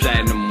ride on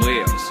platinum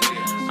wheels.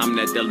 I'm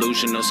that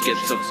delusional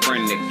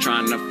schizophrenic,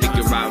 trying to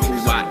figure out who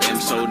I am,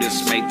 so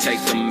this may take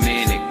a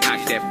minute.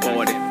 Cock that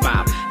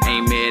 45,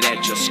 aim it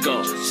at your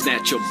skull,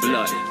 snatch your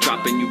blood,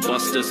 dropping you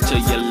busters till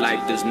your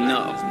life is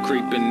nuts.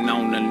 Creeping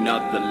on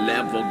another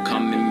level,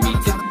 come and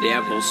meet the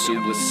devil.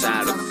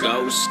 Suicidal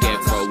ghost,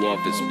 scarecrow off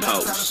his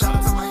post.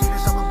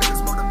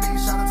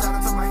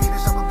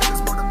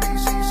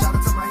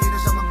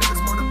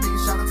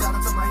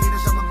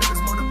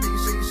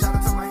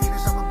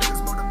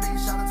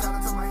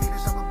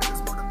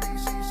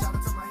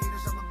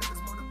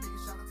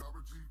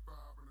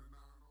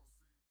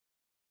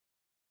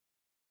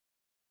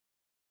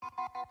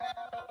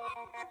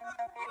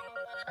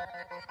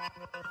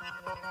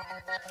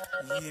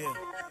 Yeah,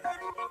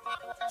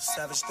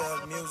 Savage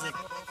Thug music.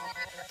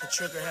 The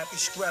trigger happy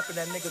scrapping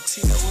that nigga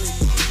Tina Reed.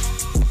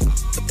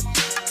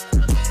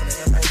 For the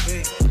MOB,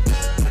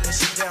 put this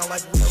shit down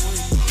like we read.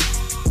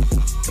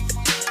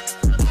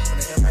 For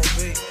the MOB,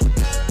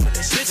 put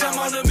this shit Bitch, down I'm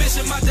on like a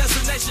mission, my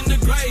destination the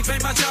grave.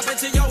 Aim my chop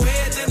into your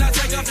head, then I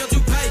take off your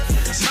toupee.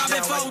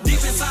 Mobbing 4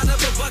 deep inside of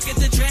a bucket,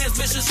 the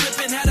transmission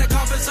slipping. Had a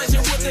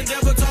conversation with the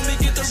devil, told me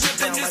get the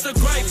ripping. It's a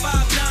great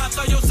 5'9",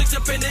 throw your 6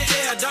 up in the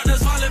air.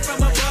 Darkness falling from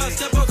above,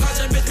 step on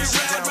caution, bitch, be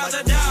red. I'd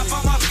rather die up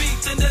on my feet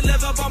than to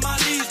live up on my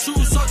knees.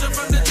 True soldier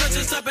from the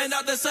trenches, stepping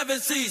out the 7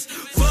 seas.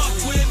 Fuck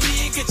with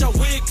me and get your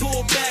wig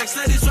pulled back.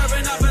 Steady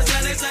swerving up and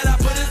Xanax that I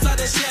put inside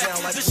the shack.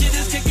 The shit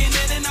is kicking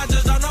in and I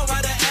just don't know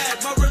how to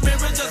act. My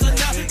remembrance just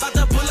enough, about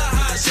to pull a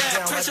hot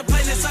shack. Crash a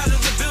plane inside of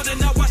the building,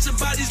 now watch the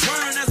bodies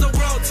burn as the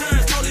world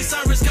turns. Police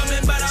sirens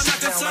coming, but I'm not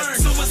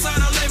concerned.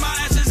 Suicidal, lay my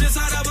ashes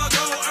inside of a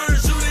gold urn.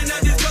 Shooting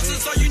at these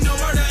busters, so you know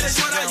murder is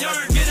what I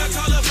yearn. Get a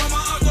caller from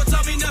my uncle,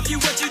 tell me nephew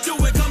what you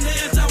doing. Come to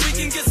in town, we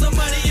can get some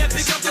money and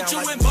pick up the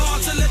chewing ball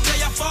till the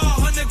day I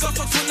fall. 100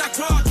 ghosts when I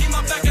crawl, keep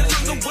my back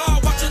along the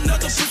wall, watch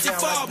another pussy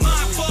fall.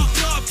 Mind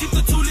fucked up, keep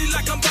the toolie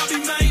like I'm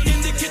Bobby Main.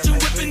 In the kitchen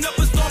whipping up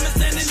a storm and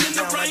standing in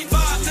the rain. 5'9"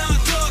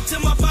 thug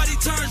till my body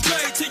turns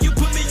gray, till you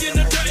put me in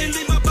the dirt and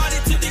leave my body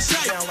to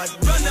decay.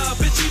 Run up,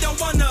 bitch, you don't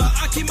wanna.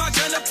 I keep my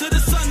gun up to the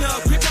sun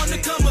up, creep on the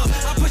come up.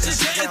 I push a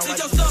jet into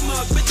your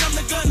stomach, bitch, I'm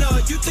the gunner.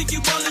 You think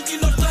you ballin', you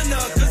know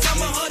stunner, cause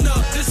I'm a hunter.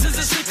 This is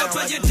a stick up,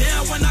 play you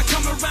down when I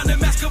come around and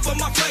mask over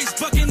my face.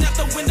 Bucking at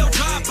the window,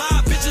 drive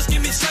by, bitches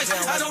give me space.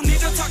 I don't need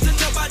to talk to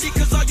nobody,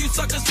 cause all you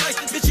suckers fake.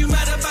 Bitch, you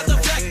mad about the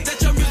fact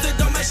that your music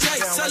don't make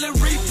shake. Selling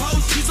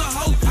reposts, use a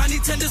hoe, I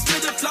need 10 to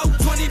split it flow.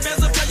 20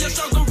 bands of play your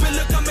show,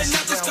 gorilla coming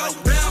out the scope.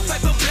 Brown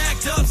paper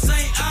backed up,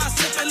 St. I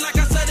sipping like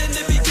I said in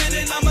the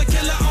beginning. I'm a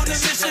killer on a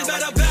mission,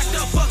 better back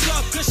the fuck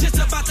up, cause shit's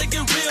about to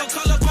get real.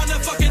 Call up on the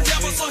fucking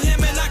devil, so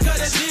him and I cut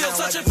a deal.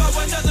 Searching for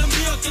another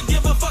meal, can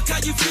give a fuck how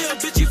you feel.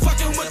 Bitch, you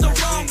fucking with the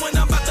wrong when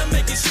I'm about to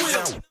make it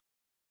swill.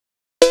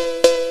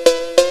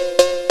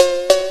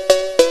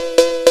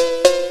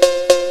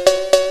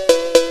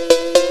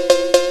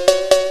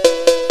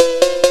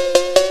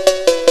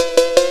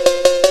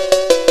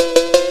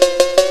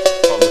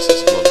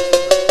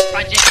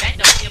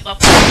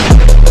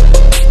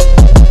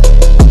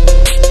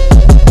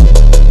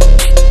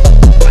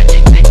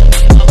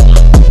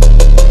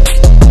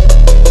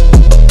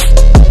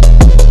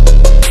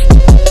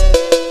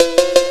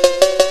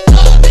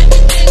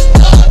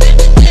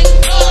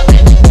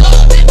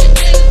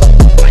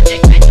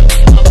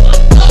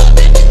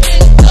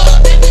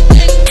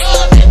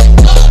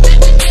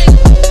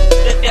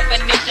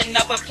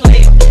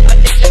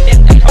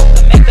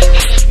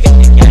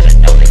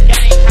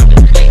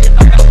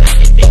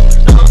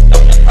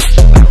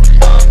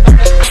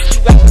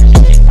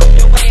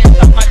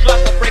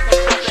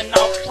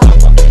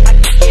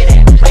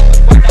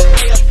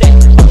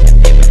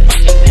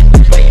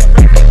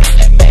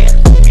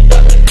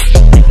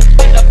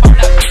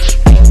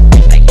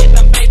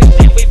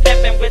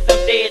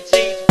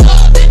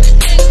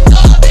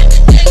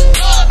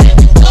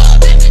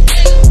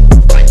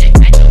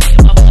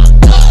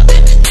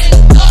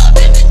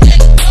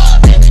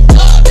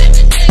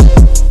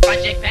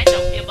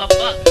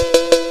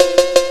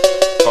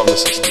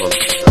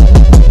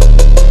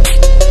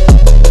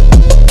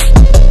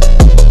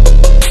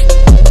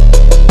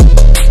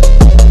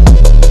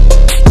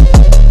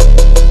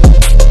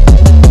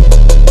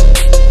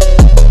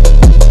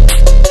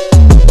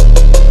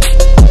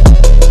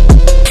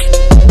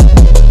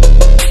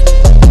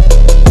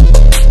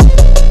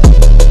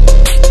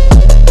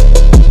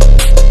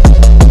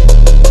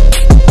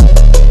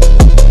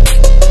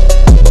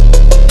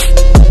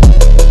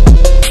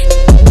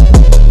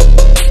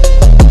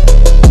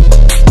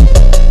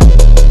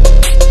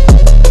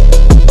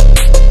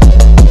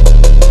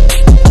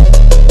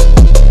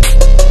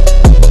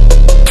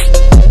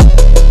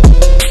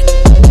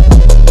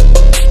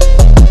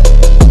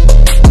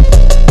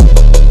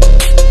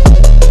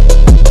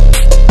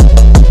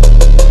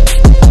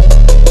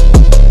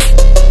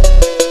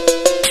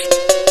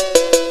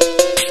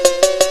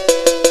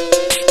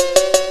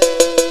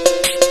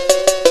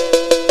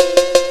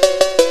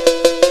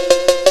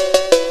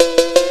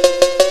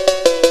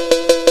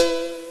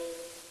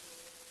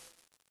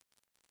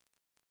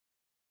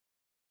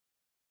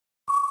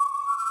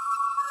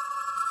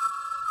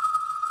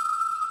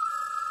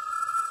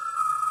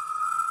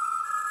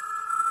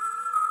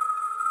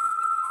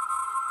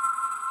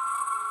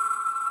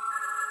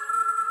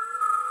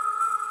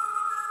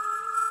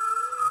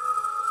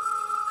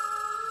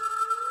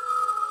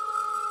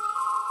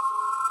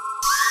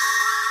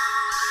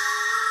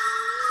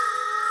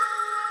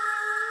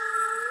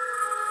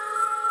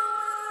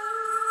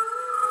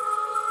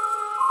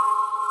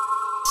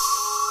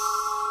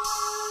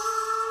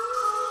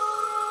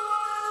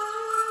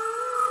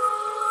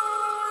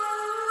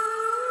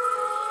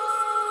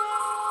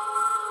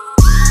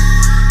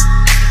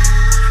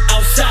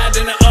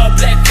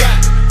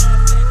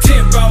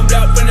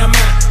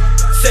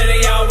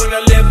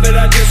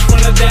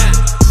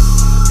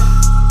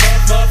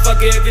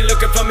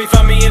 looking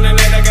for me in the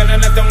net. I got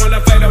nothing,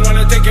 wanna fight, I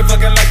wanna take your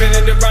fucking life and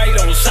end it right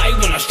on sight.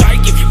 When I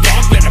strike, if you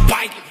walk, better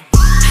bite.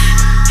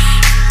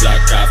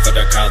 Block out for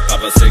the cops,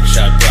 pop a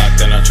 6-shot Glock.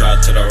 Then I try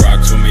to the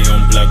rocks with me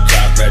on blood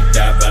clot. Red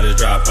dot, body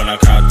drop when I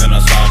caught. Then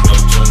I saw no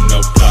tune,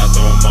 no plot.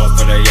 Throw 'em off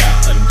for the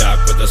yacht and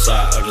dock with the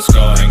side of the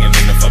skull hanging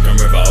in the fucking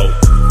river. Oh,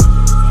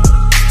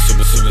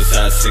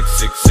 suicide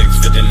 666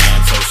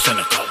 59, so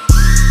cynical.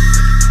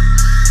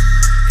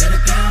 Got a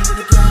pound to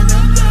the ground,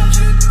 I'm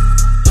lounging.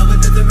 Over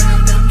to the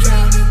round, I'm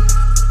drowning.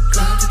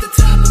 Climb to the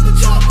top of the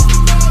job on the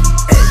mountain.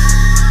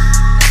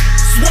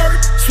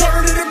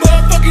 Swerve in the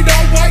motherfucking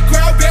all white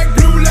crowd. Back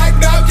blue like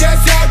now, yes,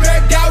 I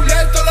red out.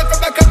 Let's stole it from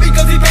my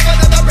Kamikaze, he broke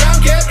another brown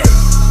cat.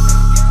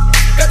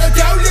 Got the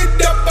town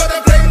lit up by the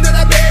flame that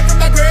I made from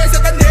my grave.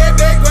 7-day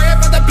big grave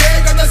for the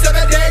pig on the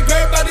 7-day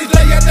grave. Bodies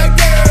laying the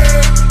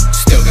grave.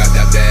 Still got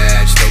that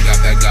badge, still got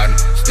that gun,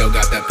 still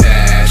got that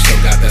patch,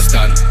 still got that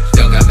stun,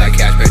 still got that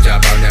cash, bitch, I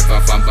burn it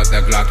for fun, but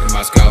the Glock in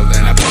my skull,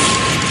 then I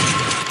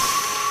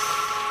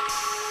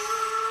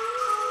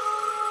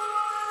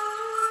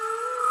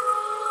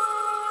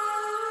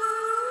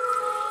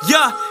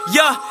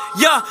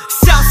Yeah,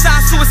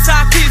 Southside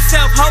suicide, kill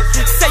yourself, ho.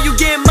 Say you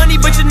getting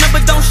money, but your number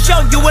don't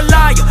show, you a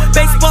liar.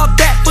 Baseball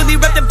bat, fully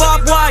wrapped in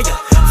barbed wire.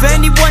 For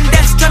anyone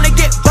that's tryna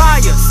get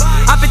buyers,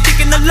 I've been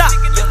thinking a lot.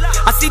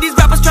 I see these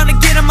rappers tryna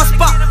get in my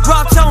spot.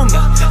 Rob told me,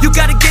 you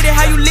gotta get it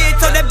how you live.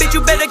 Told that bitch you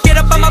better get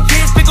up on my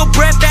bitch. Big ol'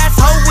 breath ass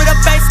hoe with a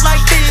face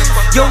like this.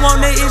 You want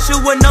the issue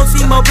with no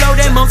see more blow,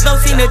 that most don't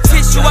see the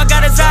tissue. I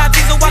got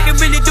anxiety so I can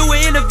really do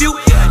an interview.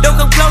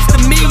 Don't come close to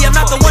me, I'm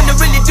not the one to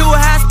really do it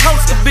how it's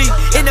supposed to be.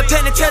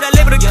 Independent, tell that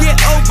label to get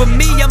over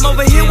me. I'm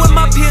over here with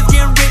my peers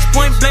getting rich.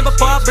 Point blank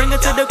before I bring her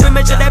to the crib,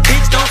 make sure that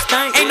bitch don't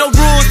stink. Ain't no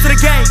rules to the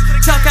game,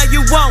 talk how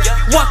you want,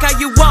 walk how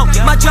you want.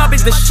 My job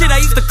is the shit,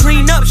 I used to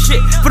clean up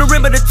shit for the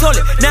rim of the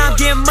toilet. Now I'm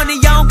getting money,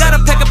 I don't gotta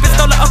pack a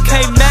pistol.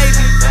 Okay,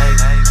 maybe.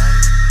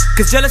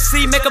 Cause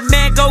jealousy make a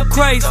man go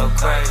crazy.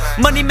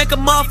 Money make a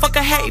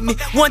motherfucker hate me.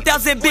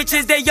 1,000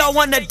 bitches, they all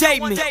wanna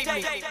date me.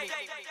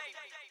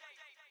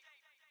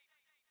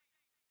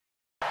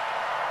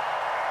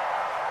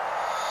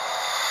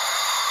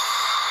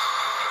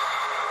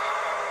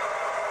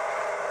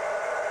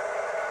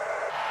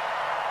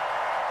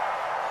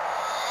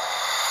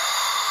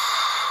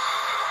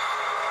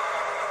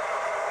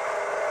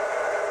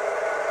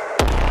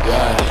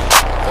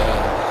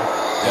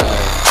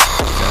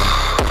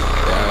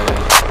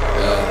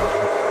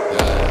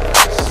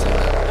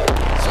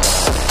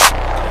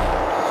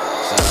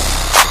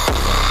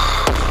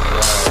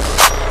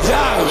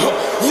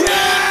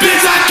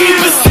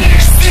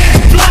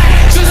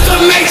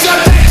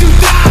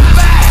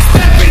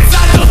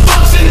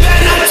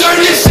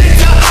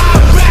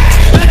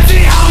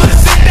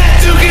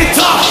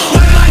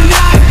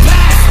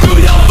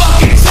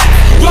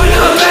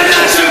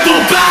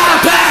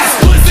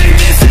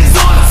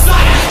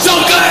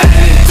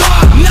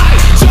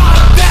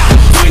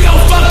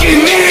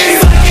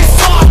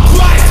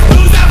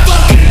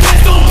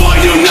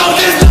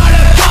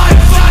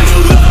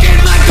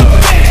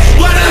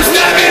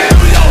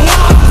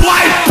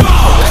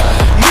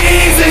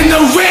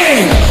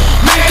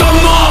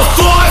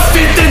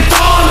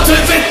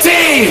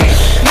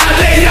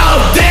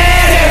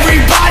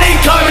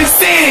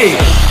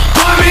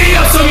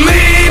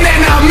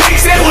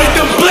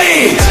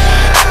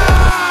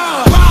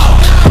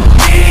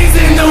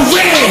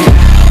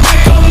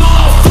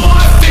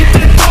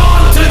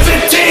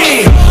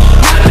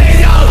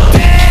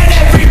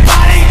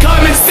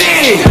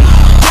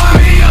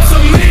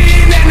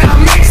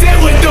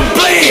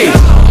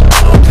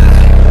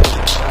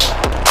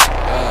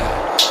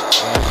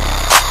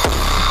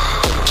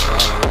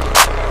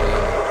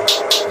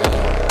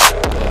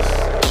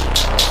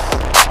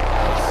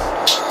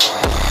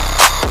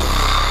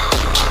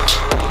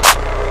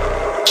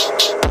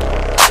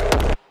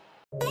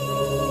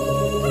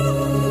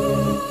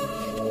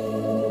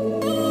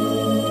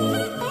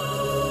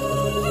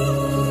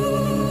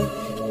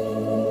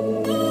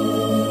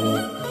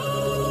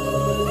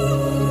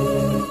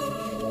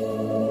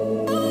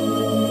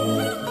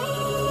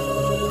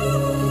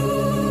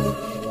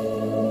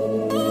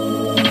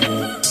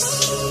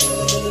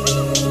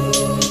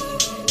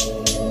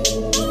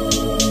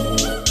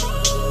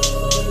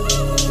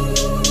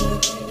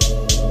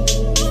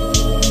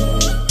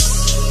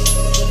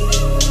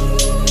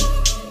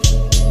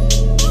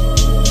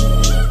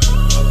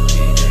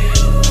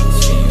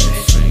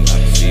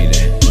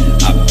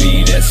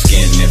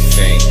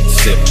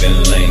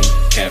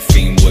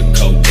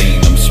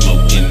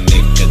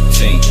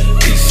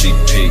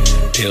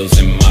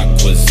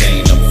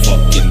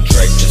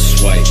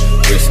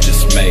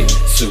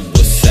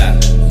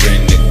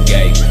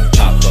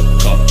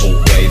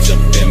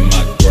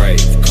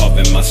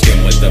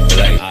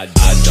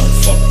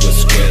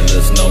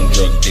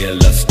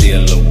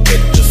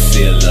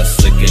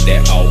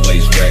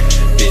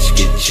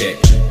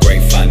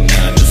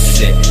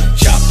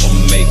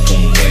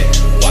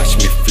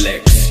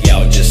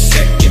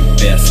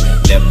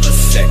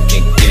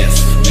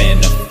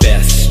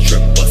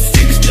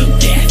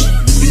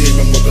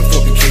 Motherfucker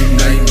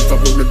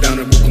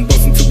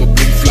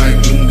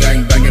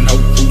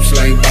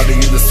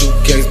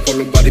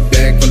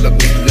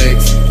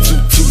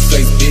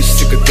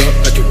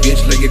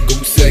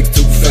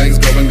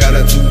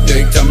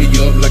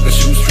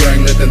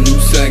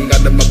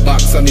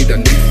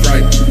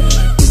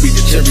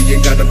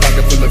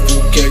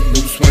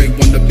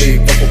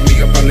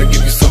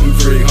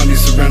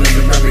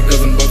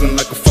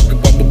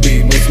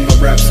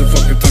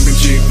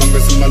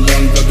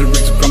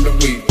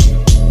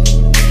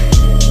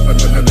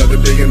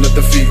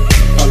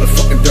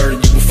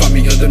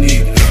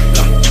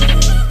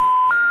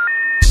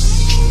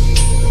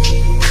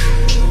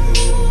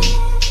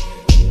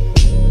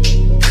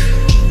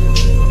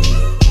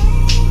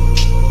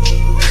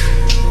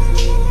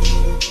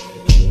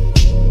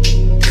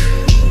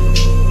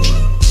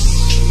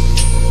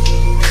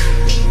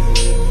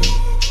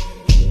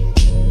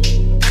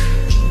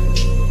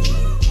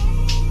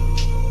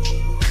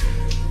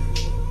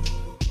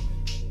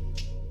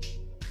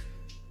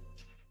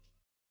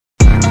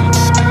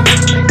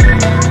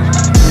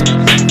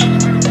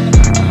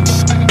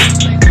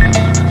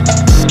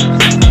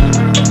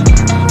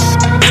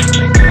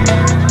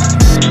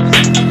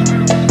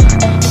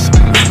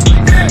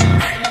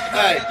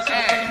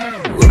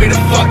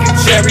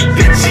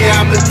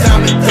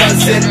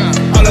buzzing.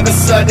 All of a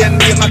sudden,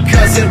 me and my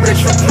cousin,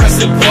 rich from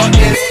pressing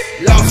buttons.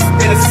 Lost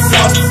in the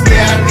sauce,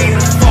 yeah, I need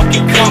a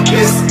fucking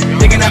compass.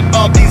 Digging out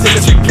all these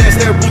industry plants,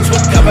 their roots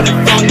were covered in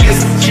fungus.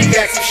 She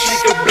asked if she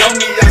could blow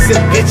me, I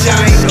said, bitch, I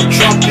ain't no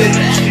trumpet.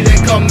 She then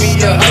called me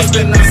a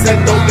husband, I said,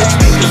 no, bitch,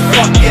 we just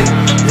fucking.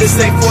 This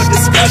ain't for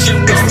discussion,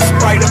 mix the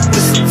Sprite up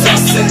with some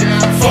tussin'.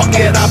 Fuck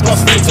it, I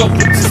bust into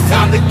boots, it's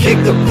time to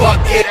kick the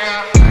bucket.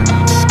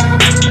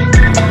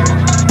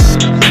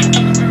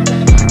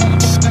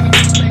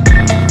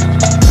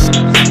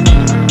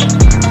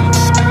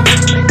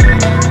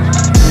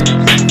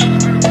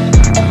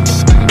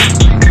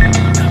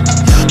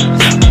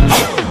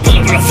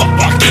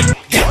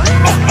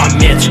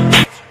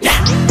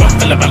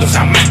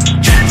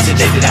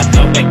 Sedated, I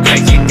go back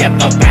crazy,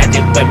 devil ride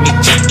it with me.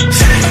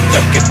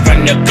 Looking from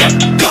the gut,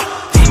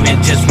 demon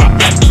just my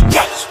blood.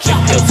 Strip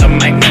pills on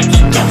my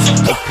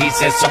nose, no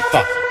pieces of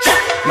fuck.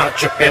 Mouth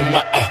dripping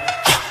with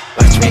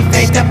watch me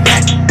fade to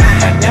black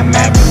behind the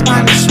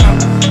marijuana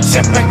smoke.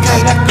 Sipping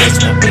color grace,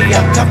 no be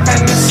a cup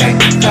and the same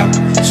flow.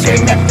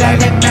 Screaming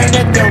bloody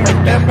murder,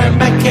 doing the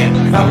rhythm, I can't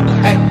vote.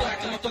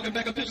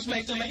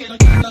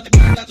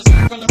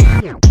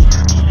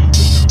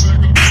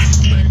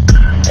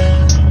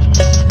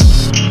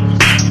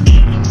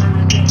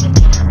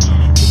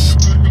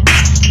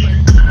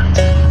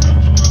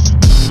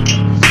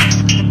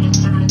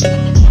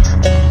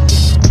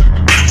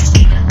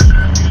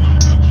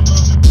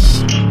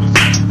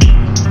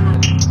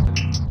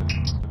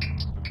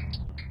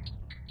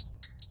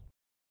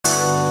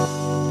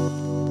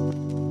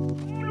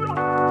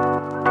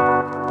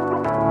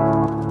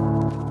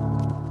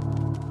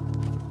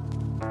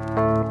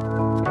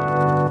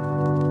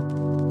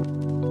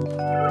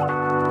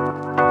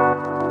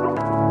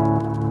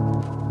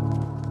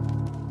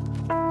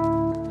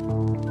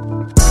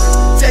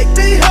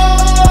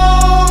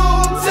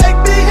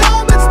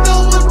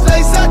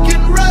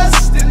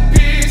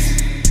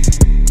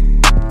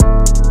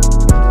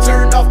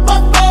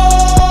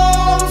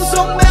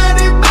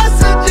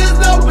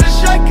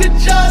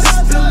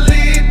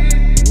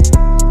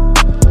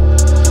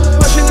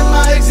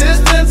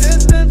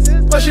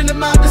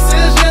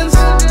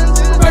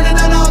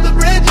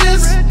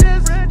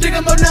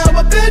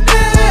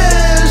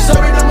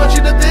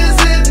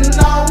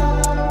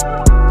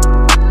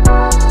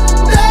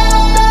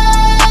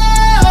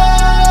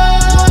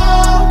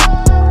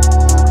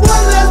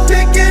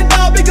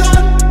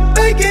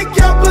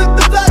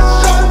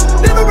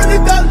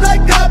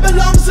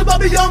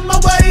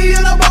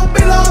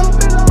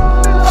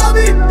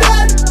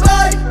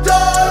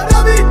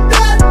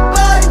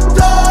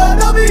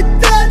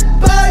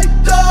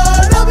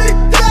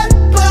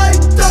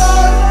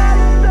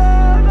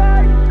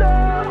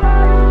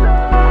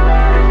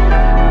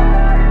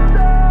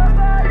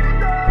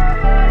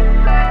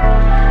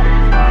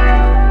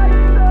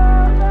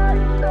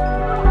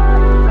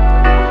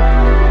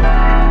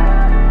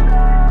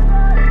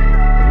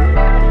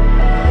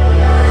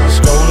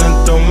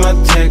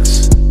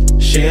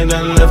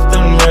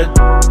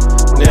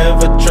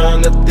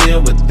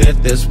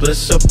 There's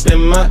bliss up in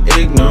my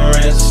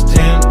ignorance.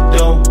 10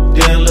 dope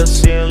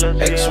dealers,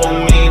 X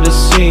want me to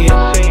see it.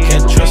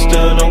 Can't trust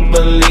her, don't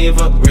believe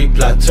her.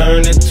 Reply,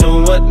 turn it to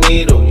a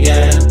needle,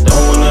 yeah.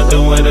 Don't wanna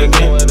do it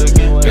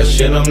again. Got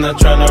shit I'm not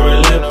trying to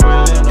relive.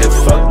 Get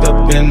fucked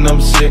up and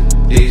I'm sick.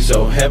 These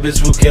old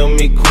habits will kill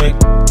me quick.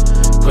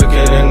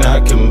 Quicker than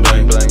I can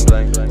blink.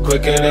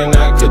 Quicker than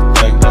I could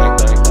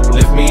think.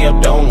 Lift me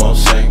up, don't want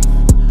sing.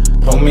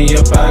 Pull me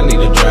up, I need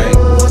a drink.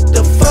 What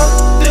the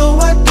fuck do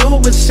I do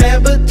with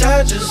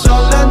sabotage? Is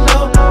all